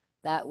time.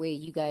 That way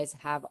you guys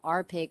have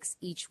our picks,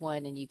 each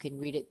one, and you can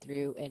read it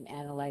through and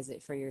analyze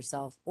it for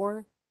yourself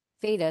or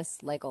fade us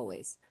like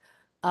always.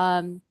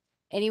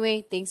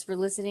 Anyway, thanks for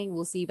listening.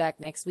 We'll see you back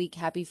next week.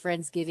 Happy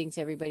Friendsgiving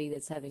to everybody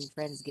that's having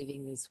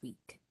Friendsgiving this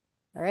week.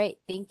 All right.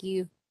 Thank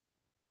you.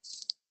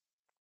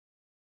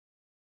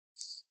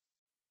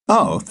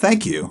 Oh,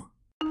 thank you.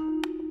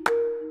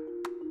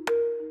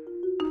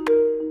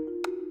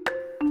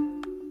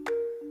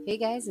 Hey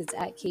guys, it's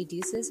at K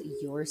Deuces,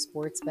 your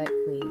sports bet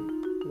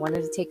queen.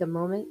 Wanted to take a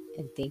moment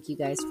and thank you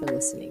guys for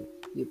listening.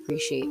 We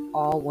appreciate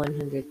all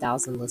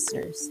 100,000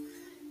 listeners.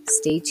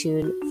 Stay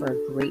tuned for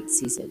a great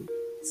season.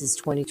 This is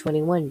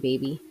 2021,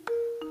 baby.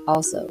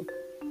 Also,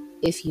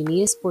 if you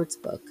need a sports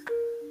book,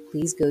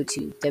 please go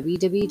to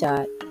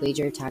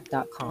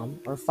www.wagerattack.com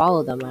or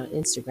follow them on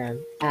Instagram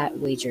at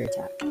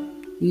wagerattack.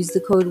 Use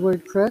the code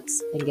word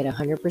Crooks and get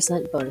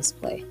 100% bonus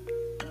play.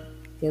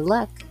 Good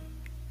luck.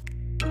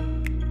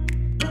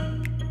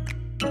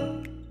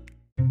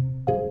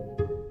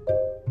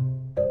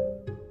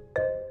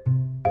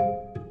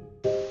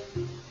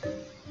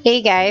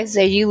 Hey guys,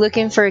 are you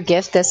looking for a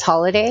gift this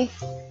holiday?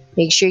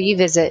 Make sure you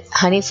visit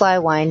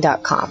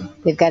honeyflywine.com.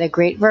 They've got a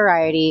great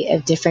variety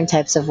of different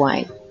types of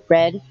wine,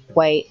 red,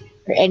 white,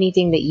 or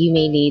anything that you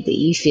may need that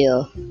you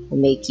feel will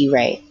make you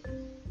right.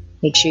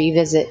 Make sure you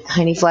visit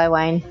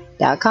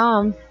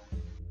honeyflywine.com.